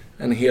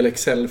en hel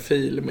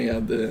Excel-fil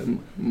med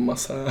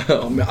massa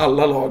med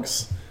alla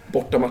lags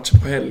bortamatcher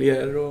på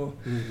helger och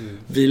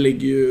vi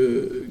ligger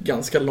ju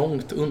ganska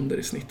långt under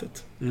i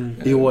snittet.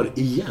 I år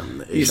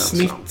igen i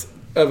snitt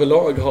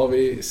överlag har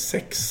vi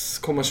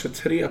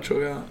 6,23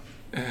 tror jag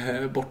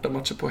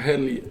bortamatcher på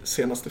helg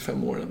senaste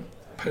 5 åren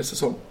per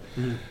säsong.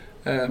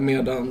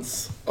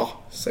 Medans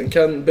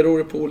sen beror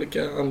det på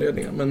olika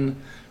anledningar, men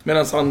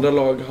medans andra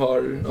lag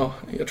har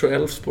jag tror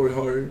Elfsborg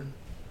har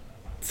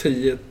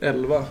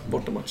 10-11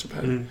 bortamatcher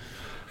per helg.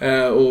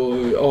 Och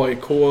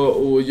AIK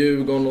och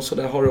Djurgården och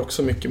sådär har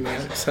också mycket mer.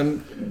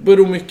 Sen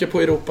beror mycket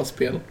på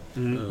Europaspel.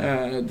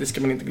 Det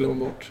ska man inte glömma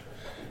bort.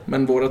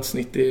 Men vårat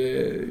snitt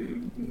är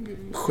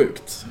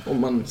sjukt om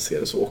man ser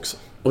det så också.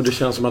 Och det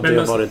känns som att det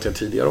har varit det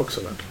tidigare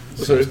också.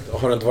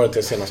 Har det inte varit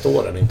det senaste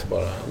åren, inte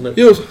bara nu?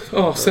 Jo,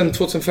 ja, sen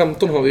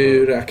 2015 har vi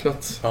ju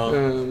räknat.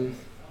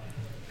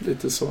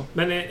 Lite så.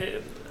 Men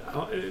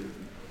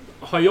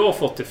har jag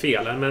fått det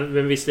fel?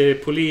 Men visst är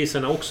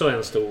polisen också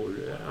en stor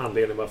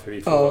anledning varför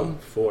vi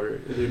får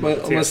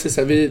om man säger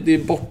så här, det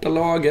är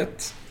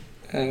bortalaget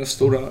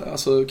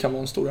alltså kan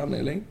vara en stor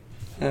anledning.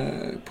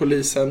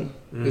 Polisen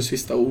är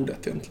sista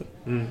ordet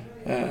egentligen.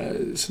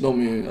 Så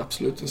de är ju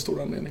absolut en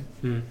stor anledning.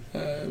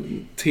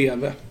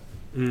 TV.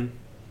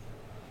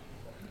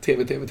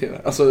 TV.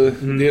 Alltså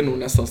det är nog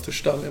nästan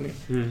största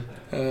anledningen.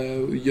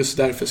 Just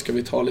därför ska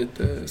vi ta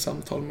lite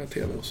samtal med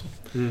TV och så.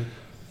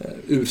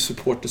 Ur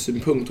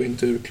supportersynpunkt och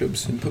inte ur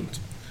klubbsynpunkt.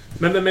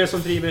 Men vem är det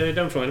som driver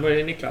den frågan? Var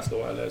det Niklas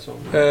då? Eller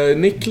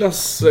som...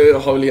 Niklas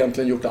har väl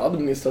egentligen gjort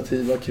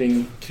administrativa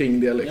kring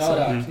det liksom.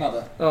 Jag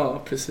räknade.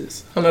 Ja,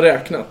 precis. Han har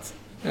räknat.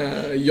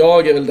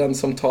 Jag är väl den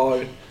som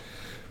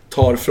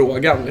tar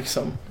frågan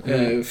liksom,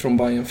 från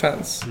Bayern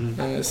fans.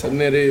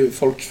 Sen är det ju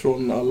folk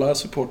från alla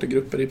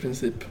supportergrupper i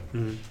princip.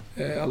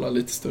 Alla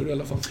lite större i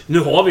alla fall. Nu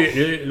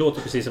låter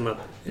det precis som att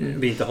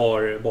vi inte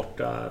har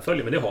borta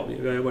följer, men det har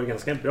vi. Vi har ju varit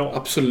ganska bra.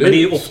 Absolut. Men det är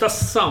ju ofta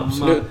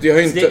samma det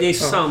är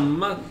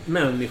samma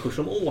människor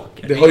som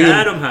åker.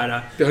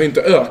 Det har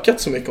inte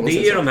ökat så mycket om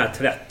det är de här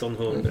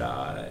 1300.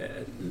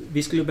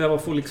 Vi skulle behöva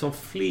få liksom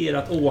fler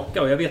att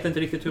åka och jag vet inte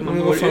riktigt hur man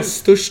går ut.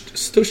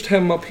 Störst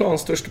hemmaplan,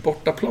 störst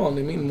bortaplan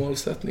i min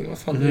målsättning. Vad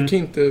fan, det kan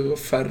inte vara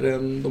färre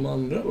än de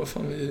andra. Vad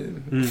fan,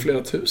 vi är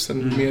flera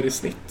tusen mer i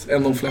snitt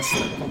än de flesta.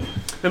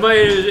 Men vad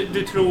är det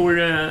du tror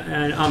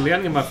är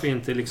anledningen varför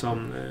inte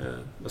liksom,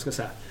 vad ska jag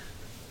säga,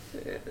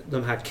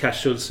 de här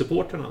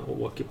casual-supporterna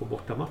åker på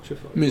bortamatcher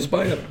för?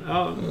 Mysbajare.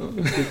 Ja.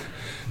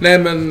 Nej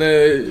men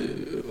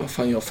vad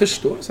fan, jag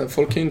förstår så här,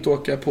 folk kan ju inte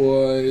åka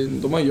på,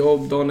 de har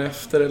jobb dagen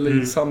efter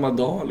eller samma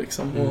dag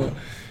liksom. Och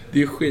det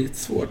är ju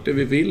skitsvårt. Det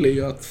vi vill är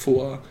ju att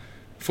få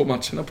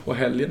matcherna på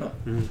helgerna.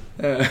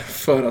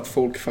 För att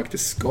folk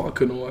faktiskt ska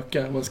kunna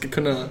åka. Man ska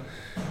kunna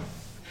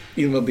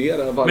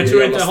invadera varje. Men tror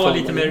du inte har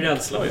lite mer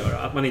rädsla att göra?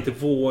 Att man inte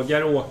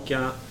vågar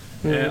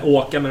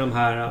åka med de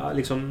här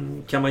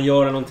liksom, kan man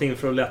göra någonting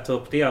för att lätta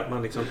upp det, att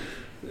man liksom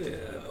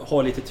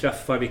har lite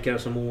träffar vilka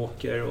som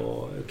åker,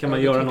 och kan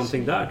man göra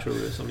någonting där tror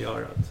du som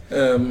gör att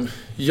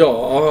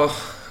ja,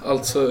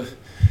 alltså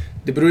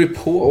det beror ju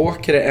på.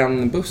 Åker det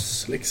en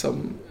buss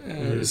liksom,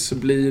 så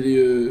blir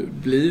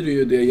det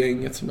ju det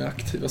gänget som är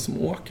aktiva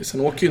som åker.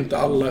 Sen åker ju inte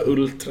alla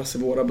ultras i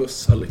våra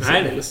bussar liksom,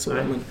 eller så.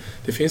 Men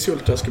det finns ju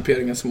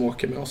ultrasgrupperingar som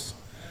åker med oss.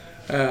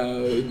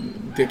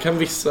 Det kan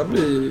vissa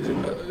bli,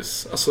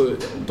 alltså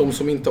de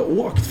som inte har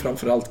åkt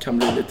framförallt kan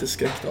bli lite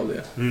skräckta av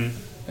det.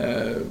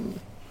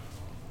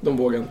 De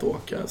vågar inte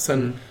åka.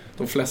 Sen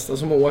de flesta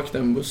som har åkt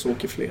en buss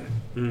åker fler.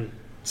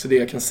 Så det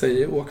jag kan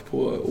säga,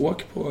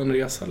 åk på en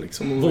resa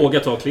liksom. Våga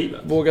ta klivet.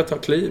 Våga ta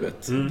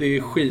klivet. Det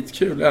är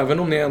skitkul. Även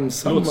om ni är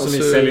ensamma. Låt som ni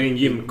säljer in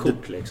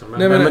gymkort liksom.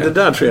 Men det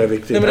där tror jag är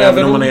viktigt.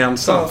 Även om man är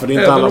ensam. För det är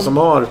inte alla som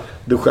har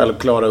det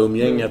självklara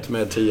umgänget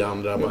med 10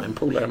 andra. En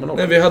polare man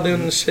också. Vi hade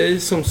en tjej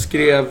som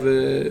skrev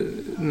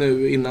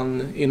nu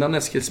innan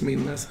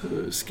Eskilsminne.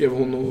 Skrev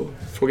hon och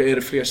frågade, är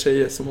det fler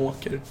tjejer som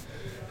åker?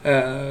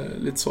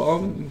 Lite så.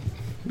 Ja,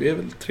 det är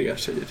väl 3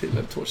 tjejer till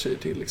eller 2 tjejer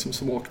till liksom,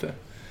 som åkte.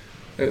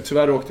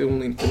 Tyvärr åkte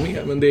hon inte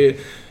med, men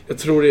jag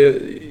tror det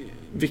är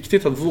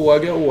viktigt att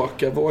våga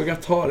åka, våga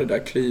ta det där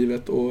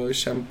klivet och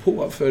känna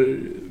på, för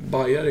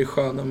bajare är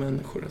sköna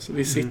människor. Alltså,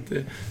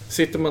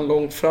 sitter man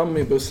långt fram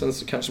i bussen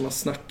så kanske man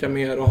snackar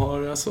mer och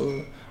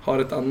har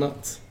ett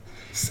annat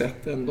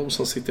sätt än de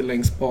som sitter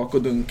längst bak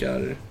och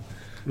dunkar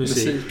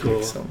musik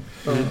liksom.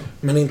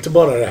 Men inte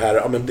bara det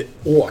här,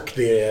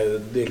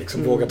 det är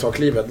liksom våga ta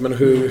klivet. Men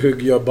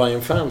hur gör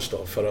Bayern fans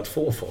då för att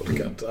få folk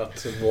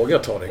att våga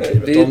ta det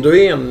klivet? Om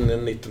du är en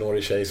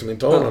 19-årig tjej som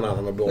inte har någon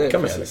annan att åka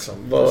med liksom,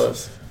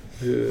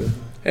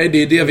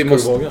 det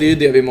är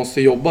det vi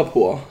måste jobba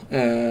på.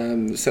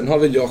 Sen har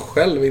väl jag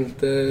själv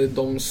inte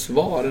de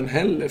svaren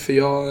heller, för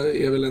jag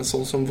är väl en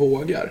sån som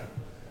vågar.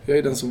 Jag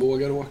är den som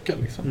vågar åka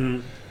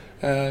liksom.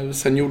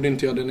 Sen gjorde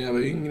inte jag det när jag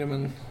var yngre,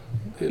 men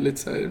det är lite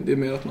så här, det är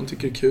mer att man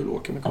tycker det är kul att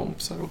åka med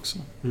kompisar också.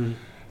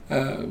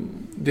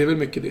 Det är väl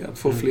mycket det, att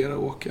få fler att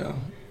åka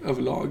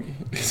överlag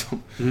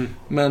liksom.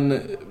 Men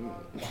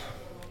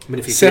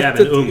det finns ju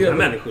även unga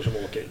människor som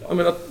åker.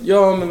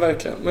 Men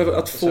verkligen. Men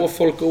att få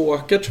folk att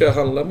åka tror jag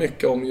handlar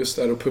mycket om just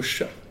det här att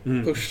pusha.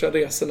 Pusha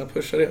resorna.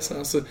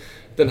 Alltså,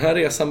 den här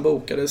resan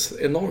bokades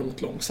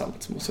enormt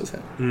långsamt, måste jag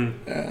säga.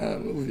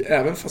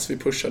 Även fast vi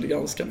pushade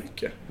ganska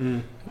mycket.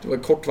 Det var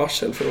kort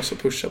varsel för oss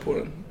att pusha på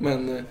den.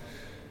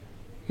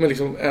 Men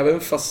liksom, även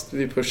fast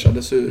vi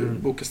pushade så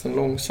bokas den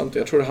långsamt.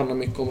 Jag tror det handlar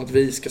mycket om att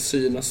vi ska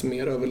synas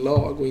mer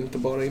överlag och inte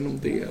bara inom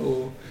det.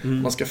 Och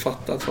man ska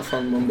fatta att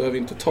man behöver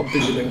inte ta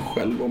bilen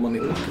själv om man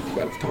åker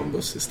själv. Ta en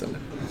buss istället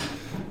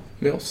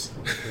med oss.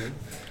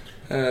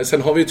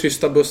 Sen har vi ju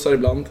tysta bussar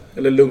ibland.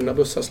 Eller lugna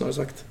bussar snarare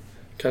sagt.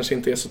 Kanske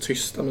inte är så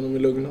tysta, men de är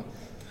lugna.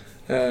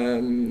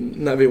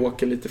 När vi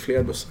åker lite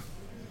fler bussar.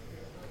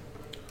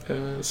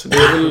 Så det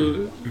är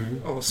väl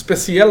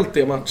speciellt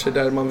de matcher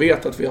där man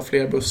vet att vi har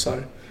fler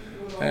bussar,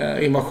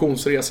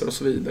 invasionsresor och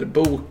så vidare.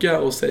 Boka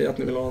och säga att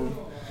ni vill ha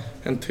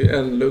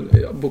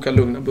boka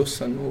lugna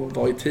bussen och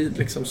vara i tid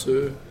liksom,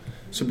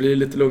 så blir det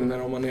lite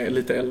lugnare om man är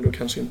lite äldre och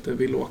kanske inte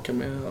vill åka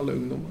med alla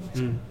ungdomar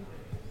liksom.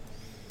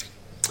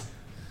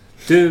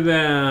 Du,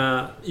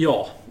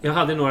 jag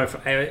hade några...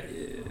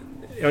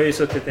 Jag har ju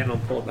suttit i någon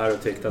podd här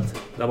och tyckt att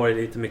det har varit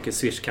lite mycket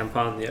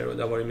Swish-kampanjer och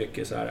det har varit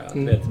mycket så här,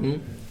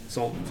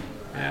 sånt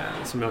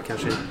som jag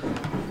kanske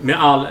med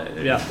all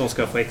rätt de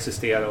ska få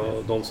existera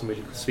och de som vill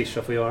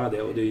swisha får göra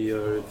det och det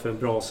gör för en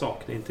bra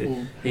sak. Det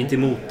är inte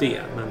emot det,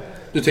 men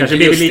du kanske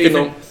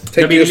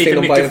blir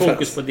lite mycket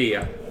fokus på det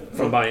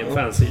från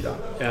Bayern-fans sida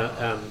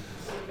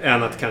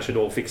än att kanske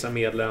då fixa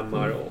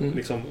medlemmar och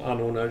liksom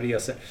anordna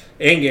resor.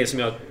 En grej som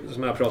jag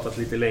har pratat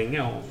lite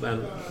länge om,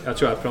 men jag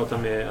tror jag pratar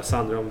med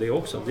Sandra om det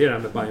också, det är det här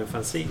med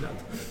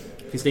Bayern-fansinet.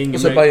 Finns det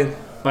ingen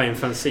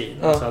Bayern-fansin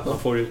så att man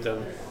får ut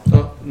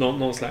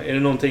någon slags, är det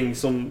någonting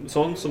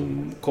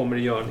som kommer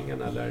i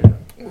görningen eller?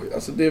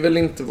 Alltså det är väl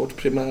inte vårt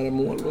primära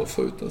mål att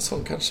få ut en sån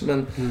kanske,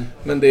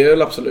 men det är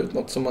väl absolut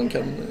något som man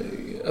kan,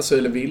 alltså,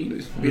 eller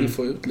vill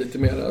få ut lite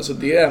mer. Alltså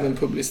det är även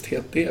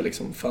publicitet det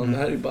liksom. Fan, det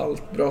här är ju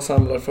bra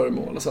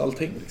samlarföremål, alltså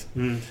allting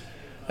liksom.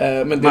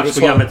 Men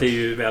matchprogrammet är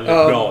ju väldigt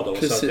bra då.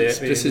 Precis, så att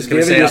precis. Ska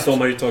vi säga att de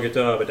har ju tagit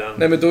över den.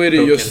 Nej, men då är det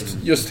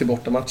just till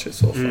bortamatcher i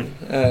så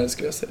fall,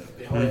 skulle jag säga.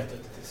 Vi har ett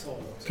till salu.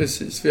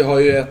 Precis, vi har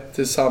ju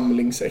ett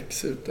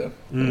samlingsex ute.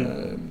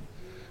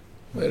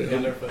 Vad är det? Vi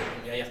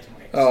har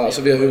jättemånga. Ja,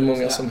 alltså vi har hur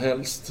många som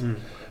helst.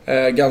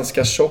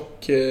 Ganska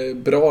tjock,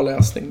 bra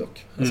läsning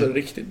dock. Alltså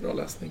riktigt bra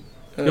läsning.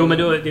 Jo, men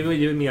det var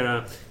ju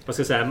mera, vad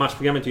ska jag säga,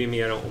 matchprogrammet är ju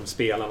mer om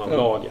spelarna av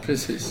lagen.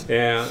 Precis.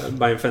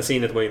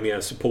 Bayern-fansinet var ju mer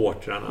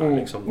supportrarna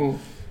liksom.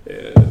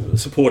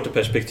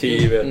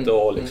 Supporterperspektivet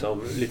och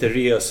liksom lite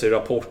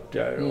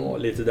reserapporter och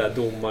lite där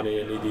domaren är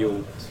en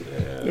idiot.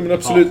 Ja, men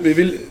absolut, vi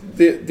vill,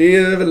 det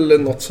är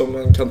väl något som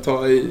man kan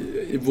ta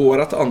i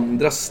vårat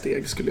andra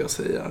steg skulle jag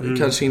säga.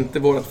 Kanske inte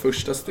vårat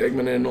första steg,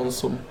 men är det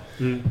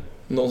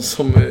någon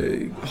som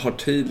har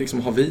tid,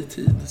 liksom har vi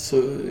tid, så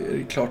är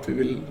det klart vi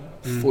vill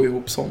få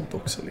ihop sånt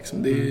också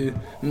liksom. Det är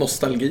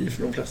nostalgi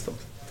för de flesta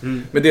också.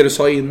 Men det du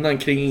sa innan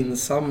kring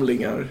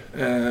insamlingar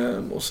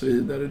och så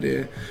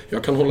vidare,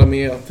 jag kan hålla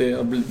med att det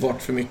har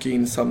varit för mycket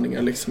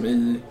insamlingar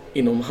liksom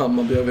inom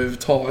Hammarby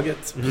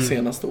överhuvudtaget på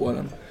senaste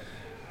åren.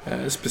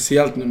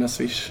 Speciellt nu när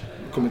Swish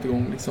kommit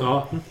igång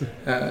liksom.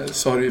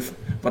 Så har det ju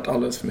varit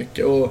alldeles för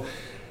mycket, och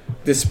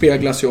det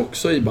speglas ju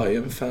också i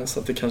Bayern-fans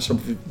att det kanske har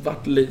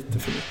varit lite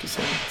för mycket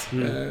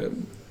sånt.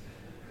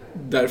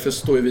 Därför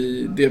står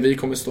vi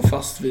kommer stå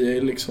fast vid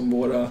är liksom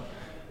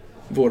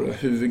våra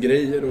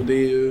huvudgrejer, och det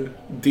är ju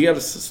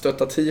dels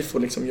stötta tifo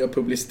och liksom göra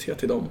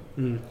publicitet i dem.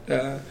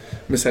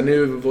 Men sen är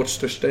ju vårt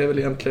största är väl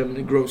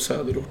egentligen Grow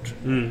Söderort.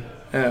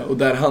 Och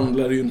där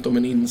handlar det ju inte om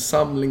en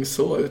insamling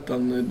så,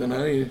 utan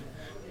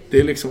det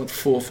är liksom att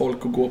få folk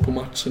att gå på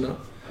matcherna.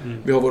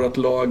 Vi har vårt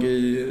lag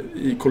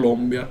i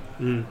Colombia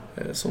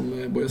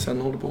som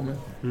Bojasen håller på med.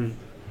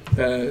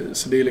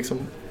 Så det är liksom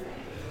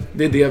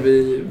det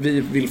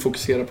vi vill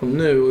fokusera på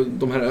nu, och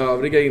de här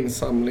övriga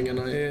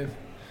insamlingarna är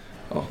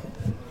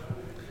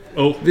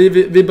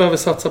vi behöver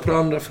satsa på det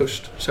andra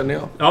först, känner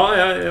jag.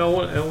 Ja,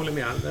 jag håller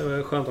med. Det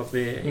var skönt att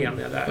vi är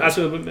eniga där.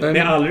 Alltså,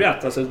 med all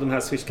rätt, alltså, de här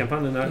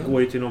Swish-kampanjerna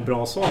går ju till några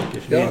bra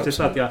saker. Så det är inte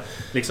så att jag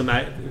liksom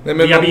är...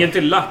 jag blir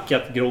inte lack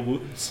att Grow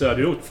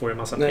Söderort får en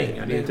massa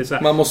pengar. Det är inte så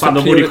här, man måste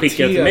de borde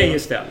skicka till mig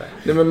istället.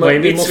 Vad är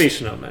mitt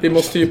Swish-nummer? Vi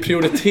måste ju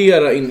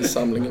prioritera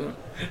insamlingarna.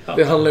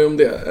 Det handlar ju om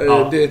det.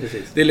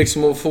 Det är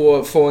liksom att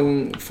få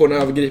en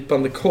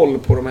övergripande koll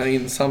på de här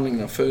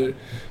insamlingarna. För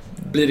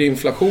blir det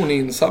inflation i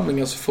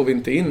insamlingar så får vi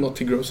inte in något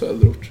till Grow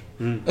Söderort.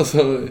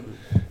 Alltså,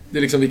 det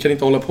är liksom, vi kan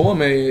inte hålla på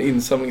med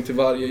insamling till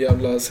varje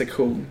jävla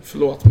sektion.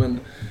 Förlåt, men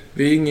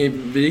vi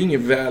är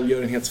ingen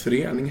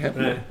välgörenhetsförening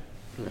heller.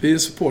 Vi är en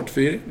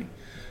supportförening.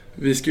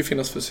 Vi ska ju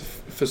finnas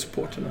för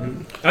supporterna.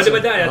 Ja, det var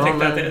där jag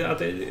tänkte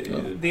att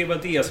det var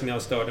det som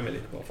jag störde mig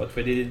lite på.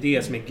 För det är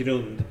det som är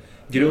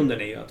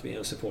grunden är ju att vi är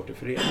en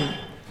supporterförening.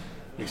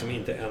 Liksom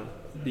inte en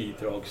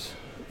bidragsförening.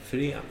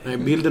 Nej,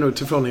 bilden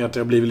utifrån är att det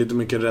har blivit lite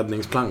mycket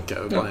räddningsplanka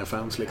över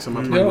Bayern-fans. Liksom,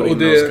 att man går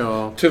in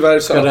och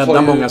ska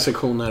rädda många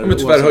sektioner. Men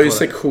tyvärr har ju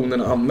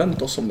sektionen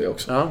använt oss som det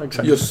också. Ja,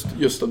 exakt.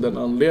 Just av den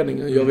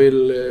anledningen.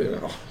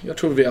 Jag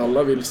tror vi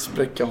alla vill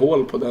spräcka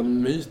hål på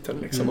den myten.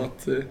 Liksom,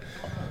 att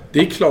det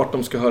är klart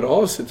de ska höra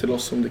av sig till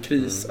oss om det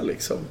krisar.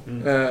 Liksom.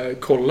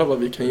 Kolla vad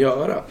vi kan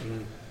göra.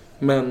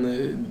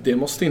 Men det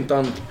måste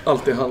inte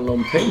alltid handla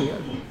om pengar.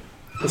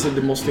 Alltså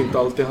det måste inte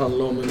alltid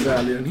handla om en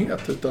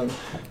välgörenhet, utan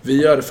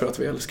vi gör det för att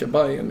vi älskar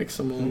Bayern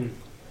liksom, och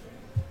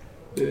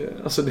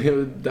alltså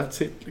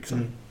that's it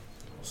liksom.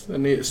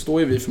 Sen står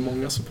ju vi för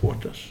många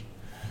supporters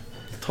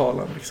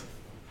talan liksom.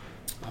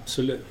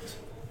 Absolut.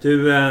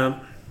 Du,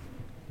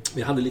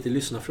 vi hade lite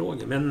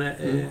lyssnarfrågor, men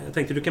jag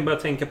tänkte du kan börja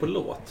tänka på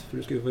låt, för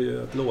du ska ju få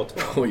göra ett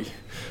låtval. Oj,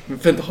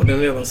 men har den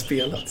redan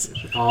spelats?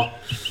 Ja,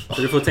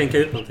 så du får tänka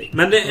ut någonting.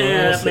 Men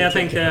jag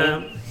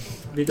tänkte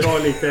vi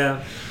drar lite.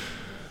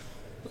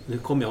 Nu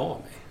kommer jag av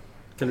mig.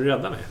 Kan du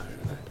rädda mig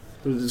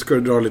här? Ska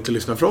du dra lite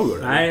lyssnarfrågor?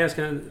 Nej, jag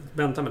ska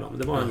vänta med dem.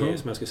 Det var en grej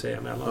som jag skulle säga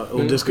emellan.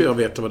 Och det ska jag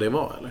veta vad det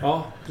var, eller?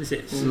 Ja,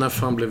 precis. När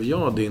fan blev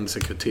jag din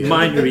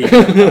sekreterare? Mind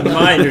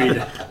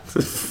reader.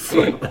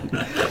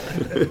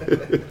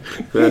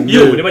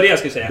 Jo, det var det jag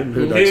skulle säga.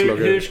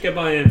 Hur ska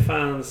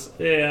Bayern-fans...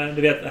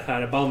 du vet, det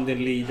här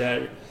bandyn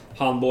lider,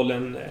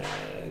 handbollen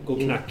går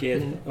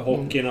knackigt,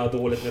 hockeyn har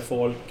dåligt med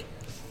folk.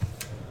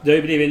 Det har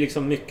ju blivit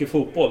liksom mycket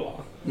fotboll, va?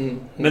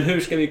 Men hur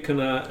ska vi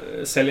kunna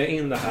sälja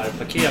in det här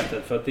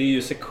paketet? För att det är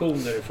ju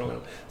sektioner i frågan.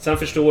 Sen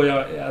förstår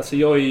jag, alltså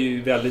jag är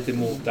ju väldigt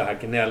emot det här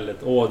gnället.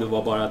 Det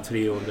var bara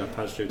 300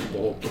 personer ute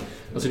på hockey.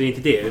 Alltså det är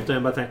inte det, utan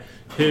jag bara tänker,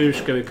 hur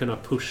ska vi kunna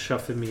pusha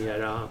för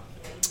mera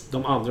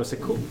de andra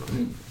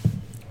sektionerna?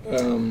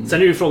 Sen är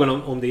det ju frågan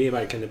om det är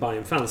verkligen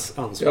Bayern-fans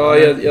ansvar. Ja,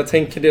 jag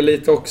tänker det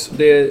lite också.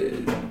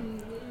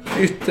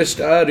 Ytterst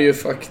är det ju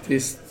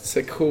faktiskt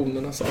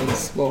sektionernas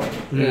ansvar.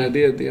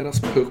 Det är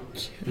deras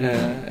puck,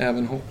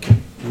 även hockey.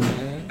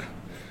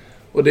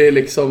 Och det är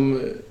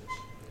liksom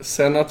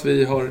sen att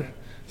vi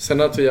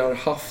har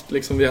haft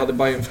liksom, vi hade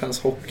Bayern-fans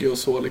hockey och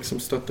så liksom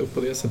stött upp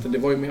på det sättet. Det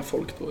var ju mer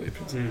folk då i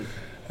princip.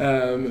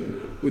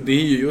 Och det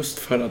är ju just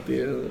för att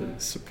det är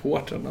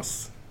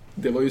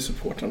det var ju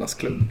supportrarnas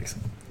klubb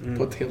liksom,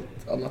 på ett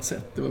helt annat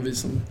sätt. Det var vi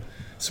som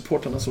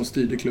supportrarna som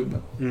styrde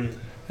klubben.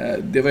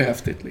 Det var ju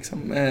häftigt liksom.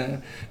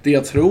 Det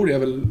jag tror är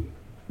väl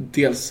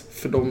dels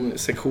för de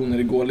sektioner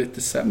det går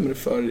lite sämre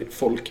för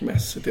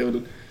folkmässigt är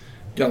väl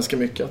ganska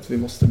mycket att vi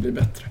måste bli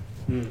bättre.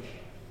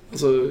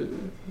 Alltså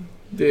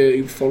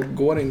folk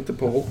går inte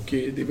på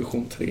hockey i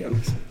division 3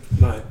 liksom.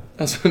 Nej.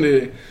 Alltså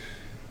det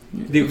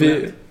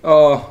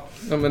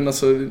men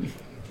alltså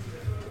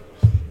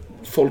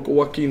folk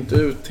åker inte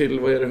ut till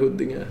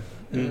Huddinge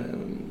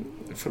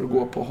för att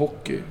gå på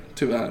hockey,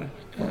 tyvärr.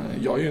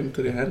 Jag gör ju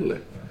inte det heller.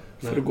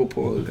 För att gå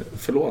på,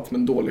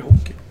 men dålig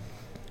hockey.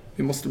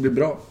 Vi måste bli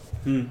bra.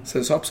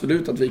 Sen så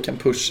absolut att vi kan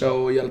pusha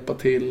och hjälpa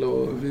till.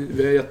 Och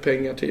vi har gett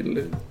pengar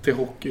till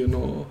hockeyn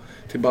och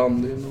till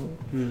bandyn. Och,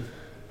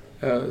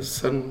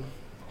 sen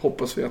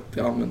hoppas vi att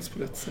det används på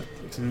rätt sätt.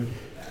 Liksom.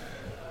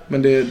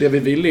 Men det vi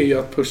vill är ju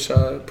att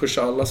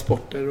pusha alla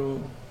sporter. Och...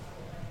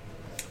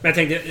 Men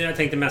jag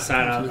tänkte mest så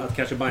här att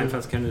kanske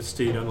Bayern-fans kan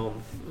styra någon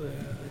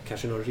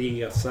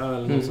resa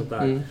eller något sånt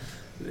där.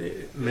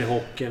 Med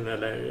hockeyn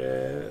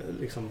eller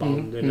liksom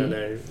bandyn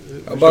eller...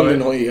 Ja,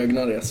 bandyn har ju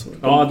egna resor.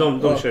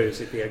 De kör ju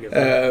sitt eget.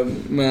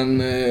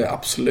 Men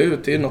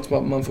absolut, det är något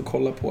man får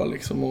kolla på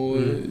liksom.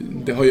 Och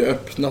det har ju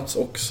öppnats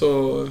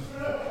också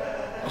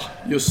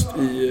just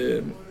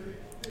i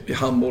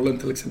handbollen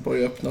till exempel har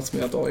ju öppnats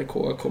med att AIK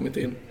har kommit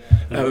in.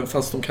 Även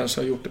fast de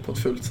kanske har gjort det på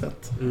ett fult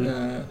sätt.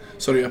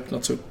 Så har det ju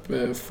öppnats upp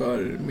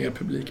för mer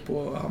publik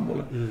på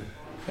handbollen.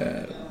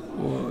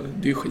 Och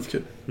det är ju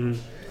skitkul.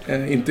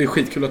 Inte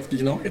skitkul att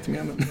Gnaget är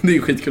med, men det är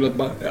skitkul att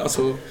bara,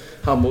 alltså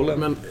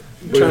handbollen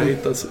börjar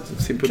hitta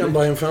sin publik. Kan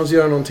Bayern-fans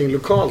göra någonting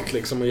lokalt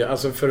liksom?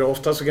 Alltså för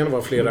ofta så kan det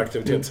vara flera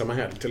aktiviteter samma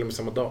helg, till och med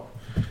samma dag.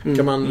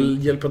 Kan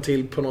man hjälpa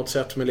till på något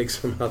sätt med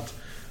liksom att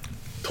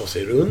ta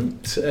sig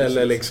runt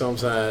eller liksom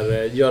så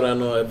här göra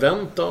något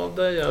event av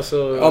det?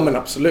 Alltså, ja, men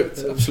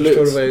absolut. Förstår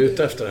du vad jag är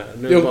ute efter här?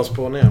 Nu bara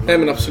på ner. Nej,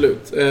 men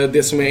absolut.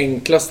 Det som är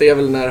enklast är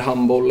väl när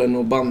handbollen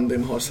och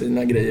bandyn har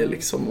sina grejer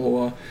liksom,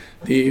 och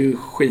det är ju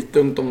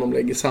skitdumt om de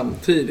lägger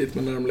samtidigt,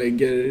 men när de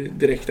lägger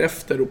direkt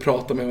efter och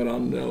pratar med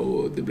varandra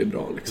och det blir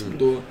bra liksom,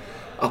 då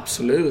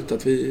absolut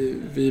att vi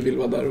vill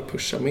vara där och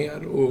pusha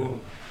mer och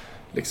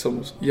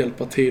liksom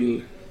hjälpa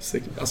till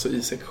alltså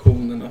i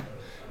sektionerna.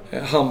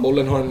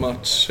 Handbollen har en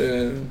match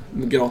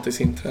med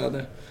gratis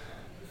inträde.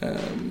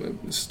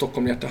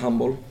 Stockholm Hjärta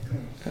handboll.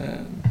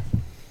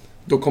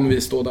 Då kommer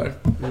vi stå där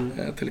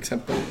till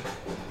exempel.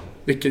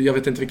 Jag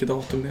vet inte vilket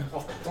datum det är.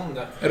 8.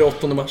 Är det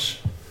 8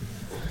 mars?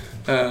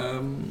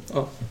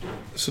 Ja.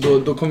 Så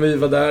då kommer vi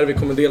vara där. Vi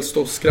kommer dels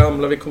stå och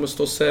skramla. Vi kommer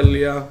stå och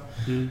sälja.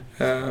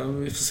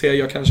 Vi får se.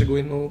 Jag kanske går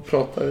in och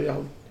pratar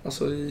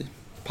alltså i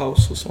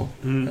paus och så.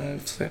 Vi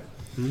får se.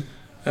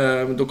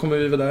 Då kommer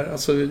vi vara där.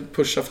 Alltså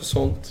pusha för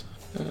sånt.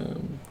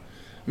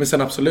 Men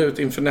sen absolut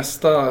inför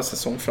nästa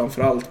säsong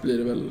framförallt blir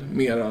det väl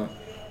mera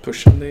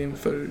pushande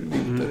inför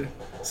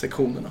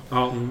vintersektionerna.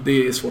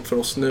 Det är svårt för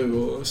oss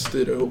nu att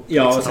styra upp.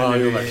 Ja, och sen är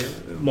det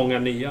många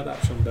nya där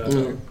som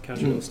behöver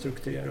kanske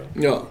strukturera.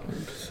 Ja,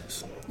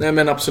 precis. Nej,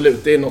 men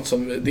absolut, det är något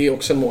det är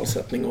också en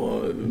målsättning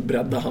att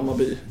bredda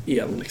Hammarby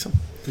igen liksom.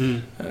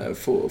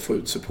 Få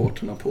ut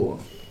supporterna på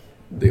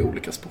de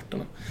olika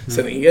sporterna.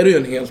 Sen är det ju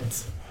en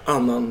helt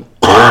annan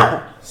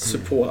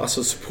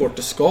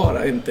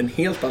supporterskara, inte en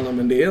helt annan,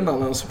 men det är en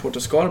annan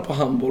supporterskara på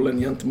handbollen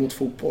gentemot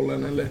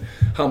fotbollen eller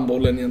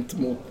handbollen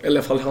gentemot, eller i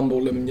alla fall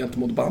handbollen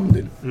gentemot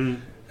bandyn.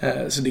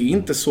 Så det är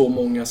inte så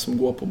många som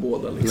går på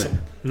båda liksom.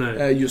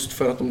 Nej. Just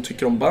för att de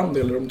tycker om bandy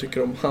eller de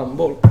tycker om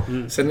handboll.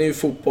 Sen är ju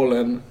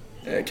fotbollen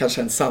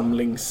kanske en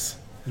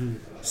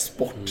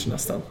samlingssport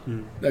nästan.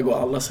 Där går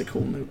alla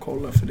sektioner och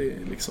kollar, för det är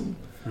liksom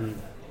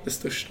det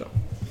största.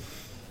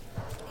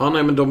 Ja,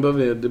 nej, men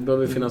det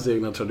behöver finnas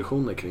egna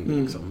traditioner kring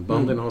det. Liksom.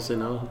 Bandyn har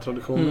sina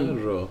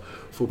traditioner och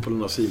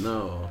fotbollen har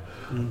sina.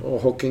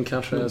 Och hockeyn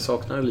kanske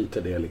saknar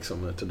lite det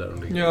liksom.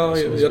 Ja,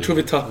 jag tror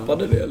vi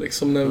tappade det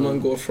liksom när man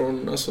går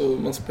från, alltså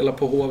man spelar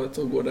på Hovet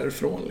och går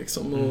därifrån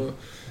liksom. Och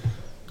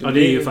ja,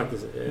 det är ju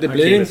faktiskt det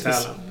blir inte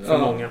för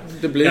många.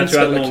 Det blir jag inte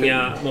tror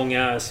att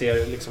många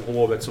ser liksom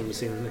Hovet som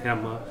sin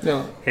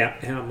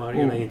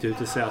hemmaarena, inte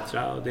ute i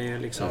Sätra. Och det är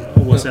liksom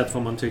oavsett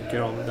vad man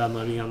tycker om den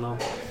arenan.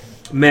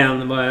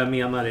 Men vad jag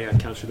menar är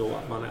kanske då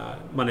att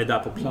man är där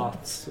på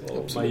plats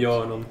och man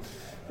gör någon,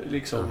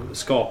 liksom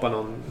skapar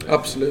någon.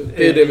 Absolut.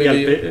 Det är det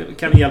vi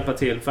kan hjälpa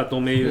till, för att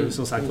de är ju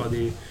som sagt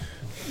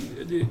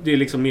det är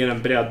liksom mer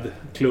en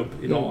breddklubb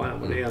idag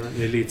än vad det är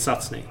en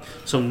elitsatsning.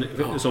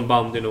 Som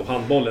bandyn och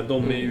handbollen,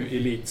 de är ju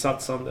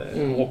elitsatsande.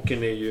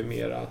 Hockeyn är ju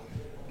mera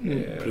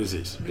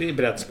precis. Det är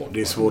breddsport.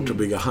 Det är svårt att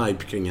bygga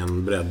hype kring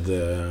en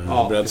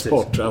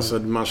breddsport. Alltså,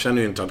 man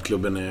känner ju inte att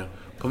klubben är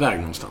på väg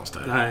någonstans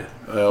där. Nej.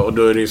 Och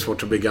då är det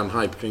svårt att bygga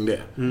en hype kring det.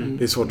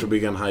 Det är svårt att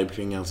bygga en hype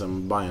kring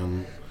en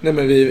Bayern. Nej,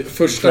 men vi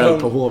första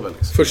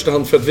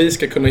hand för att vi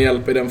ska kunna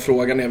hjälpa i den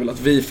frågan är väl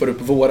att vi får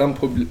upp våran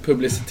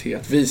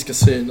publicitet. Vi ska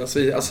synas.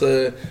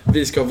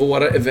 Vi ska ha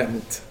våra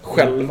event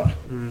själva.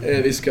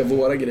 Vi ska ha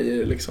våra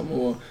grejer liksom,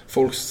 och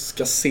folk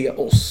ska se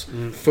oss.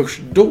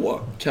 Först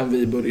då kan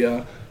vi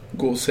börja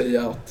gå och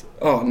säga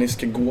att ni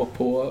ska gå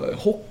på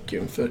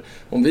hockeyn. För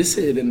om vi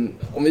säger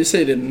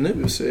det nu,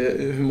 så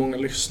är hur många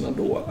lyssnar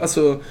då?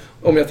 Alltså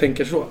om jag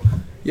tänker så,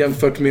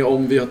 jämfört med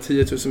om vi har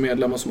 10 000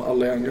 medlemmar som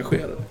alla är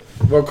engagerade.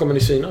 Var kommer ni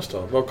synas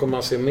då? Var kommer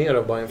man se mer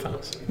av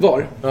Bayern-fans?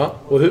 Var? Ja,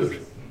 och hur?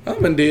 Ja,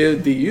 men det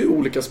är ju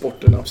olika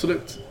sporter,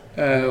 absolut.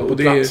 På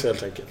plats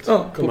helt enkelt.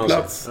 Ja, på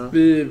plats. Ja.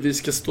 Vi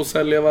ska stå och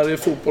sälja varje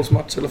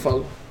fotbollsmatch i alla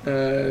fall.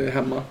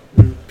 Hemma,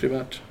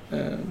 primärt.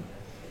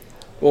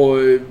 Och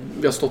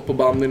vi har stått på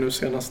bandy nu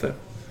senaste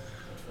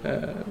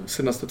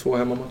 2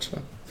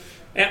 hemmamatcherna.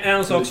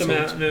 En sak som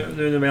är,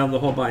 nu när vi ändå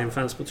har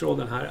Bayern-fans på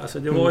tråden här. Alltså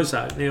det var ju så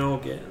här, när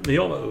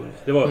jag var ung,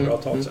 det var ett bra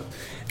tag sedan.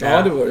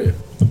 Ja, det var det ju.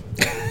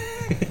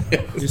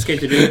 Nu ska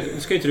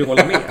inte du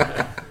hålla med.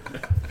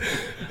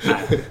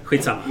 Nej,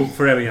 skitsamma.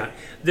 Forever young.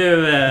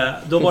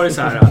 Då var det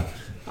så här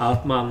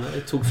att man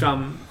tog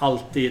fram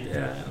alltid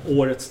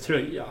årets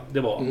tröja. Det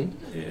var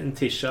en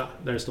tisha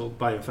där det stod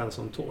Bayern-fans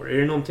on tour. Är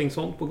det någonting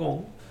sånt på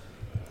gång?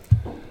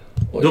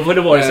 Då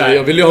var det så här,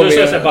 jag vill ju ha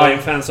med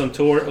Bayern-fans on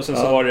tour och sen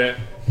så var det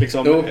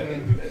liksom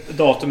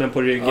datumen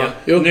på ryggen.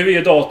 Nu är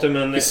ju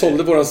datumen. Vi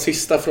sålde våran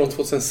sista från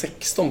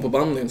 2016 på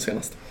bandyn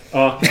senast.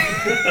 Ja.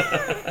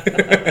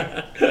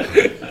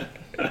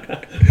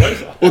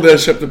 Och den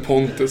köpte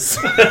Pontus.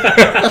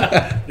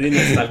 Det är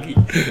nostalgi.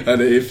 Ja,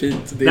 det är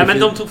fint. Nej, men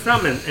de tog fram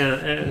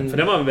en för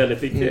det var en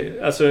väldigt viktig.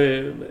 Alltså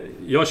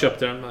jag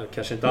köpte den, man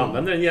kanske inte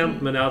använder den jämt,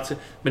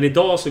 men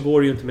idag så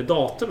går det ju inte med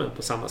datumen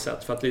på samma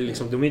sätt, för att det är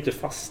liksom, de är inte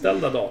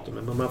fastställda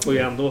datumen, men man får ju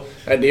ändå.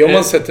 Nej, det är om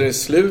man sätter det i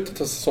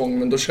slutet av säsongen,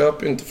 men då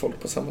köper ju inte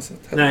folk på samma sätt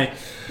heller. Nej.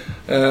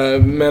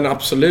 Men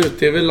absolut,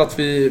 det är väl att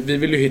vi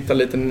vill ju hitta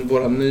lite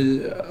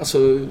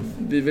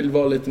vi vill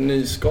vara lite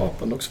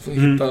nyskapande också, för att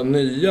hitta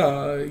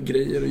nya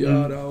grejer att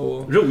göra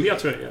och roliga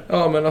tröjor.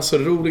 Ja, men alltså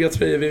roliga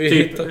tröjor vi vill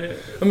hitta.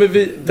 Ja,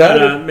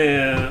 men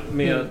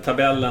med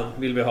tabellen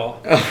vill vi ha.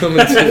 Ja,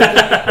 men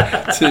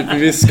typ vi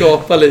vill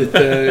skapa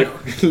lite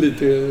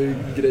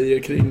grejer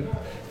kring.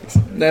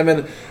 Nej,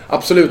 men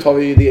absolut har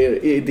vi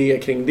idéer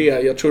kring det.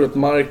 Jag tror att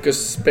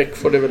Marcus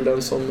Beckford är väl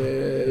den som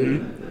är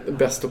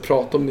bäst att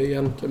prata om det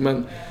egentligen,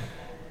 men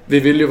vi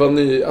vill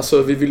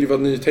ju vara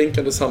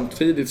nytänkande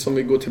samtidigt som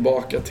vi går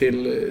tillbaka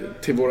till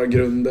våra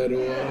grunder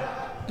och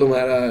de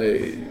här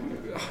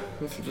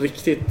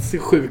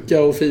riktigt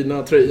sjuka och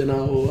fina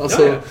tröjorna och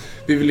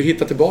vi vill ju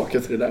hitta tillbaka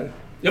till det där.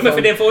 Ja, men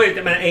för det får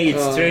ju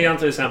AIDS-tröjan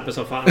till exempel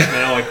som fanns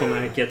med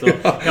AIK-märket och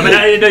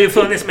det har ju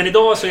funnits, men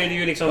idag så är det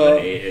ju liksom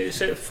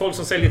folk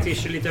som säljer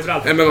t-shirt lite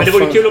överallt. Men det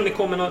vore kul om det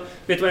kommer något.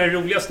 Vet du vad det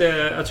roligaste,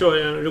 jag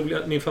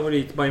tror min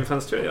favorit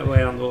Bayern-fans-tröja var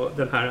ändå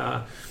den här.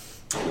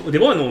 Och det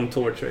var en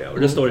on-tour-tröja och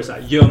det står det så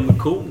här: göm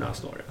korna,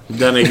 står det.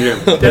 Den är grym.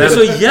 Den är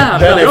så jävla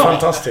bra. Den är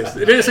fantastisk.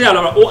 Den är så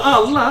jävla bra. Och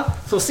alla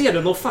som ser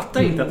den, de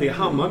fattar inte att det är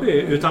Hammarby,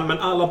 utan men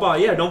alla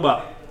Bajer, de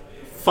bara,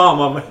 fan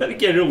vad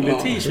vilken rolig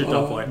t-shirt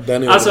de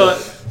får. Alltså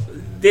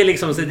det är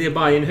liksom så, det är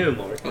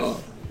Bayern-humor.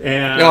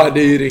 Ja, det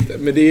är ju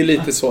riktigt. Men det är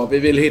lite så. Vi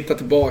vill hitta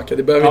tillbaka.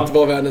 Det behöver inte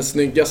vara världens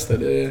snyggaste.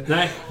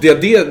 Det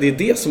är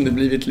det som det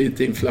blivit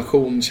lite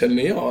inflation,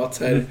 känner jag. Att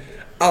så här,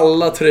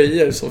 alla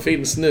tröjor som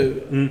finns nu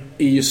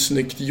är ju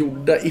snyggt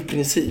gjorda i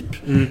princip.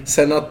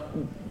 Sen att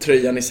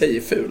tröjan i sig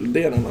är ful,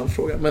 det är en annan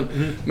fråga.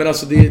 Men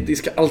alltså det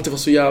ska alltid vara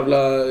så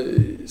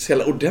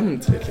jävla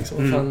ordentligt.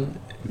 Liksom. Fan,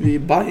 vi är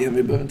Bayern,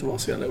 vi behöver inte vara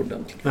så jävla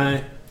ordentligt.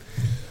 Nej.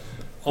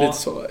 Lite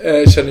så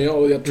känner jag,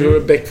 och jag tror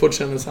Beckford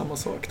känner samma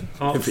sak.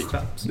 Ja,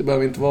 det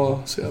behöver inte vara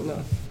så jävla.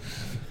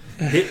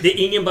 Det är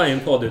ingen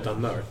Bayern-podd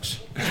utan merch.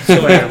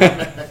 Så är det.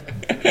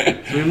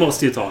 Så vi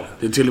måste ju ta det.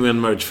 Det är till och med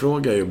en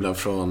merch-fråga ibland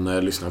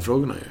från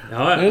lyssnarfrågorna.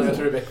 Ja, jag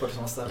tror det är Beckford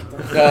som har ställt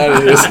det. Ja,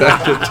 det är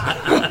säkert.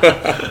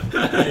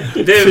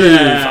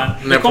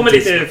 Det kommer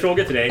lite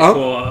frågor till dig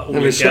på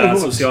olika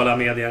sociala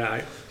medier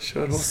här.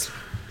 Kör hårt.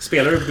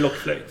 Spelar du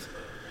blockflöjt?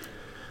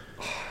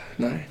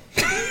 Nej,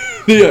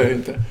 det gör jag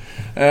inte.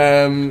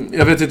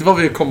 Jag vet inte vad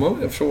vi kommer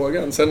med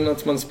frågan. Sen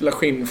att man spelar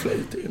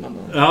skinnflöjt innan.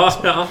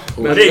 Ja,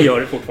 men det gör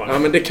det fortfarande. Ja,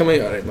 men det kan man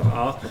göra ibland.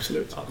 Ja,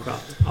 absolut.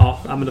 Ja,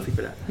 men då fick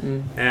vi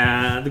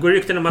det. Det går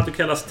rykten om att du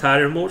kallas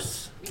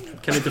termors.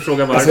 Kan inte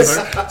fråga varför.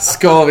 Alltså,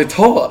 ska vi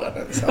ta den?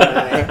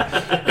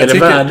 Är det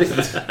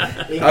värdigt?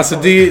 Alltså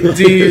det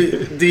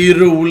är ju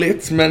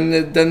roligt,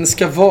 men den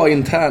ska vara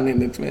intern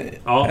enligt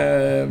mig. Ja.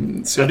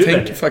 Så jag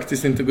tänker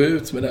faktiskt inte gå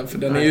ut med den, för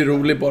den är ju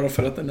rolig bara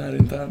för att den är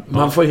intern.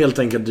 Man får helt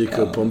enkelt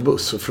dyka upp på en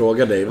buss och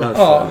fråga dig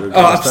varför. Ja,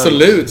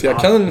 absolut. Jag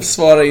kan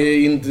svara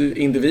i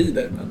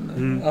individer,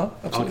 men ja,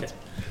 absolut. Okay.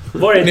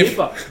 Var är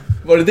Dibba?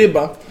 Var det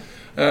Dibba?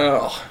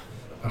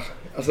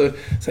 Alltså,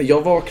 så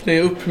jag vaknar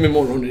ju upp med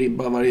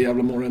morgonribba varje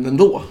jävla morgon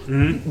ändå.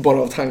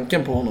 Bara av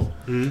tanken på honom.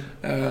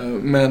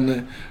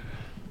 Men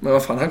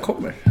vad fan, han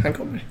kommer.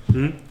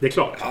 Det är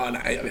klart. Ja,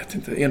 nej, jag vet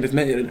inte. Enligt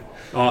mig är det.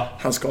 Ja.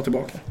 Han ska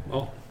tillbaka.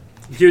 Ja.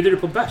 Bjuder du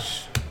på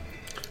bärs?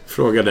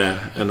 Frågade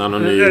en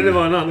anonym det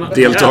var en annan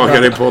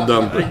deltagare i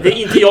podden. Det är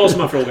inte jag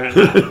som har frågat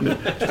den.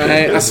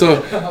 Nej, alltså...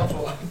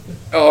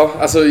 Ja,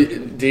 alltså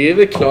det är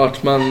väl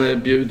klart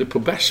man bjuder på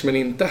bärs, men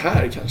inte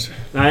här kanske.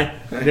 Nej.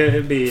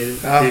 Det blir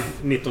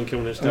 19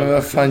 kronor stället. Men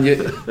vad fan,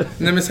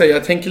 nej men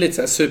jag tänker lite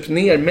så här, sup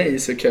ner mig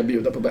så kan jag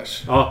bjuda på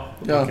bärs. Ja,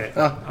 okej. Okay.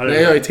 Ja, när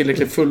jag är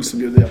tillräckligt full så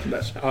bjuder jag på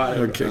bärs. Ja,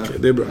 okej,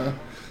 det är bra.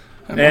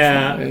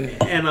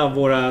 En av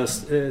våra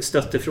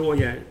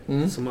stöttefrågor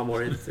som har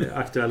varit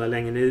aktuella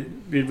länge, nu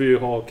vill vi ju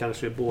ha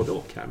kanske både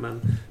och här,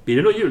 men blir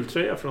det någon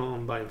jultröja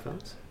från Bayern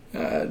Fans?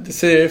 Det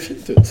ser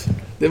fint ut.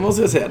 Det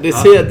måste jag säga.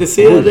 Det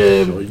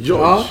ser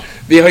ja,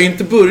 vi har ju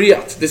inte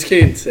börjat, det ska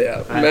jag inte säga.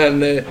 Nej.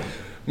 Men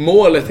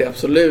målet är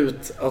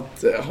absolut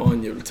att ha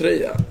en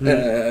jultröja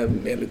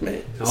enligt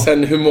mig. Ja.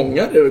 Sen hur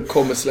många det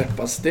kommer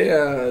släppas, det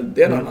är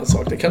en annan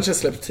sak. Det kanske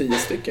släpps 10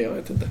 stycken, jag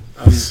vet inte.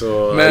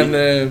 Alltså, men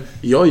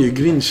jag är ju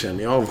grinchen,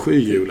 jag avskyr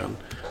julen.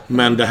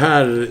 Men det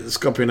här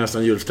skapar ju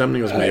nästan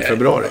julstämning hos mig i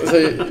februari. Alltså,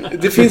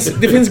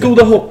 det finns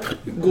goda hopp.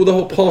 Goda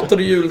hopp. Hatar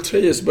du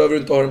jultröjor så behöver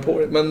du inte ha den på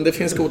dig. Men det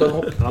finns goda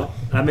hopp. Ja.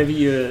 Nej, men vi är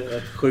ju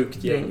ett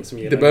sjukt gäng som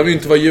gillar det. Behöver ju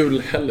inte vara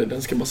jul heller.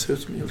 Den ska bara se ut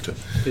som en jultröja.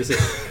 Precis.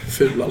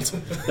 Ful alltså.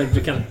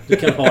 Du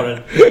kan ha den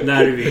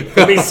när du vill.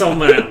 På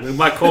midsommaren. Du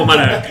bara komma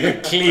där.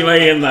 Kliva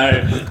in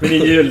där med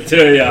din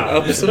jultröja.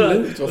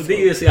 Absolut. Och det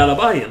är ju så jävla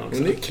Bayern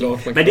också. Men det är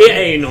klart man men det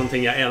är ju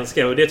någonting jag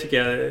älskar. Och det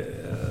tycker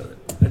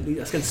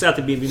jag ska inte säga att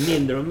det blir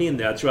mindre och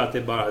mindre. Jag tror att det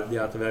är bara det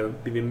att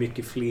det blir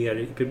mycket fler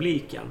i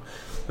publiken.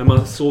 Men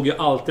man såg ju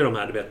alltid de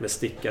här, du vet, med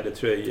stickade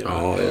tröjor.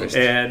 Ja,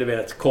 du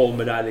vet,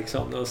 kommer där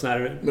liksom. Och sån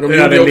här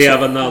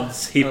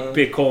överlevnads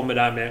hippie kommer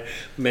där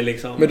med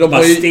liksom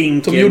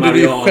bastinker,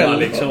 Mariana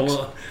liksom.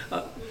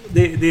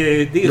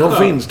 De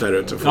finns där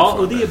ute. Ja,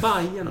 och det är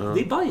Bayern. Ja.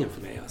 Det är Bayern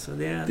för mig alltså.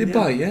 Det är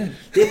Bayern.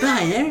 Det är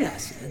Bayern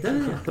alltså.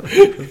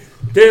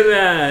 Du,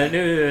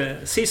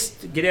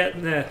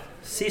 nu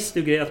sist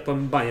du grät på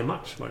en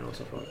Bayern-match var det någon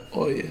som frågade.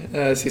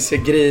 Oj, sist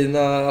jag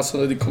grina,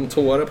 alltså det kom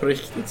tårar på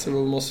riktigt, så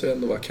måste jag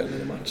ändå vara Kalle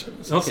i matchen.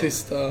 Så okay.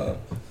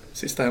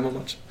 Sista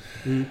hemmamatchen.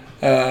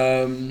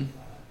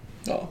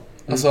 Ja,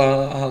 alltså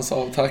hans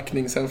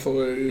avtackning, sen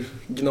får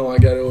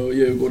Gnagare och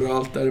Djurgården och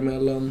allt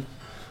däremellan.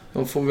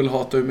 De får väl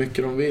hata hur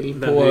mycket de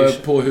vill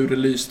på hur det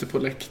lyste på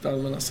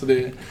läktaren, men alltså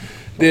det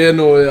är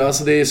nog,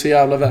 alltså det är så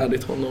jävla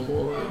värdigt honom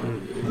och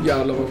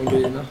jävla vad man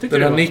grinar.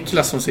 Den här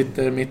Niklas som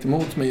sitter mitt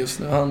emot mig just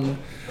nu,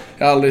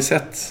 jag har aldrig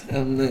sett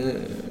en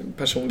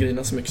person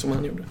grina så mycket som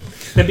han gjorde.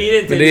 Men blir det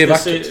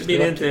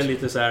inte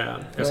lite så här,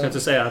 jag ska inte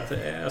säga att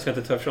jag ska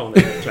inte ta ifrån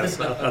dig Niklas,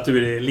 att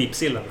du är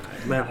lipsillen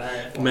här.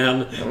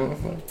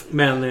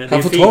 Men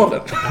han får ta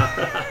den.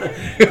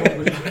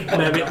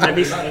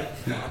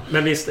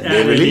 men visst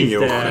är det lite...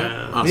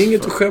 Det är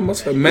inget att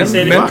skämmas för.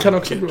 Men kan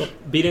också bra.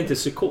 Blir det inte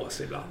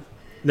psykos ibland?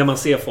 När man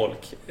ser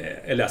folk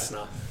är ledsna.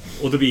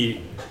 Och då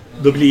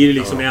blir det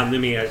liksom ännu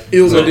mer...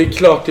 Jo, men det är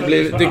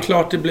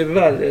klart det blir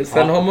värre.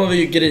 Sen har man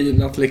ju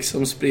grinat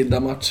liksom spridda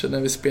matcher när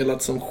vi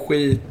spelat som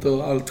skit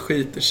och allt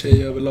skiter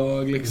sig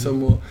överlag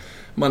liksom. Och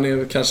man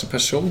är kanske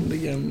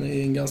personligen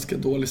i en ganska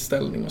dålig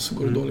ställning och så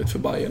går det dåligt för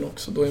Bayern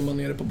också. Då är man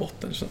nere på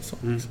botten, känns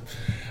som.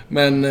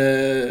 Men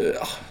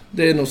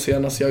det är nog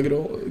senast jag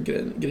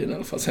grinade i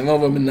alla fall. Sen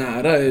var vi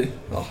nära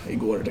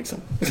igår liksom.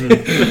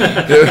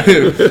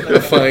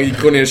 Jag fan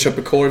går ner och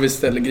köper korv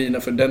istället,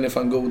 grina för den är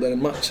fan godare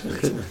än matchen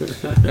liksom.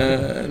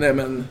 Nej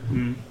men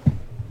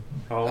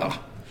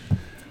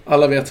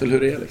alla vet väl hur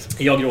det är liksom.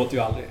 Jag gråter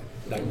ju aldrig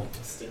däremot.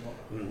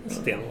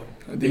 Stenhård.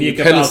 Det gick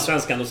upp i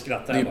Allsvenskan och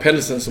skrattade. Det är ju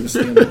pälsen som är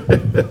stenhård.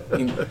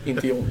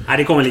 Inte jag. Nej,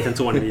 det kom en liten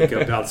tår när vi gick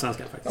upp i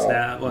Allsvenskan faktiskt.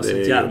 Det var så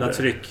ett jävla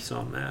tryck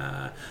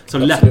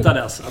som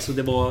lättades. Alltså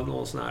det var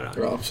någon sån här...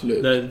 Ja,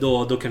 absolut.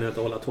 Då kunde jag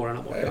inte hålla tårarna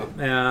borta.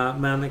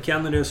 Men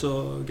Kennedy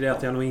så grät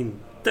jag nog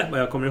inte vad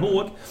jag kommer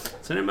ihåg.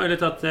 Sen är det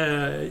möjligt att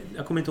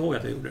jag kommer inte ihåg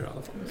att jag gjorde det i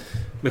alla fall.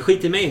 Men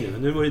skit i mig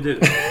nu var det du.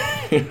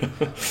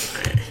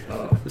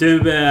 Du,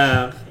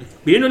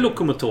 blir det någon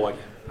lokomotåg?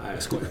 Nej,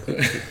 jag skojar.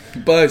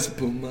 Bajs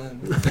på mig.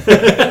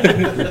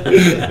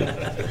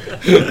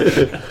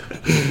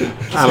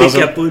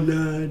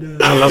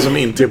 Alla som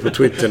inte är på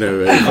Twitter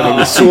nu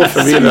är så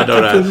förvirrade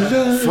av det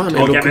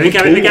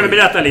här. Vi kan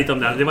berätta lite om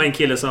det. Det var en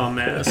kille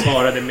som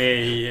svarade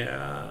mig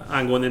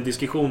angående en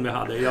diskussion vi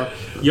hade.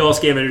 Jag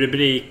skrev en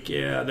rubrik.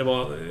 Det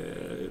var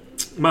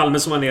Malmö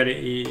som var nere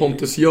i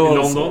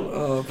London.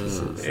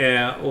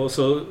 Och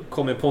så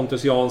kommer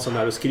Pontus Jansson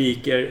där och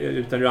skriker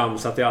ut en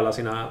ramsa till alla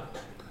sina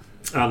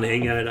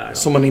anhängare där.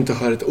 Som man inte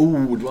hör ett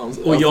ord.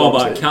 Och jag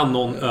bara, kan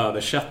någon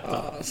översätta?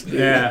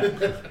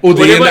 Och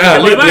det är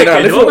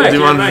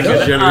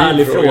en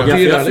ärlig fråga.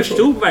 Jag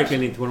förstod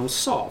verkligen inte vad de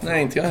sa.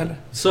 Nej, inte jag heller.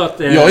 Så att,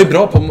 jag är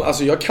bra på,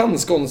 alltså jag kan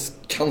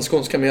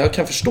skånska, men jag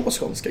kan förstå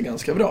skånska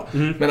ganska bra.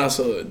 Men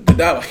alltså, det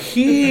där var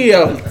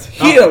helt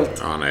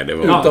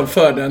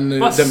utanför den bredden.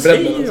 Vad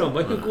säger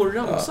de? Hur går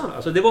ramsan?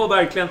 Alltså det var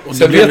verkligen...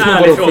 Sen vet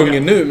man vad de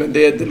sjunger nu, men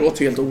det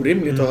låter helt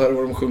orimligt att höra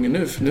vad de sjunger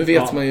nu. För nu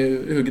vet man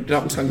ju hur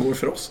ramsan går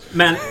för oss.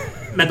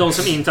 Men de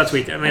som inte har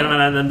Twitter,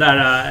 den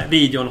där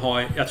videon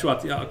har, jag tror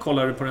att jag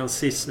kollade på den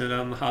sist nu,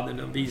 den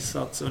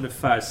visats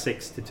ungefär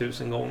 60 000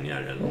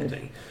 gånger eller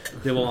någonting.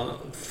 Det var en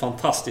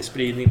fantastisk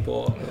spridning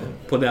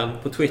på den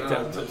på Twitter.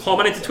 Har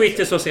man inte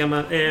Twitter så ser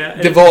man...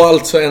 det var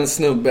alltså en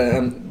snubbe,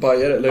 en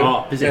bajare, eller?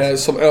 Ja,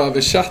 precis. Som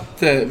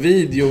översatte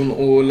videon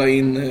och la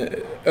in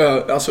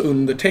alltså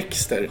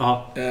undertexter.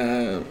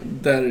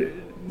 Där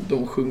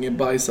de sjunger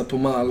bajsa på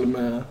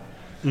Malmö.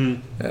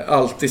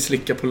 Alltid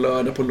slicka på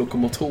lördag på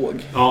lokomotåg.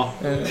 Ja.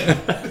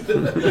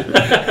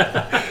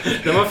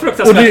 Det var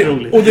fruktansvärt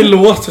roligt. Och det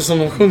låter som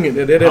de sjunger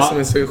det. Det är det som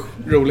är så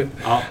roligt.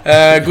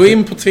 Gå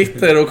in på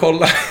Twitter och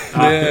kolla.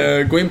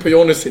 Gå in på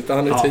Johnny sitter.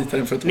 Han är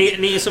Twittern för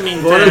ni som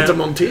inte... Var det inte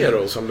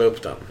Montero som la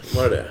upp den?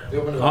 Var det?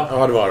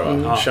 Ja, det var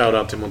det.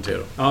 Shoutout till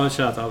Montero. Ja,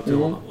 shoutout till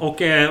honom.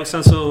 Och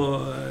sen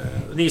så...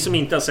 ni som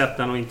inte har sett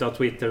den och inte har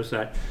Twitter och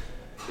sådär.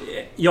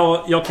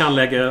 Jag kan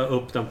lägga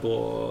upp den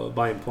på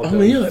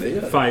Bajenpodden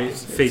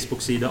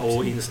Facebook-sida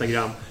och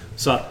Instagram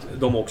så att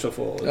de också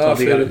får ta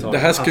del av. Det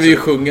här ska vi ju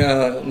sjunga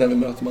när vi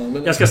möter Malmö.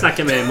 Jag ska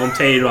snacka med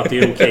Monteiro att det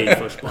är okej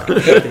först bara.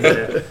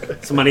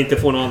 Så man inte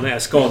får någon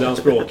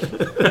skadeanspråk.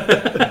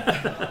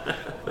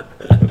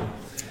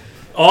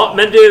 Ja,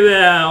 men du,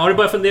 har du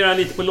börjat fundera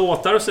lite på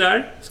låtar och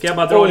sådär? Ska jag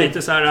bara dra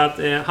lite så här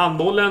att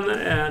handbollen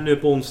nu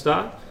på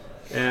onsdag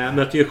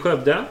möter ju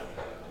Skövde.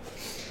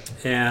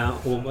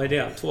 Och vad är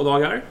det? 2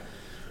 dagar.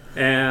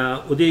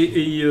 Och det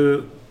är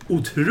ju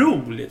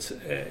otroligt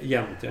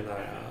jämnt i den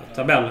här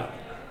tabellen.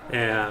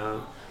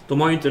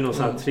 De har ju inte något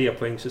sånt här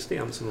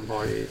 3-poängssystem som de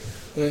har i...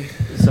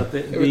 Så att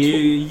det är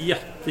ju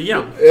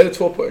jättejämnt. Är det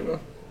 2 poäng då?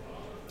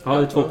 Ja,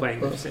 det är 2 poäng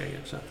för seger.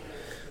 Så.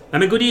 Nej,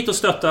 men gå dit och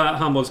stötta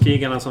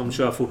handbollskrigarna som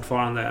kör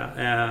fortfarande.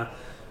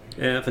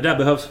 För där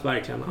behövs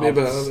verkligen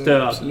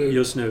stöd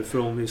just nu för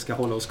om vi ska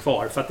hålla oss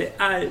kvar. För att det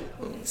är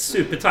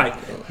supertajt.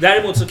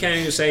 Däremot så kan jag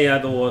ju säga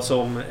då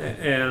som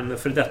en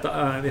för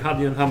detta, vi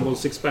hade ju en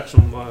handbollsexpert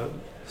som var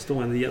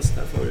stående gäst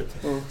här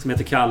förut. Som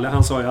heter Kalle.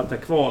 Han sa ju att det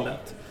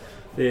kvalet,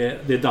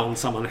 det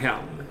dansar man hem.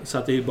 Så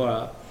att det är ju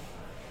bara...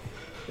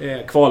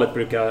 kvalet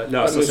brukar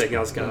lösa sig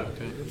ganska...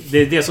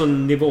 Det är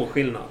sån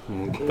nivåskillnad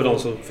på de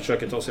som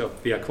försöker ta sig upp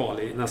via kval.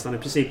 Nästan i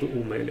princip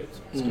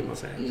omöjligt, skulle man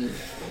säga.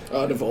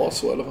 Ja, det var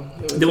så eller vad?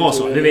 Det var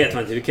så, det vet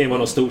man inte. Det kan ju vara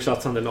något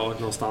storsatsande lag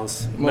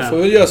någonstans. Man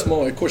får ju göra som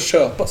AIK,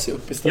 köpa sig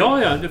upp istället.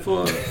 Ja, du får...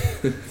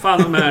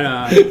 Fan, de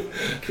här...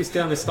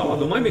 Kristianstad,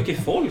 de har ju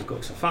mycket folk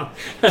också. Fan.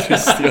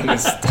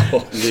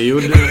 Kristianstad. Det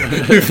gjorde...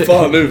 Hur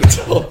fan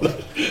uttalar?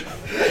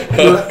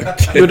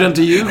 Gjorde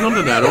inte Djurgården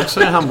det där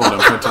också i handbollen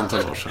för ett antal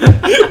år sedan?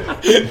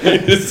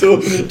 Det är så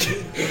mycket.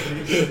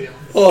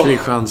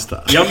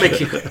 Kristianstad. Ja,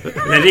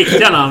 men det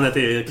riktiga namnet är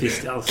ju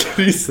Kristianstad.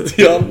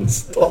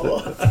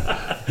 Kristianstad.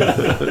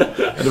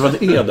 Det var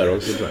ett E där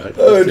också, tror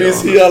jag. Det är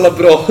så jävla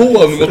bra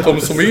hån mot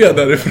de som är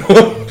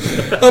därifrån.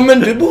 Ja, men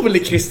du bor väl i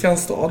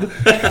Kristianstad?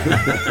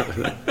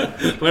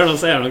 Vad är det de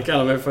säger? De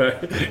kallar mig för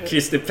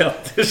Christer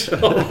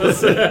Pettersson.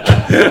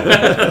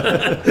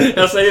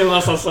 Jag säger en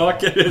massa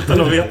saker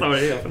utan att veta vad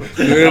det är för något.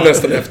 Nu är det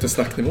nästan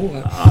eftersnacknivå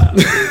här.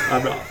 Ja,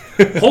 bra.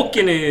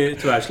 Hockeyn är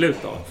tyvärr slut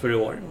då, för i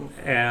år.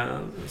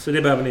 Så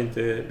det behöver ni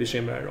inte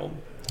bekymra er om.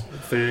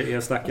 För er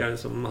stackare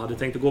som hade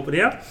tänkt att gå på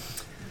det.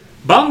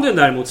 Banden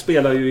däremot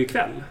spelar ju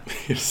ikväll.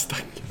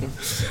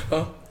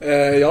 Ja,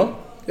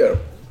 gör de.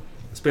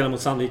 Spelar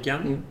mot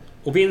Sandviken.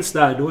 Och vinst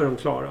där, då är de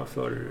klara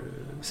för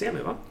semi,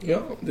 va? Ja,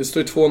 det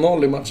står ju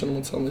 2-0 i matchen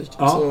mot Sandviken.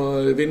 Ja.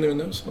 Så vinner vi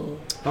nu så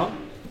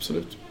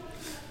absolut.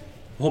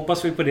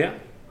 Hoppas vi på det.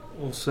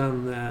 Och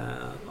sen,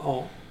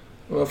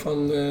 Vad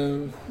fan,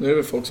 nu är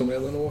det folk som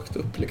redan har åkt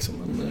upp liksom.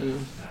 Men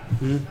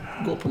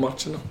gå på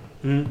matcherna.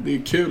 Det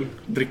är kul.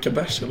 Dricka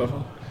bärs i alla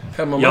fall.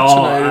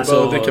 Hemmamatcherna är ju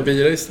bara att dricka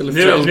bira istället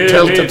för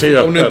tältet är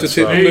öppet.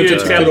 Nu är ju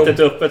tältet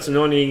öppet så nu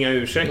har ni inga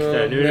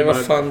ursäkter. Nu är det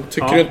vad fan,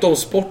 tycker du inte om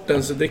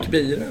sporten så drick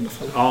bira i alla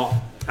fall.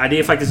 Ja, det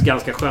är faktiskt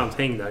ganska skönt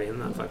häng där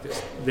inne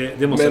faktiskt.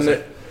 Det måste jag säga.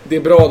 Det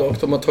är bra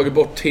dock, de har tagit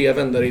bort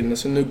tvn där inne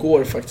så nu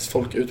går faktiskt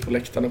folk ut på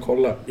läktaren och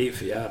kollar. Det är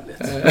för jävligt.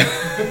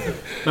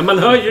 Men man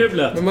hör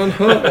jublet. Men man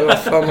hör vad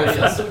fan man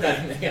Jag såg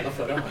där inne hela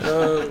förra.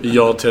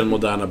 Ja, till den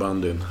moderna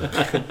bandyn.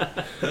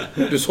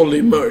 Du sålde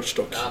ju merch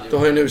dock. Du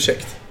har ju en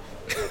ursäkt.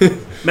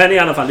 Men i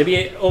alla fall,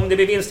 om det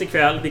blir vinst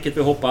ikväll, vilket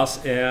vi hoppas,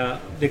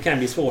 det kan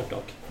bli svårt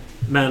dock.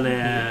 Men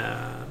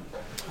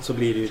så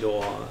blir det ju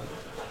då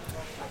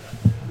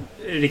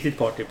riktigt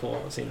party på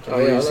sin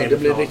det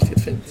blir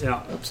riktigt fint.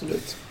 Ja.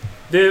 Absolut.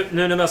 Du,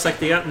 nu när vi har sagt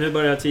det, nu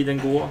börjar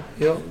tiden gå.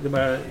 Ja. Det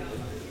börjar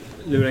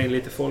lura in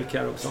lite folk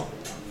här också.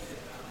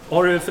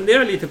 Har du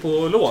funderat lite på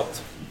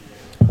låt?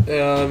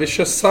 Vi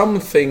kör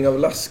Something av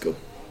Lasko.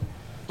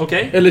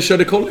 Okej. Eller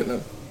körde Colin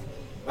den?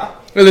 Va?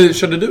 Eller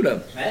körde du den?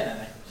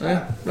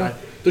 Nej.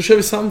 Då kör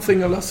vi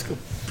Something av Lasko.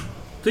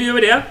 Då gör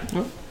vi det. Ja.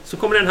 Så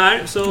kommer den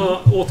här, så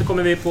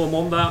återkommer vi på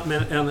måndag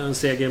med en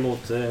seger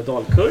mot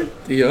Dalkurd.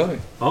 Det gör vi.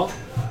 Ja.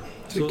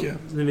 Tycker Så jag.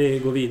 när vi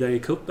går vidare i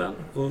kuppen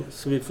och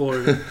så vi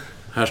får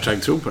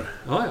Hashtag tro på det.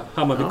 ja,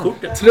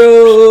 Hammarby-kortet.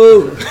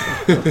 Tro!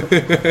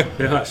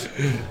 Det hörs.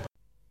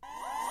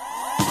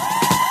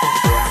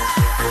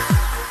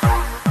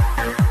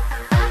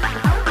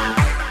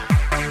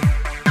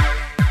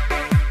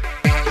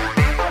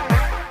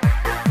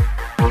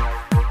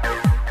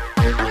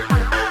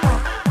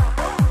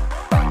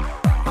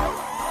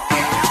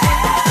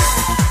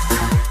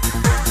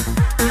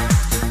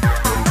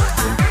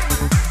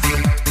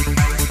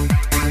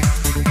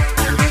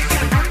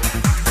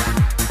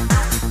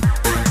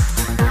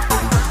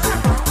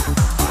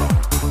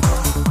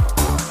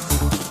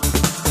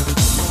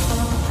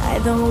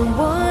 Don't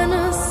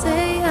wanna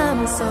say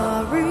I'm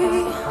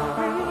sorry,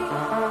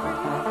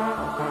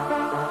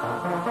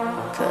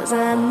 'cause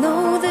I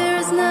know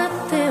there's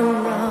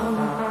nothing wrong.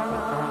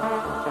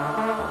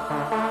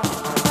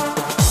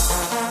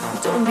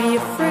 Don't be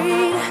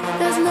afraid,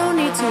 there's no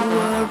need to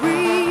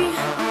worry,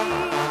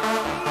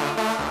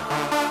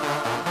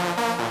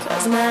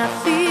 'cause my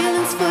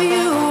feelings for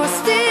you are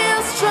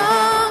still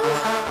strong.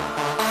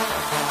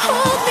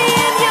 Hold me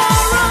in your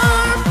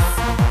arms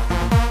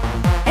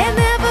and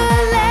never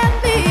let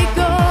me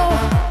go.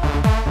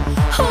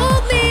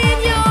 Hold me in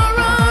your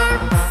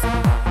arms,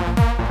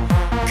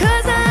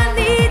 'cause I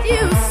need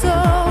you so.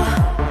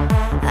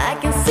 I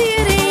can see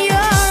it in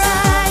your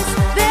eyes.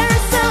 There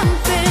is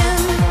something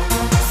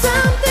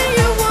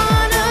you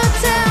wanna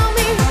tell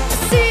me. I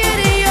see it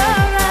in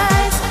your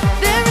eyes.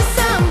 There is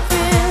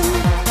something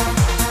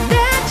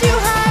that you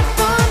hide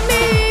from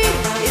me.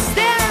 Is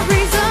there a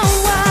reason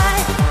why?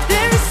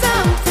 There is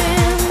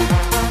something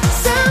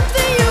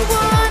you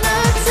wanna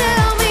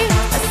tell me.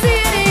 I see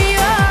it in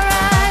your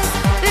eyes.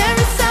 There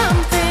is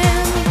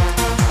something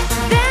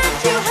that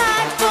you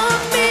hide from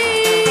me.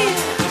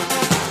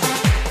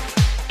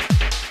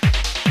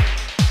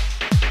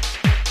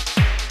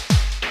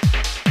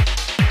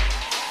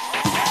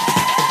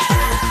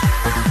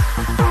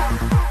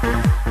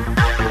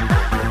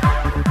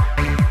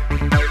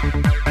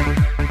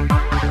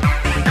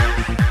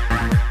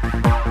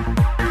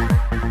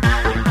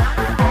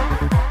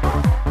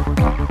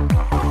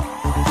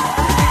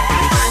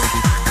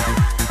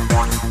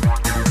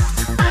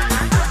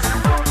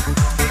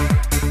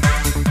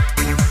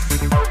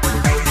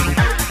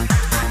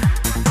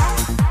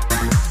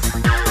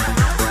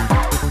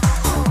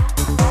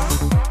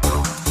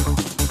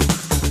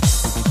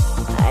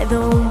 I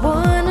don't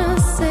wanna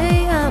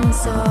say I'm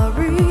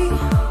sorry,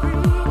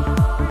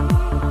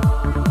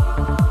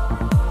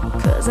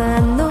 'cause I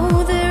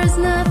know there's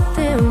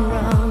nothing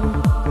wrong.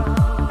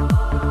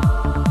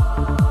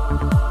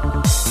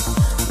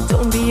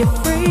 Don't be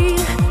afraid,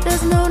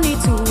 there's no need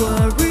to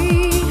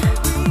worry,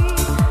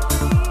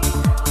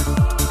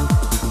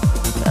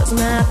 'cause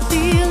my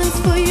feelings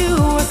for you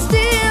are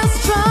still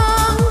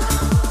strong.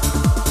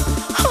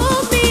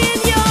 Hold me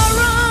in your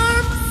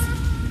arms.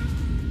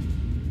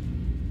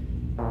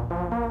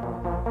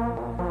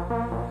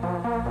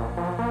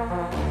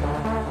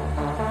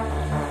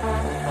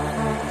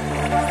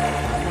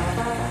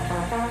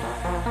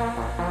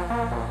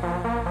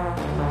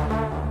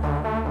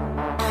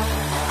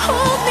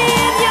 Hold me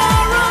in your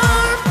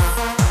arms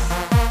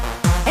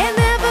and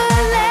never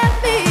let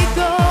me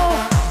go.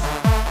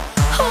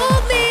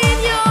 Hold me in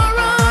your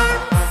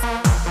arms,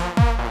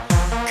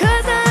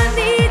 'cause I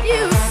need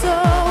you so.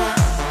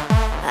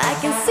 I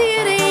can see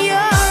it in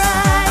your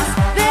eyes.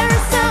 There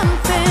is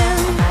something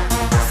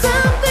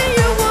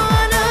you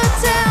wanna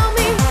tell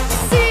me.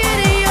 See it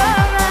in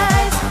your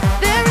eyes.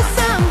 There is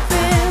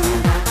something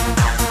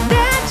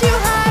that you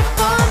hide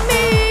from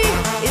me.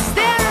 Is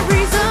there a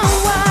reason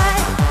why?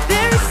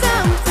 There is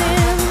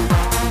something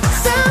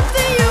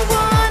you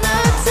wanna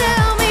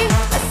tell me.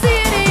 I see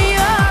it in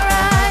your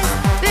eyes.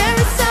 There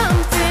is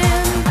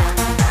something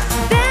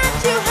that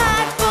you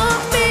hide from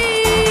me.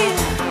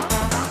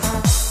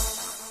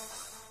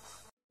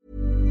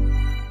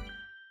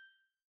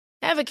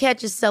 Ever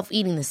catch yourself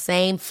eating the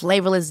same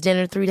flavorless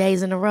dinner 3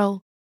 days in a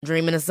row?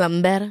 Dreaming of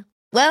something better?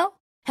 Well,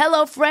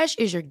 HelloFresh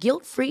is your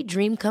guilt-free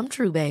dream come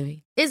true,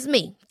 baby. It's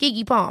me,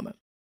 Keke Palmer.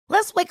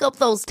 Let's wake up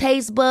those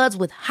taste buds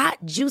with hot,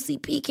 juicy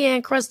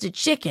pecan-crusted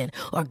chicken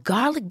or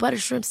garlic butter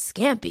shrimp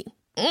scampi.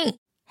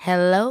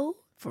 Hello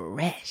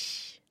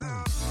Fresh.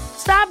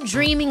 Stop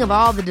dreaming of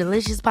all the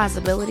delicious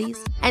possibilities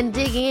and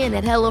dig in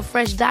at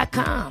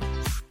HelloFresh.com.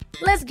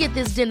 Let's get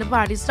this dinner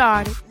party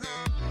started.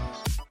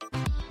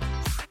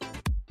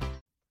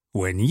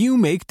 When you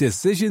make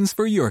decisions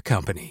for your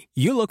company,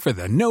 you look for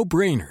the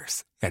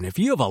no-brainers. And if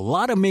you have a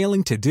lot of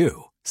mailing to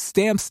do,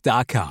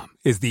 Stamps.com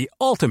is the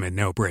ultimate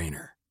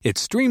no-brainer. It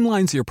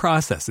streamlines your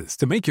processes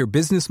to make your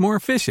business more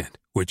efficient,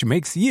 which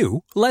makes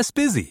you less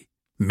busy.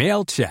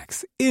 Mail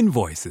checks,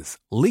 invoices,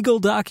 legal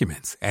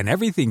documents, and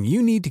everything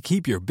you need to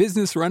keep your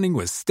business running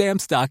with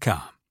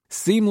Stamps.com.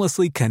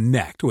 Seamlessly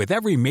connect with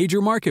every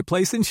major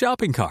marketplace and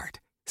shopping cart.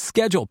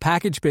 Schedule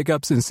package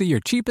pickups and see your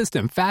cheapest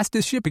and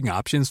fastest shipping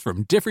options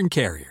from different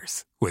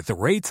carriers, with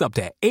rates up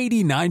to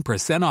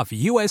 89% off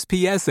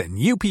USPS and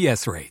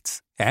UPS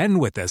rates. And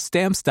with the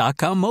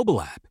Stamps.com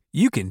mobile app,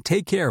 you can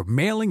take care of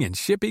mailing and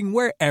shipping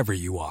wherever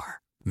you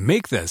are.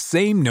 Make the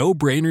same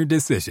no-brainer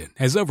decision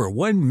as over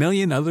 1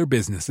 million other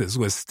businesses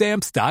with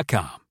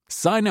Stamps.com.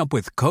 Sign up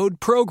with code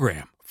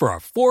PROGRAM for a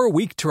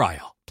 4-week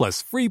trial,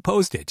 plus free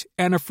postage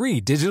and a free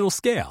digital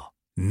scale.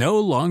 No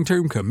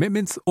long-term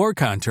commitments or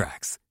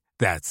contracts.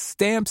 That's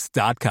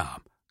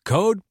Stamps.com.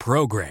 Code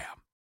PROGRAM.